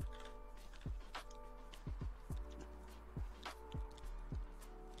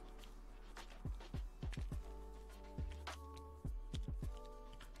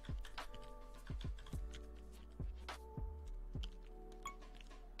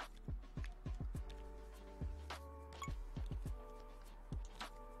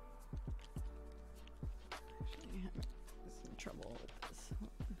 Actually, I'm in trouble with this.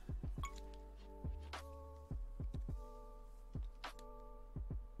 Hold on.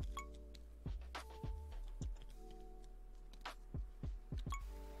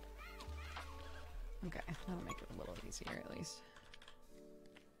 Okay, that'll make it a little easier at least.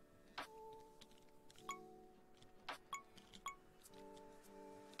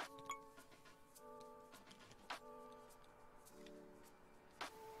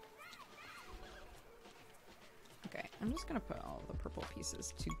 Okay, I'm just gonna put all the purple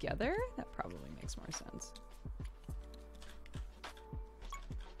pieces together. That probably makes more sense.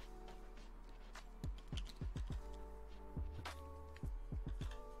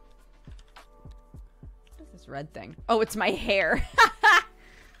 What is this red thing? Oh, it's my hair.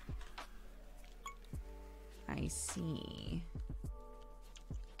 I see.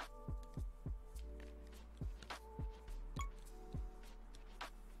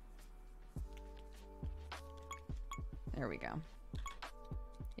 There we go.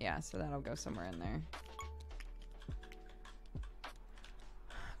 Yeah, so that'll go somewhere in there.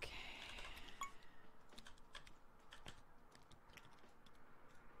 Okay.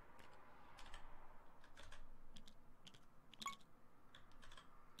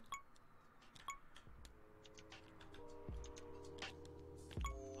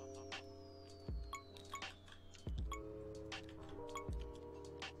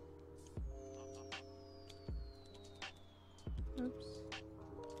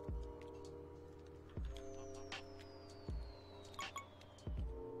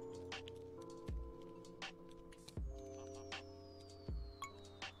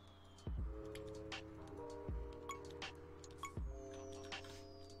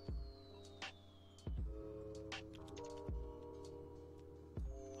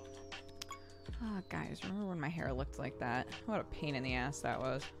 Oh, guys, remember when my hair looked like that? What a pain in the ass that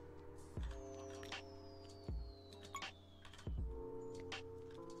was.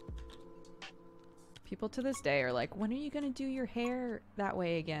 People to this day are like, when are you going to do your hair that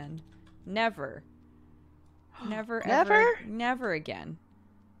way again? Never. Never, Never? ever, never again.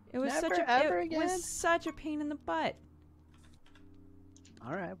 It was Never, such a ever it again? was such a pain in the butt.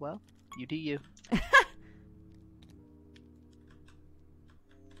 All right, well, you do you.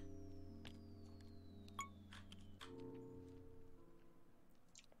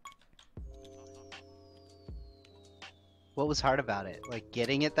 What was hard about it? Like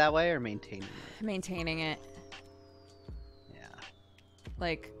getting it that way or maintaining it? Maintaining it. Yeah.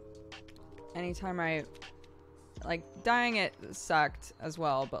 Like, anytime I, like, dyeing it sucked as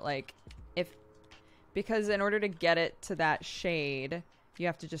well, but like, because in order to get it to that shade, you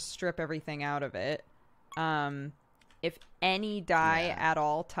have to just strip everything out of it. If any dye at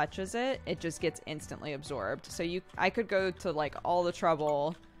all touches it, it just gets instantly absorbed. So I could go to like all the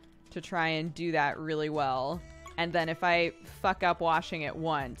trouble to try and do that really well. And then if I fuck up washing it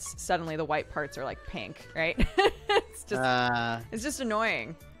once, suddenly the white parts are like pink, right? It's just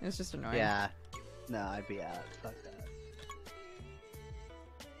annoying. It's just annoying. Yeah. No, I'd be out. Fuck that.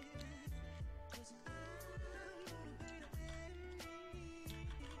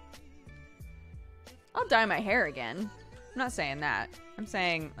 I'll dye my hair again. I'm not saying that. I'm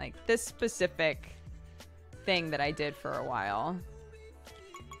saying like this specific thing that I did for a while.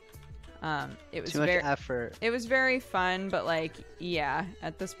 It was Too much effort. It was very fun, but like, yeah,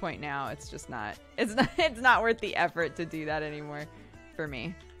 at this point now, it's just not. It's not worth the effort to do that anymore, for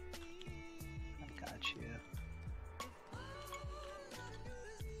me. I got you.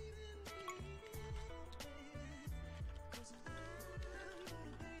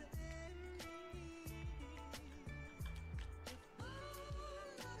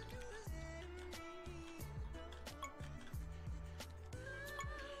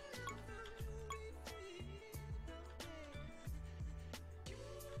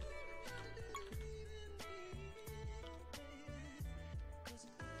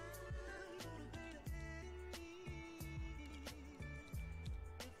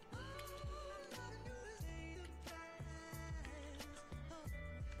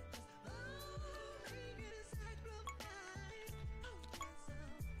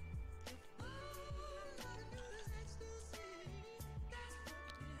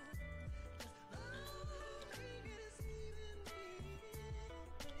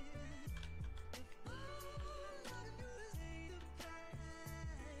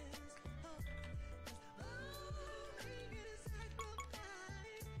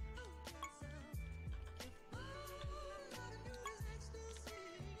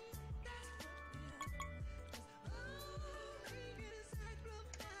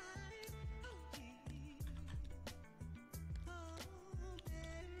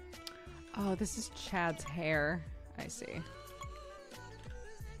 Oh, this is Chad's hair. I see.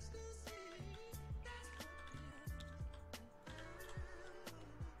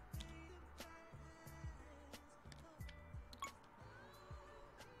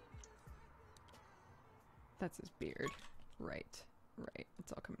 That's his beard. Right. Right.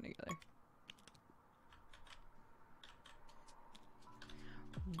 It's all coming together.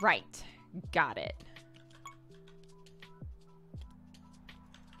 Right. Got it.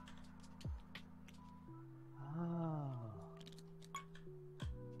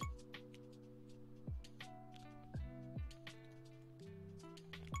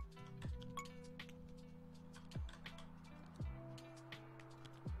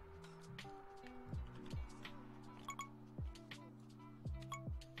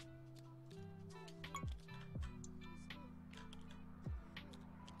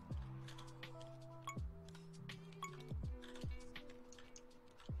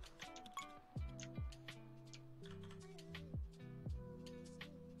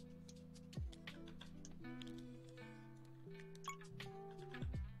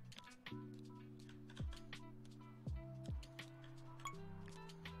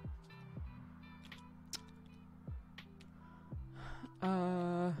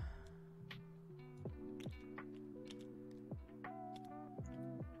 Oh.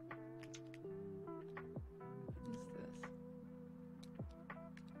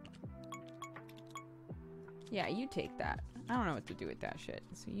 Yeah, you take that. I don't know what to do with that shit.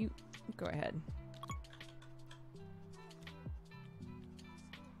 So you go ahead.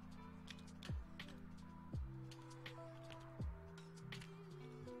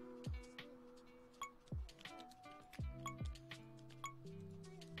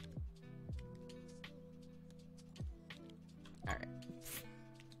 All right.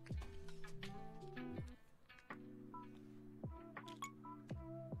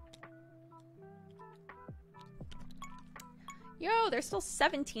 Yo, there's still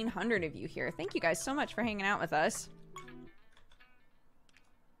 1,700 of you here. Thank you guys so much for hanging out with us.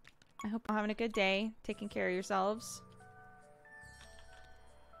 I hope you're having a good day, taking care of yourselves.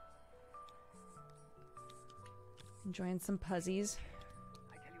 Enjoying some puzzies.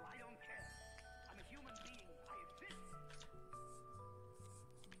 I tell you, I don't care. I'm a human being. I exist.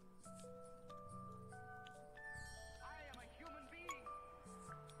 I am a human being.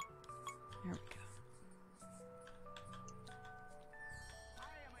 There we go.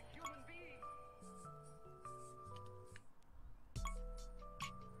 I am a human being.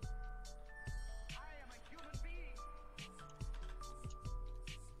 I am a human being.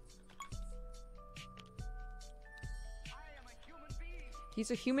 I am a human being.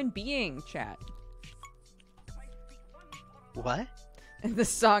 He's a human being, chat. If I speak one more What? In this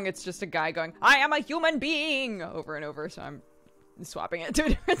song, it's just a guy going, I am a human being! Over and over, so I'm swapping it to a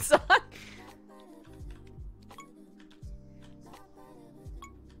different song.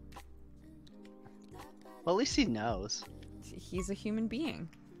 Well, at least he knows. He's a human being.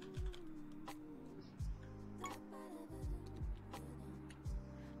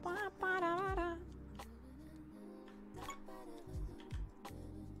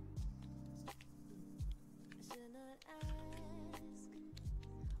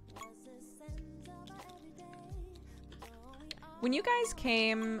 When you guys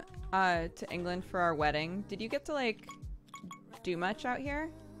came to England for our wedding, did you get to like do much out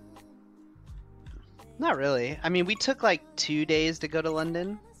here? Not really. I mean, we took like 2 days to go to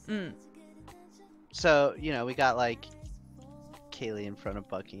London. Mm. So, you know, we got like Kaylee in front of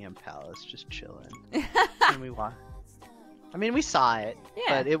Buckingham Palace just chilling. And we walked. I mean, we saw it,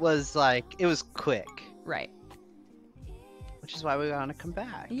 Yeah. but it was like, it was quick. Right. Which is why we want to come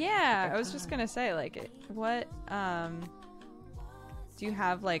back. Yeah, I was just gonna say, like, what, do you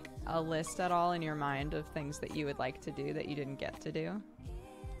have, like, a list at all in your mind of things that you would like to do that you didn't get to do?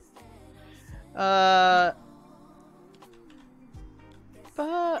 But,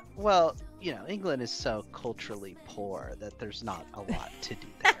 well, you know, England is so culturally poor that there's not a lot to do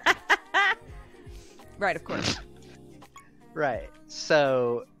there. Right, of course. Right.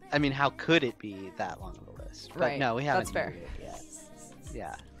 So, I mean, how could it be that long of a list? But Right. no, we haven't That's fair. used it yet.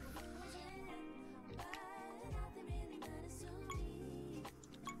 Yeah.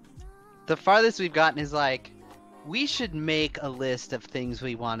 The farthest we've gotten is like, we should make a list of things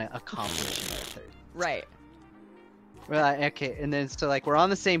we want to accomplish in our 30s. Right. We're like, okay, and then so like we're on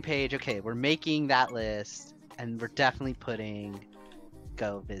the same page. Okay, we're making that list, and we're definitely putting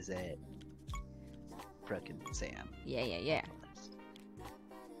go visit Brooke and Sam. Yeah, yeah, yeah.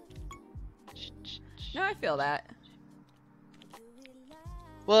 No, I feel that.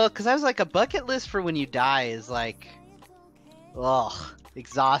 Well, because I was like, a bucket list for when you die is like, ugh,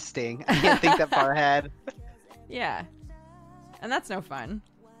 exhausting. I can't think that far ahead. Yeah. And that's no fun.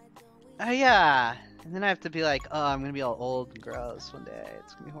 Yeah. And then I have to be like, oh, I'm gonna be all old and gross one day.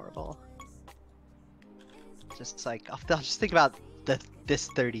 It's gonna be horrible. Just like, I'll just think about this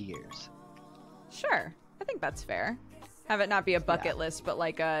 30 years. Sure. I think that's fair. Have it not be a bucket list, but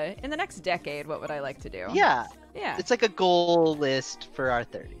like in the next decade, what would I like to do? Yeah. Yeah. It's like a goal list for our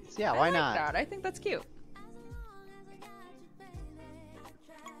 30s. Yeah, I why like not? that. I think that's cute.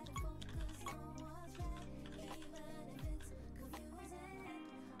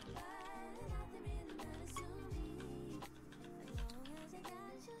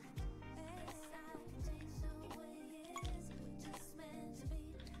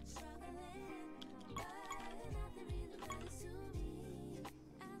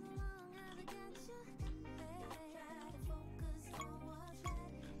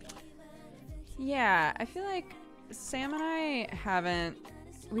 Yeah, I feel like Sam and I haven't.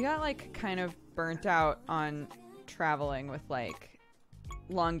 We got like kind of burnt out on traveling with like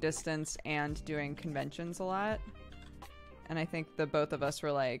long distance and doing conventions a lot. And I think the both of us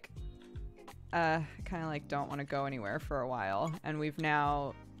were like, kind of like don't want to go anywhere for a while. And we've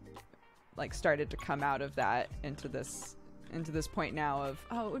now like started to come out of that into this point now of,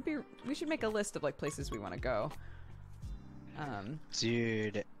 oh, we should make a list of like places we want to go.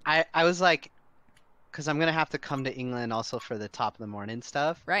 Dude, I was like, because I'm gonna have to come to England also for the top of the morning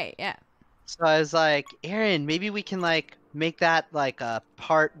stuff. Right, yeah. So I was like, Aaron, maybe we can like make that like a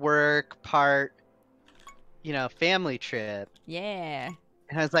part work, part, you know, family trip. Yeah.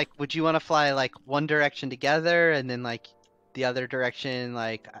 And I was like, would you want to fly like one direction together and then like the other direction,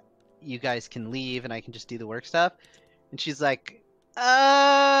 like you guys can leave and I can just do the work stuff? And she's like,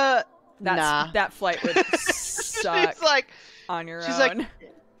 nah. That flight would suck She's like, on your she's own. like,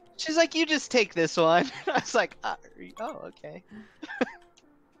 she's like, you just take this one. I was like, oh, okay.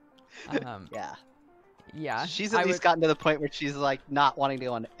 Um, Yeah. Yeah. She's I at least would- gotten to the point where she's like not wanting to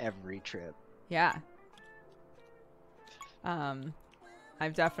go on every trip. Yeah.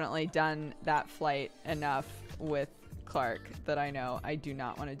 I've definitely done that flight enough with Clark that I know I do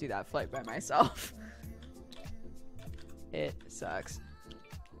not want to do that flight by myself. It sucks.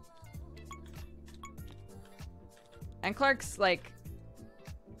 And Clark's like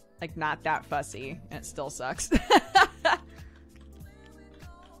not that fussy, and it still sucks.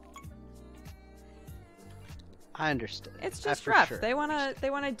 I understood. It's just for rough. sure. They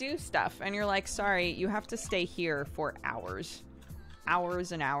wanna do stuff, and you're like, sorry, you have to stay here for hours,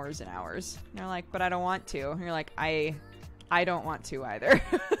 hours and hours and hours. And they're like, but I don't want to. And you're like, I don't want to either.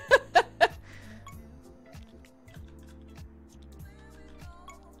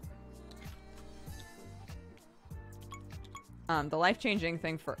 The life-changing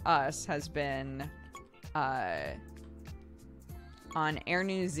thing for us has been on Air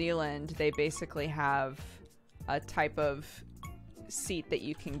New Zealand, they basically have a type of seat that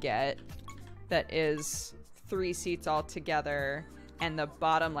you can get that is 3 seats all together, and the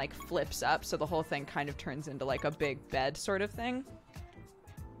bottom like flips up, so the whole thing kind of turns into like a big bed sort of thing.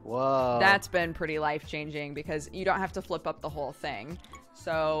 Whoa. That's been pretty life-changing because you don't have to flip up the whole thing.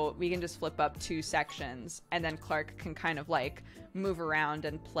 So we can just flip up 2 sections, and then Clark can kind of like move around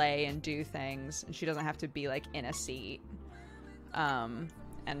and play and do things, and she doesn't have to be like in a seat. And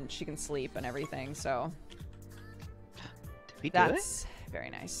she can sleep and everything, so Did we do that's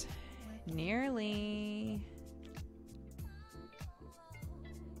very nice. Nearly.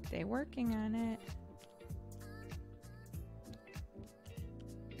 They working on it.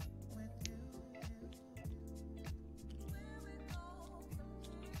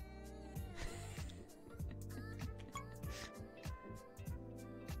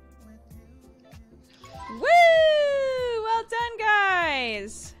 Woo! Well done,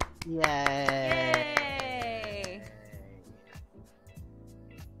 guys! it? Yay. Yay!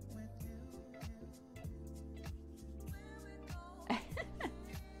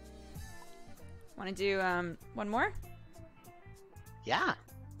 Want to do one more? Yeah.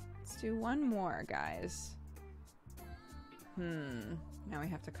 Let's do one more, guys. Now we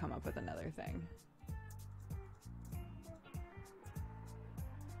have to come up with another thing.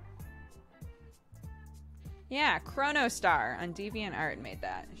 Yeah, Chronostar on DeviantArt made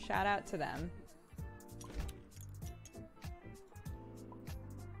that. Shout out to them.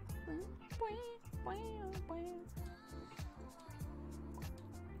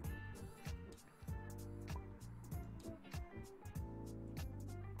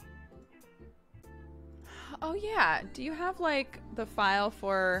 Oh yeah, do you have like the file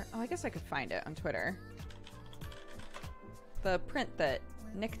for... Oh, I guess I could find it on Twitter. The print that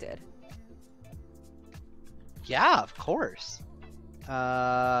Nick did. Yeah, of course.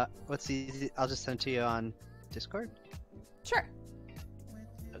 What's easy? I'll just send it to you on Discord. Sure.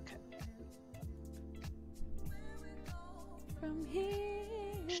 Okay. From here.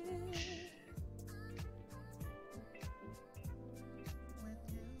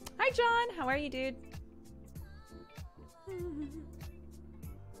 Hi, John. How are you, dude?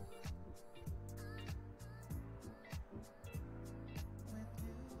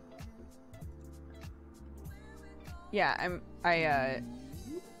 Yeah, I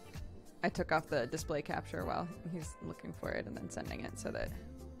took off the display capture while he's looking for it and then sending it so that...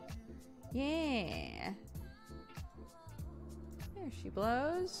 Yeah. There she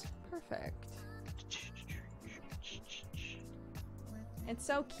blows. Perfect. It's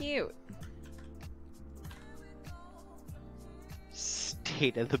so cute.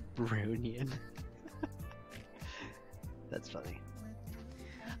 State of the Brunion. That's funny.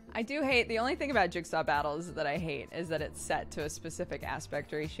 I do hate, the only thing about Jigsaw Battles that I hate is that it's set to a specific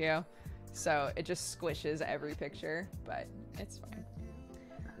aspect ratio. So it just squishes every picture, but it's fine.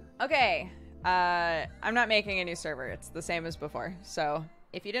 Okay, I'm not making a new server. It's the same as before. So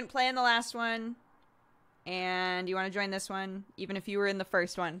if you didn't play in the last one and you want to join this one, even if you were in the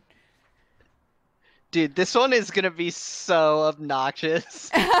first one. Dude, this one is gonna be so obnoxious.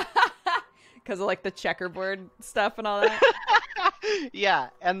 Because of like the checkerboard stuff and all that. Yeah,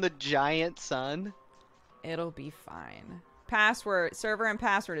 and the giant sun. It'll be fine. Password, server and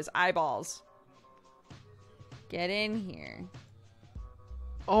password is eyeballs. Get in here.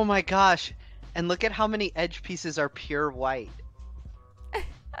 Oh my gosh. And look at how many edge pieces are pure white.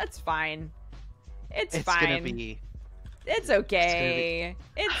 That's fine. It's It's fine. gonna be... It's okay.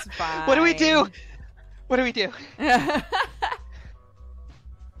 It's fine. What do we do? What do we do?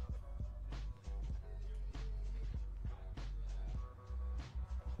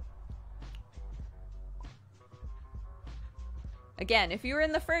 Again, if you were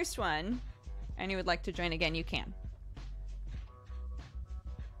in the first one and you would like to join again, you can.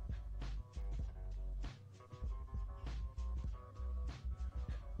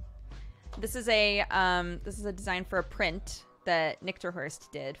 This is a design for a print that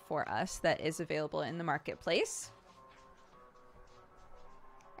Nichterhorst did for us that is available in the marketplace.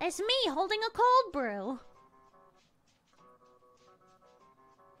 It's me holding a cold brew.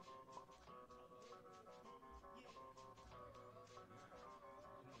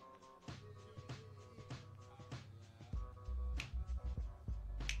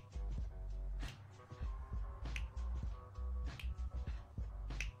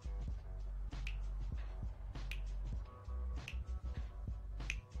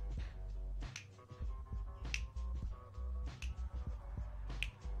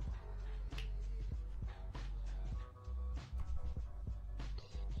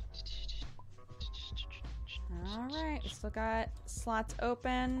 Alright, we still got slots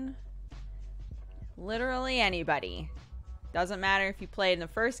open. Literally anybody. Doesn't matter if you played in the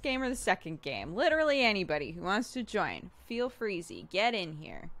first game or the second game. Literally anybody who wants to join. Feel freezy. Get in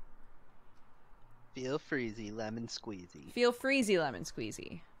here. Feel freezy, lemon squeezy. Feel freezy, lemon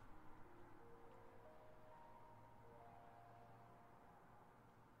squeezy.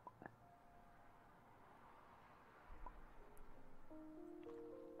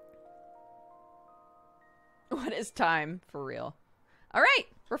 What is time? For real. Alright,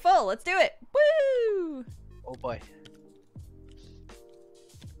 we're full. Let's do it. Woo! Oh boy.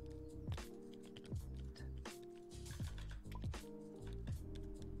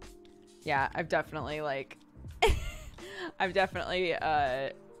 Yeah, I've definitely, like... I've definitely,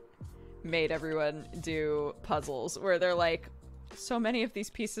 made everyone do puzzles where they're like, so many of these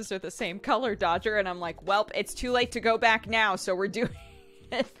pieces are the same color, Dodger, and I'm like, welp, it's too late to go back now, so we're doing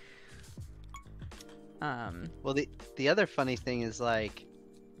it. Well, the other funny thing is, like,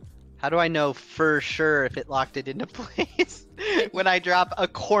 how do I know for sure if it locked it into place when I drop a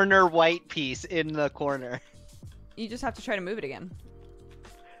corner white piece in the corner? You just have to try to move it again.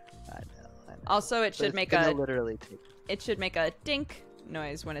 I know. Also, it But should it's make gonna a literally take... it should make a dink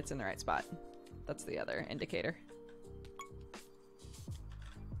noise when it's in the right spot. That's the other indicator.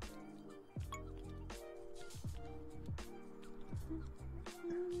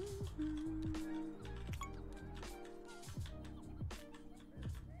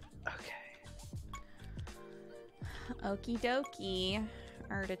 Okay. Okie dokie,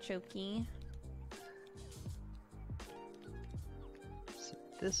 artichoke. So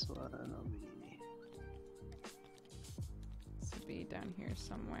this one will be... This will be down here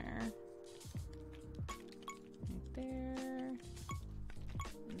somewhere. Right there.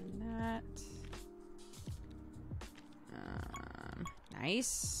 And that.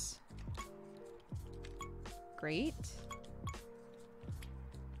 Nice. Great.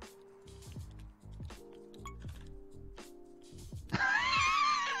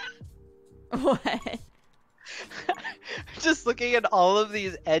 What? Just looking at all of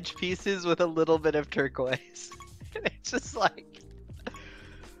these edge pieces with a little bit of turquoise. And it's just like...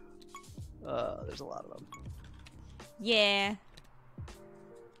 there's a lot of them. Yeah.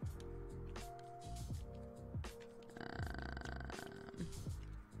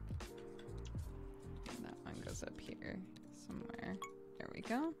 That one goes up here somewhere. There we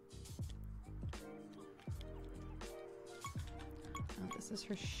go. Oh, this is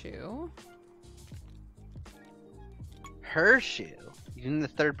her shoe. Her shoe? You in the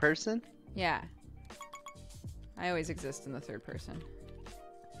third person? Yeah. I always exist in the third person.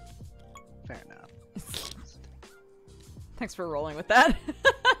 Fair enough. Thanks for rolling with that.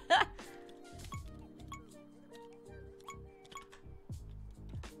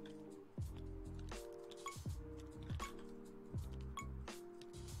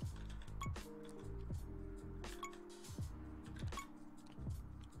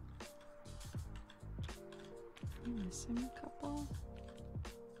 I'm missing a couple.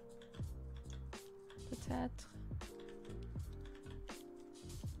 Peut-être.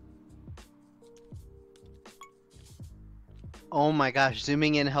 Oh my gosh,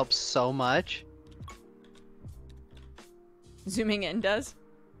 zooming in helps so much. Zooming in does?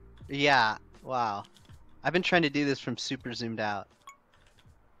 Yeah, wow. I've been trying to do this from super zoomed out.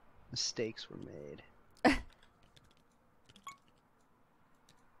 Mistakes were made.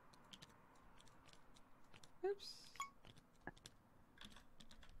 Oops.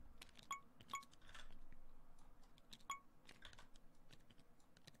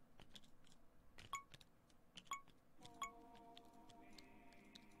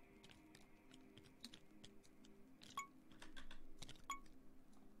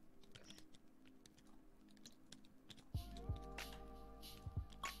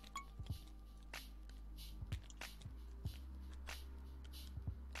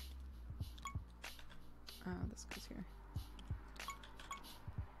 Oh, this goes here.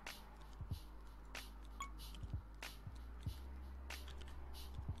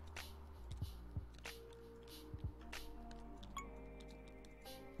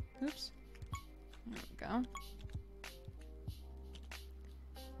 Oops. There we go.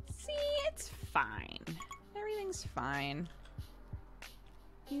 See, it's fine. Everything's fine.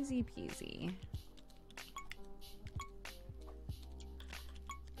 Easy peasy.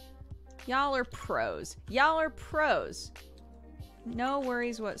 Y'all are pros. Y'all are pros. No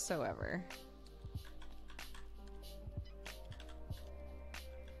worries whatsoever.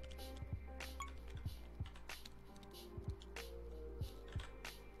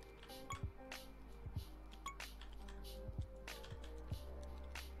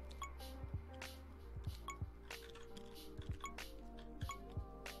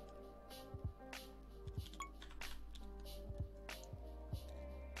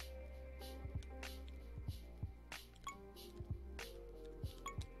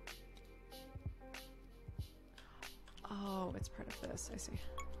 Oh, it's part of this. I see.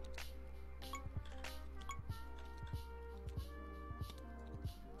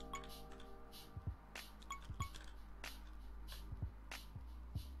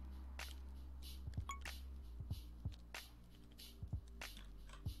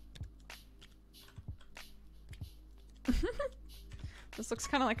 This looks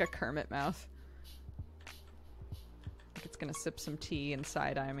kind of like a Kermit mouth. Like it's gonna sip some tea and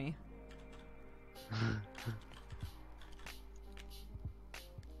side-eye me.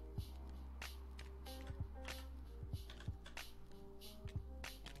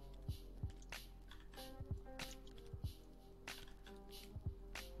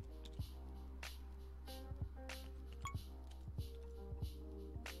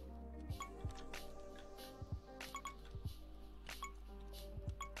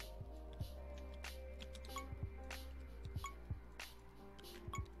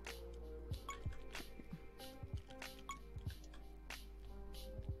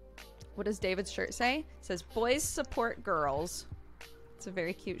 What does David's shirt say? It says, boys support girls. It's a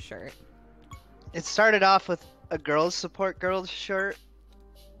very cute shirt. It started off with a girls support girls shirt,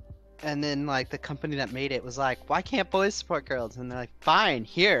 and then like the company that made it was like, why can't boys support girls? And they're like, fine,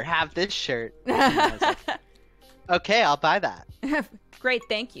 here, have this shirt. And I was like, okay, I'll buy that. Great,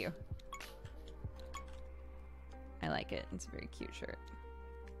 thank you. I like it. It's a very cute shirt.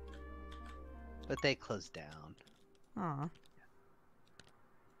 But they closed down. Aw.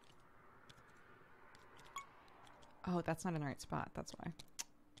 Oh, that's not in the right spot. That's why.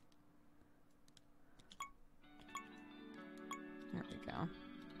 There we go.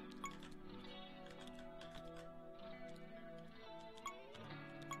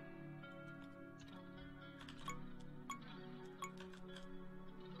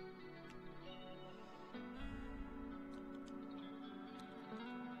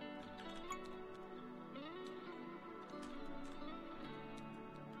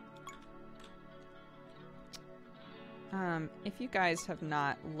 If you guys have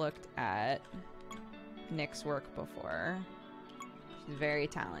not looked at Nick's work before, she's very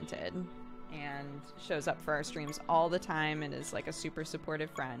talented and shows up for our streams all the time and is like a super supportive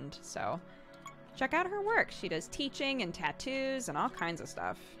friend. So check out her work. She does teaching and tattoos and all kinds of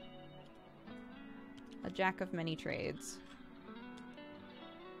stuff. A jack of many trades.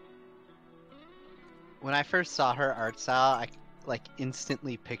 When I first saw her art style, I like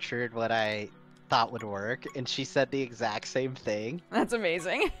instantly pictured what I thought would work, and she said the exact same thing. That's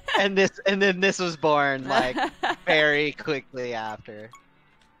amazing. And then this was born like very quickly after.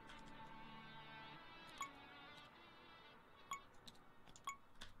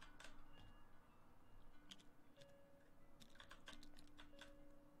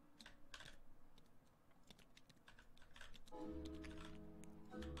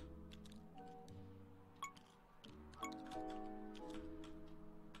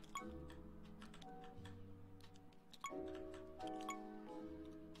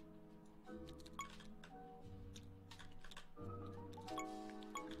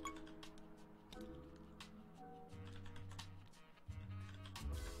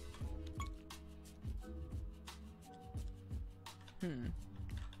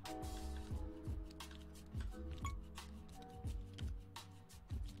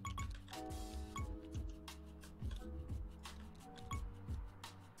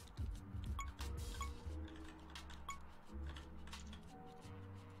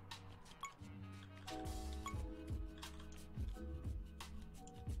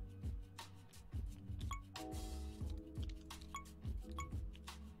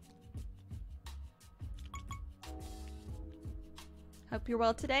 Hope you're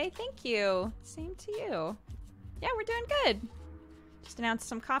well today. Thank you. Same to you. Yeah, we're doing good. Just announced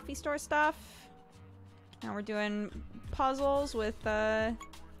some coffee store stuff. Now we're doing puzzles with our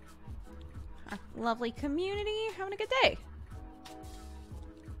lovely community. Having a good day.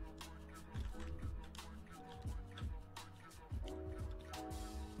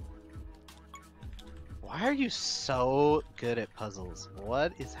 Why are you so good at puzzles?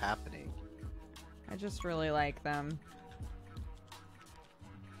 What is happening? I just really like them.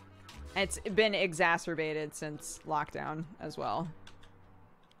 It's been exacerbated since lockdown as well.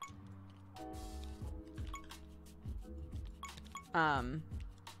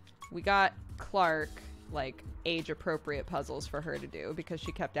 We got Clark, like, age-appropriate puzzles for her to do because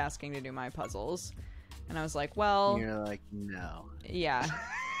she kept asking to do my puzzles. And I was like, well... You're like, no. Yeah.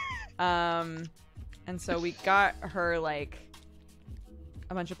 And so we got her, like,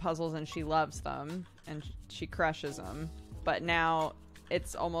 a bunch of puzzles and she loves them and she crushes them. But now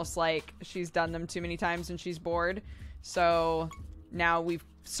it's almost like she's done them too many times and she's bored. So now we've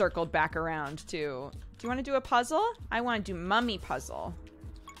circled back around to, do you want to do a puzzle? I want to do mummy puzzle.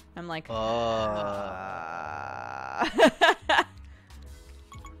 I'm like,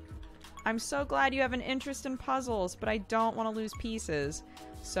 I'm so glad you have an interest in puzzles, but I don't want to lose pieces.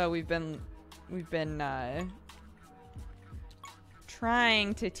 So we've been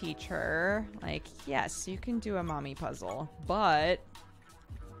trying to teach her, like, yes, you can do a mommy puzzle, but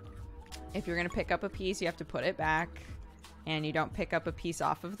if you're gonna pick up a piece, you have to put it back, and you don't pick up a piece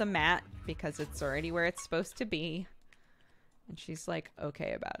off of the mat because it's already where it's supposed to be. And she's like,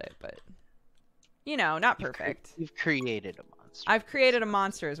 okay about it, but, you know, not perfect. You've created a monster. I've created a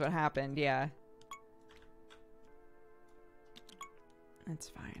monster is what happened, yeah. It's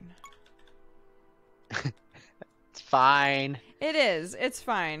fine. It's fine. It is. It's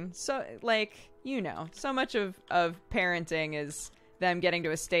fine. So, like, you know, so much of parenting is them getting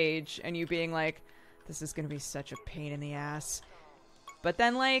to a stage and you being like, this is going to be such a pain in the ass. But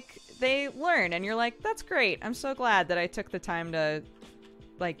then, like, they learn and you're like, that's great. I'm so glad that I took the time to,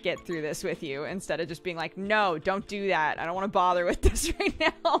 like, get through this with you instead of just being like, no, don't do that. I don't want to bother with this right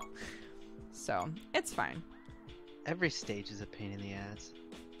now. So, it's fine. Every stage is a pain in the ass.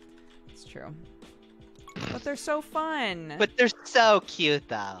 It's true. But they're so fun. But they're so cute,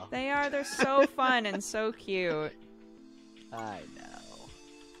 though. They are. They're so fun and so cute. I know.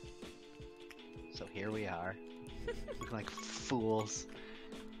 So here we are. Looking like fools.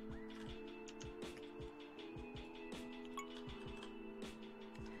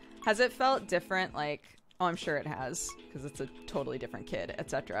 Has it felt different? Like, oh, I'm sure it has, because it's a totally different kid,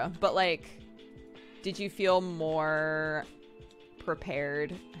 etc. But, like, did you feel more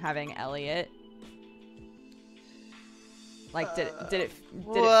prepared having Elliot? Like, did it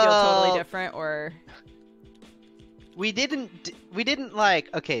feel totally different, or? We didn't like,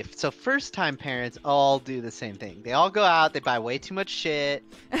 okay, so first time parents all do the same thing. They all go out, they buy way too much shit.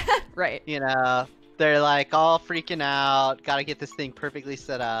 Right. You know, they're like all freaking out, gotta get this thing perfectly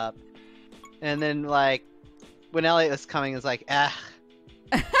set up. And then, like, when Elliot was coming, it was like,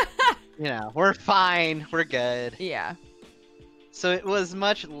 you know, we're fine, we're good. Yeah. So it was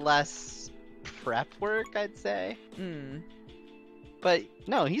much less prep work, I'd say. Mm. But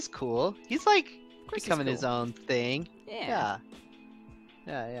no, he's cool. He's like course becoming he's his cool. own thing. Yeah.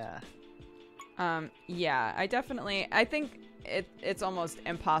 Yeah. Yeah, I think it's almost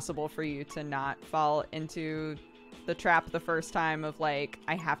impossible for you to not fall into the trap the first time of, like,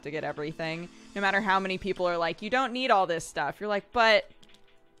 I have to get everything. No matter how many people are like, you don't need all this stuff. You're like, but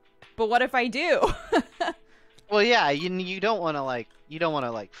what if I do? Well, yeah, you don't want to like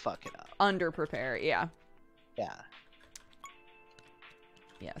fuck it up. Under prepare, yeah. Yeah.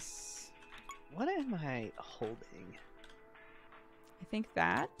 Yes. What am I holding? I think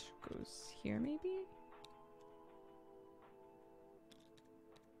that goes here, maybe?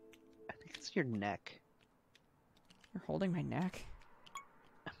 I think it's your neck. You're holding my neck?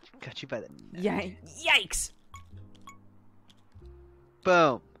 Got you by the neck. Yeah. Yikes!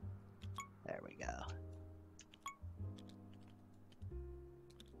 Boom. There we go.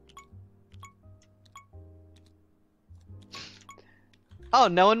 Oh,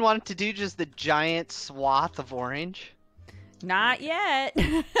 no one wanted to do just the giant swath of orange? Not yet.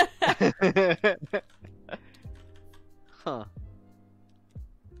 Huh.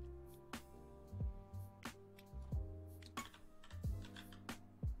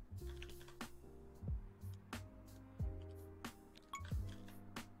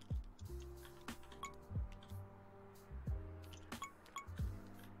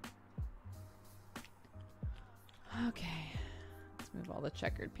 Okay. Let's move all the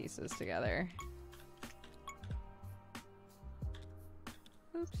checkered pieces together.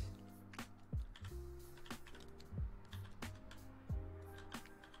 Oops.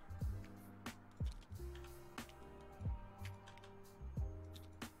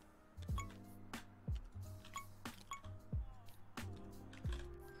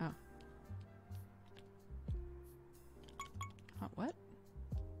 Oh. Oh, what?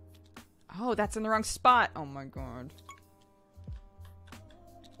 Oh, that's in the wrong spot. Oh my god.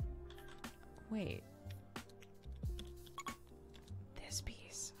 Wait. This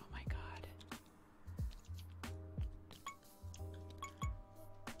piece. Oh my god.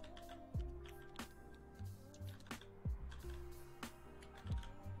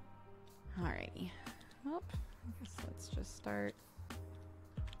 Alrighty. Well, I guess let's just start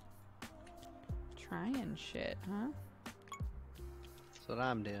trying shit, huh? That's what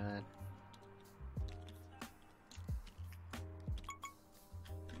I'm doing.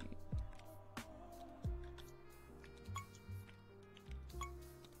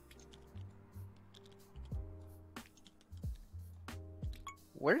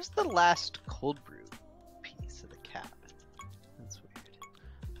 Where's the last cold brew piece of the cap? That's weird.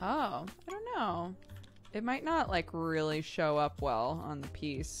 Oh, I don't know. It might not like really show up well on the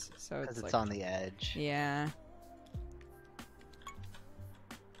piece, so Because it's it's like, on the edge. yeah.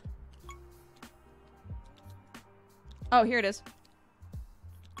 Oh, here it is.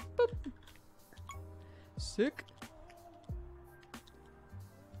 Boop. Sick.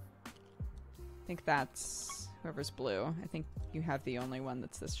 I think that's whoever's blue. I think you have the only one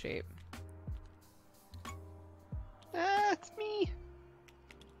that's this shape. That's me.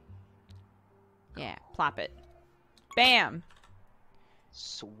 Yeah, plop it. Bam!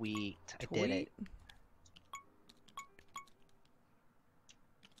 Sweet. I did it. Tweet.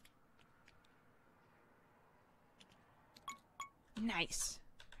 Nice.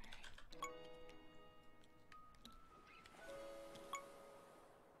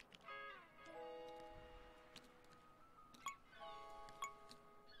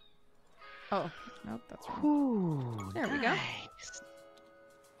 Oh, nope, that's wrong. Ooh, There we go. nice.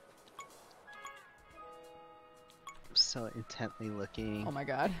 I'm so intently looking. Oh my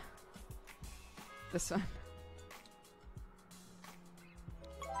god. This one.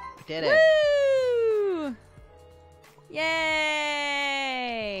 I did it. Woo!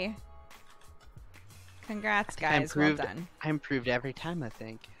 Yay! Congrats, I guys. Well improved, done. I improved every time, I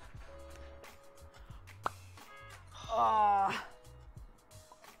think. Oh.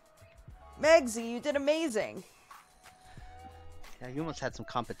 Megsy, you did amazing. Yeah, you almost had some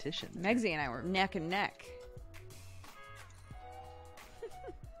competition. Megsy and I were neck and neck.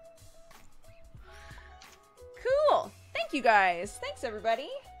 Cool. Thank you guys. Thanks everybody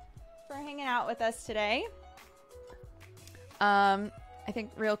for hanging out with us today. I think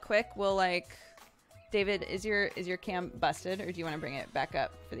real quick we'll like David, is your cam busted or do you want to bring it back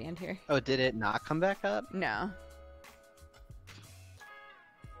up for the end here? Oh, did it not come back up? No.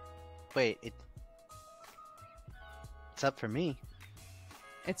 Wait, it's up for me.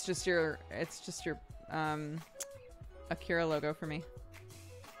 It's just your Akira logo for me.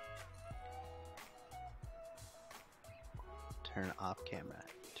 Turn off camera.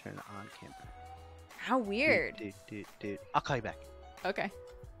 Turn on camera. How weird. Dude. I'll call you back. Okay.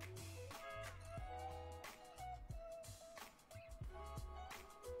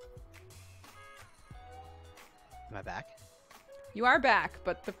 Am I back? You are back,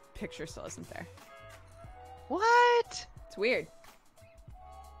 but the picture still isn't there. What? It's weird.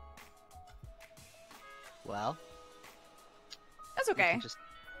 Well, That's we okay. can just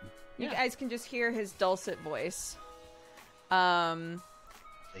You yeah. guys can just hear his dulcet voice. ladies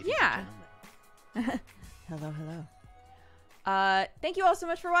and yeah. gentlemen. Hello. Thank you all so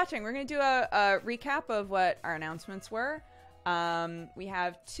much for watching. We're going to do a recap of what our announcements were. We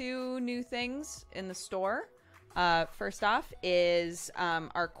have 2 new things in the store. First off is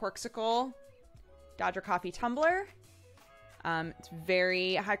our Corksicle Dodger Coffee Tumbler. It's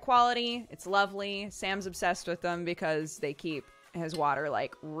very high quality. It's lovely. Sam's obsessed with them because they keep his water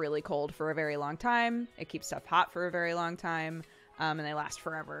like really cold for a very long time. It keeps stuff hot for a very long time. And they last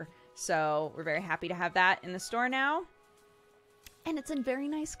forever. So we're very happy to have that in the store now. And it's in very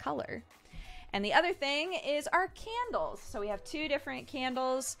nice color. And the other thing is our candles. So we have 2 different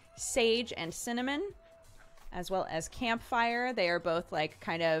candles, sage and cinnamon, as well as campfire. They are both like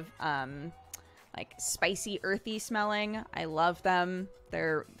kind of like spicy, earthy smelling. I love them.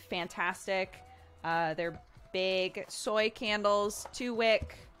 They're fantastic. They're big soy candles, 2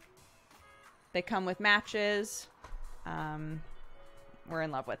 wick. They come with matches. We're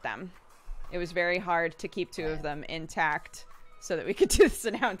in love with them. It was very hard to keep 2 of them intact so that we could do this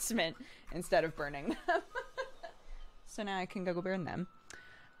announcement instead of burning them. So now I can go burn them.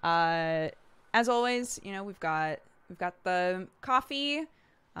 As always, you know, we've got the coffee,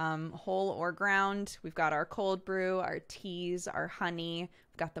 whole or ground. We've got our cold brew, our teas, our honey.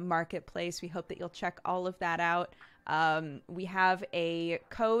 We've got the marketplace. We hope that you'll check all of that out. We have a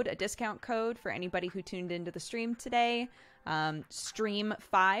discount code for anybody who tuned into the stream today.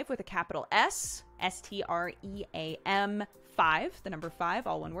 Stream5 with a capital S, STREAM 5, the number 5,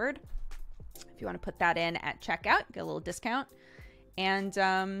 all one word. If you want to put that in at checkout, get a little discount. And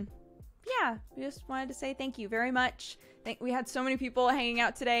yeah, we just wanted to say thank you very much. We had so many people hanging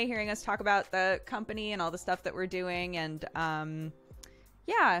out today, hearing us talk about the company and all the stuff that we're doing. And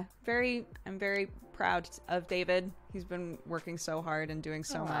yeah, I'm very proud of David. He's been working so hard and doing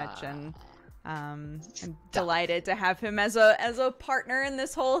so much, and I'm delighted to have him as a partner in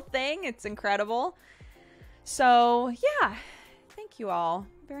this whole thing. It's incredible. So yeah, thank you all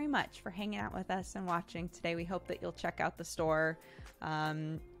very much for hanging out with us and watching today. We hope that you'll check out the store,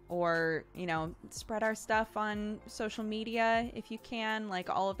 or, you know, spread our stuff on social media if you can. Like,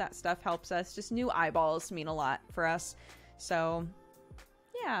 all of that stuff helps us. Just new eyeballs mean a lot for us. So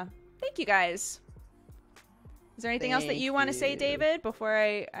yeah, thank you guys. Is there anything else that you want to say, David, before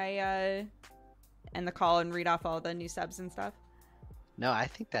I end the call and read off all the new subs and stuff? No, I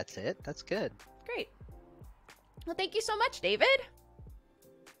think that's it. That's good. Great. Well, thank you so much, David.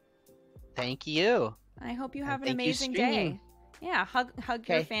 Thank you. I hope you have an thank you, amazing streaming. day. Yeah, hug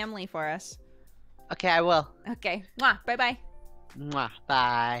your family for us. Okay, I will. Okay. Mwah. Bye-bye. Mwah.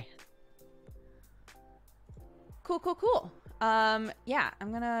 Bye. Cool. Yeah,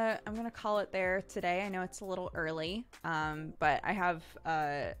 I'm gonna call it there today. I know it's a little early, but I have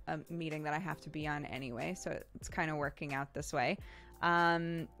a meeting that I have to be on anyway, so it's kind of working out this way.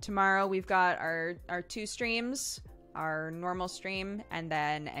 Tomorrow we've got our 2 streams, our normal stream, and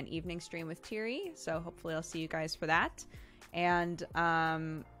then an evening stream with Thierry. So hopefully I'll see you guys for that. And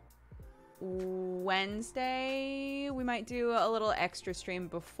Wednesday we might do a little extra stream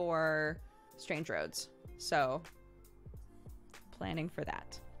before Strange Roads. So planning for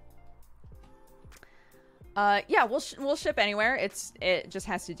that. Yeah, we'll ship anywhere. It just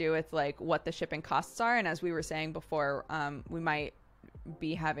has to do with like what the shipping costs are, and as we were saying before, we might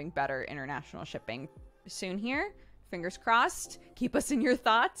be having better international shipping soon here. Fingers crossed. Keep us in your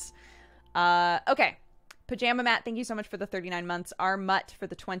thoughts. Okay. Pajama Matt, thank you so much for the 39 months. R Mutt for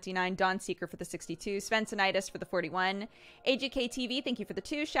the 29. Dawn Seeker for the 62. Svensonitis for the 41. AGK TV, thank you for the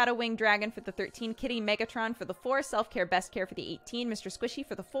 2. Shadow Wing Dragon for the 13. Kitty Megatron for the 4. Self Care Best Care for the 18. Mr. Squishy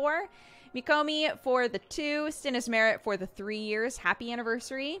for the 4. Mikomi for the 2. Stinus Merit for the 3 years. Happy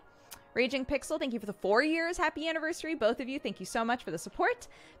anniversary. Raging Pixel, thank you for the 4 years. Happy anniversary, both of you. Thank you so much for the support.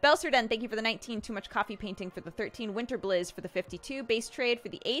 Belserden, thank you for the 19. Too Much Coffee Painting for the 13. Winter Blizz for the 52. Base Trade for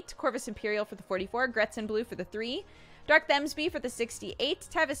the 8. Corvus Imperial for the 44. Gretzen Blue for the 3. Dark Themsby for the 68.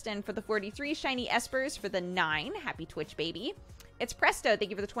 Teviston for the 43. Shiny Espers for the 9. Happy Twitch, baby. It's Presto,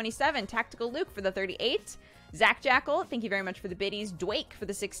 thank you for the 27. Tactical Luke for the 38. Zach Jackal, thank you very much for the biddies. Dwake for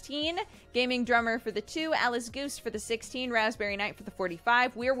the 16. Gaming Drummer for the 2. Alice Goose for the 16. Raspberry Knight for the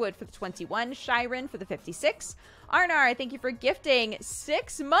 45. Weirwood for the 21. Shiren for the 56. Arnar, thank you for gifting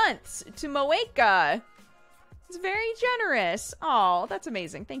 6 months to Moeka. It's very generous. Oh, that's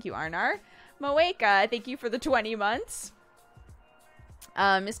amazing. Thank you, Arnar. Moeka, thank you for the 20 months.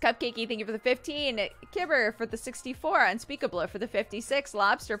 Miss Cupcakey, thank you for the 15. Kibber for the 64. Unspeakable for the 56.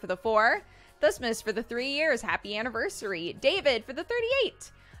 Lobster for the 4. Thusmus for the 3 years. Happy anniversary. David for the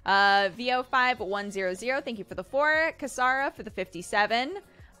 38. VO5100, thank you for the 4. Kasara for the 57.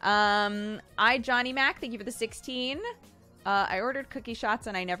 Johnny Mac, thank you for the 16. I ordered cookie shots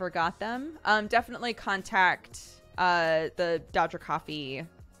and I never got them. Definitely contact the Dodger Coffee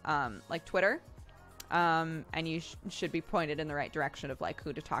like Twitter. And you should be pointed in the right direction of like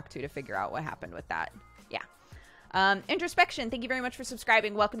who to talk to figure out what happened with that. Yeah. Introspection, thank you very much for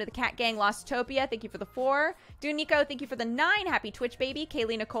subscribing. Welcome to the Cat Gang. Lostopia, thank you for the 4. Nico, thank you for the 9. Happy Twitch, baby.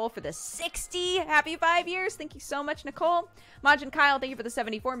 Kaylee Nicole for the 60. Happy 5 years. Thank you so much, Nicole. Majin Kyle, thank you for the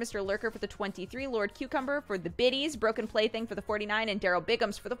 74. Mr. Lurker for the 23. Lord Cucumber for the biddies. Broken Plaything for the 49. And Daryl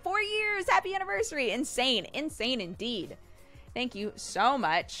Bigums for the 4 years. Happy anniversary. Insane. Insane indeed. Thank you so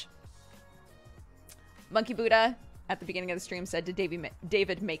much. Monkey Buddha at the beginning of the stream said, did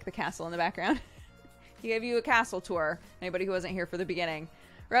David make the castle in the background? He gave you a castle tour. Anybody who wasn't here for the beginning.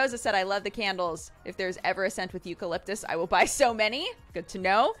 Rosa said, I love the candles. If there's ever a scent with eucalyptus, I will buy so many. Good to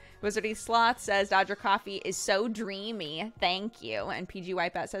know. Wizardy Sloth says, Dodger Coffee is so dreamy. Thank you. And PG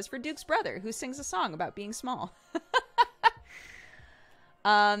Wipeout says, for Duke's brother, who sings a song about being small.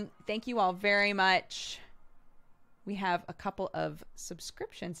 Thank you all very much. We have a couple of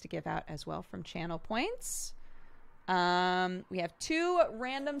subscriptions to give out as well from channel points. We have 2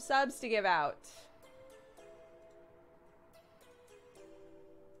 random subs to give out.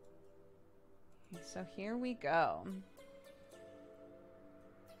 So here we go.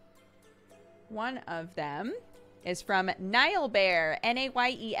 One of them is from Nile Bear,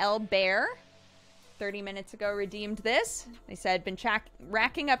 N-A-Y-E-L Bear. 30 minutes ago redeemed this. They said, been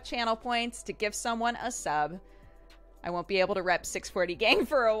racking up channel points to give someone a sub. I won't be able to rep 640 gang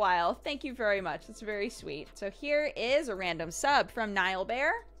for a while. Thank you very much. That's very sweet. So here is a random sub from Nile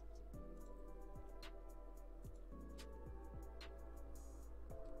Bear.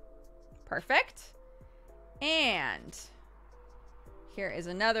 Perfect. And here is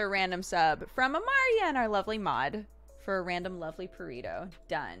another random sub from Amaria and our lovely mod for a random lovely burrito.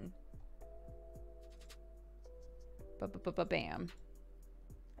 Done. Bam.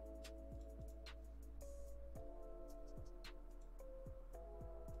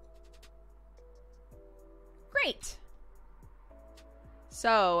 Great.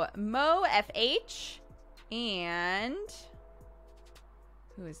 So, Mo FH and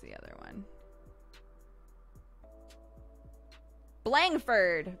who is the other one?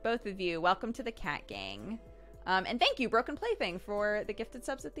 Blangford, both of you, welcome to the Cat Gang. And thank you, Broken Plaything, for the gifted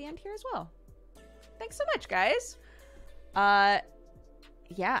subs at the end here as well. Thanks so much, guys.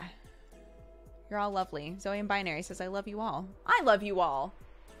 Yeah. You're all lovely. Zoe and Binary says, I love you all. I love you all.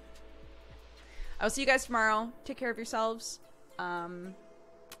 I will see you guys tomorrow. Take care of yourselves. And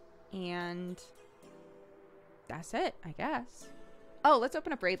that's it, I guess. Oh, let's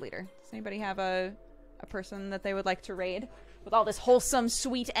open up Raid Leader. Does anybody have a person that they would like to raid with all this wholesome,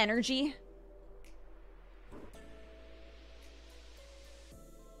 sweet energy?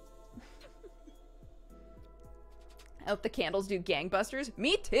 I hope the candles do gangbusters.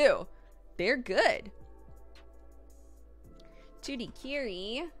 Me too. They're good. 2D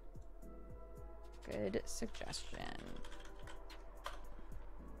Kiri. Good suggestion.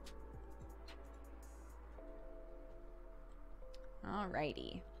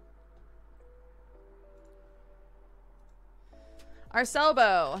 Alrighty.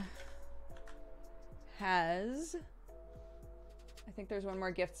 Arcelbo has... I think there's one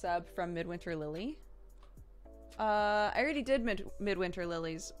more gift sub from Midwinter Lily. I already did Midwinter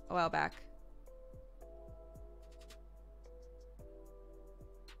Lilies a while back.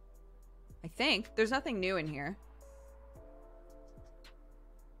 I think. There's nothing new in here.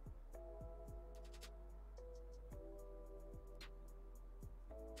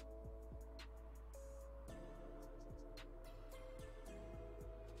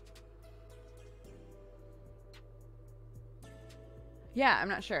 Yeah, I'm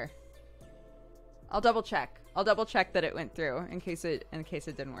not sure. I'll double check. I'll double check that it went through in case it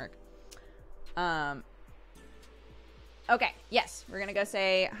didn't work. Okay, yes, we're gonna go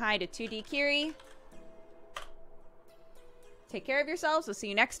say hi to 2D Kiri. Take care of yourselves. We'll see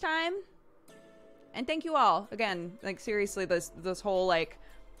you next time. And thank you all again. Like seriously, this whole like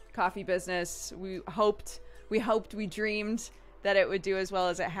coffee business. We hoped, we dreamed that it would do as well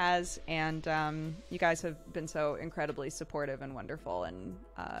as it has, and you guys have been so incredibly supportive and wonderful, and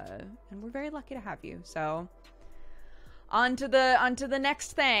we're very lucky to have you. So on to the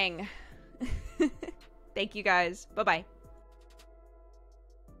next thing. Thank you guys. Bye bye.